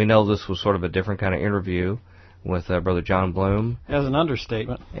 We know this was sort of a different kind of interview with Brother John Bloom. As an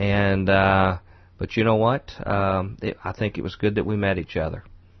understatement. And, but you know what? I think it was good that we met each other.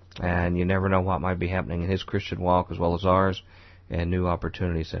 And you never know what might be happening in his Christian walk as well as ours, and new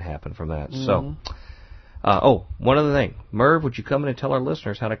opportunities that happen from that. Mm-hmm. So, one other thing. Merv, would you come in and tell our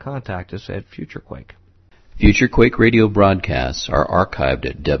listeners how to contact us at FutureQuake? FutureQuake radio broadcasts are archived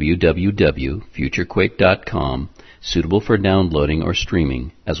at www.futurequake.com, suitable for downloading or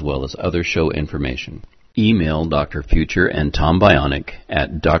streaming, as well as other show information. Email Dr. Future and Tom Bionic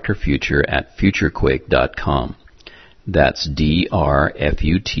at drfuture@futurequake.com. That's DRFUTURE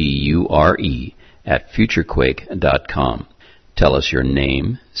at futurequake.com. Tell us your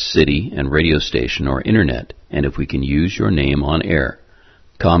name, city, and radio station or internet, and if we can use your name on air.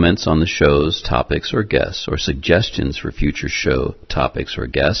 Comments on the show's topics or guests, or suggestions for future show topics or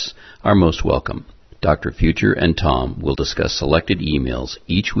guests are most welcome. Dr. Future and Tom will discuss selected emails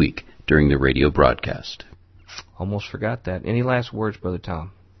each week during the radio broadcast. Almost forgot that. Any last words, Brother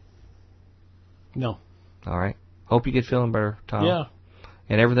Tom? No. All right. Hope you get feeling better, Tom. Yeah.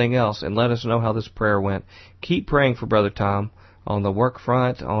 And everything else. And let us know how this prayer went. Keep praying for Brother Tom on the work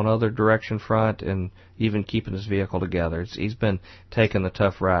front, on other direction front, and even keeping his vehicle together. He's been taking the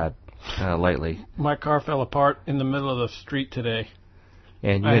tough ride lately. My car fell apart in the middle of the street today.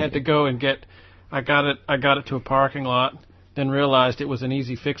 And I had to go and I got it to a parking lot, then realized it was an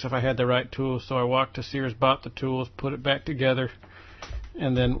easy fix if I had the right tools. So I walked to Sears, bought the tools, put it back together,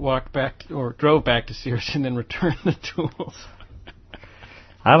 and then drove back to Sears and then returned the tools.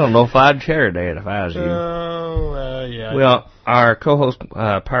 I don't know if I'd share that if I was you. Yeah. Well, our co-host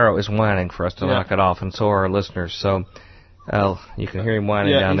Pyro is whining for us to knock it off, and so are our listeners. So you can hear him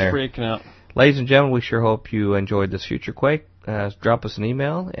whining down there. Yeah, he's freaking out. Ladies and gentlemen, we sure hope you enjoyed this Future Quake. Drop us an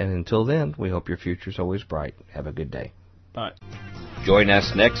email, and until then, we hope your future's always bright. Have a good day. Bye. Join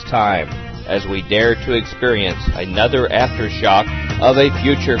us next time as we dare to experience another aftershock of a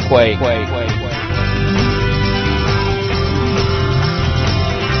Future Quake.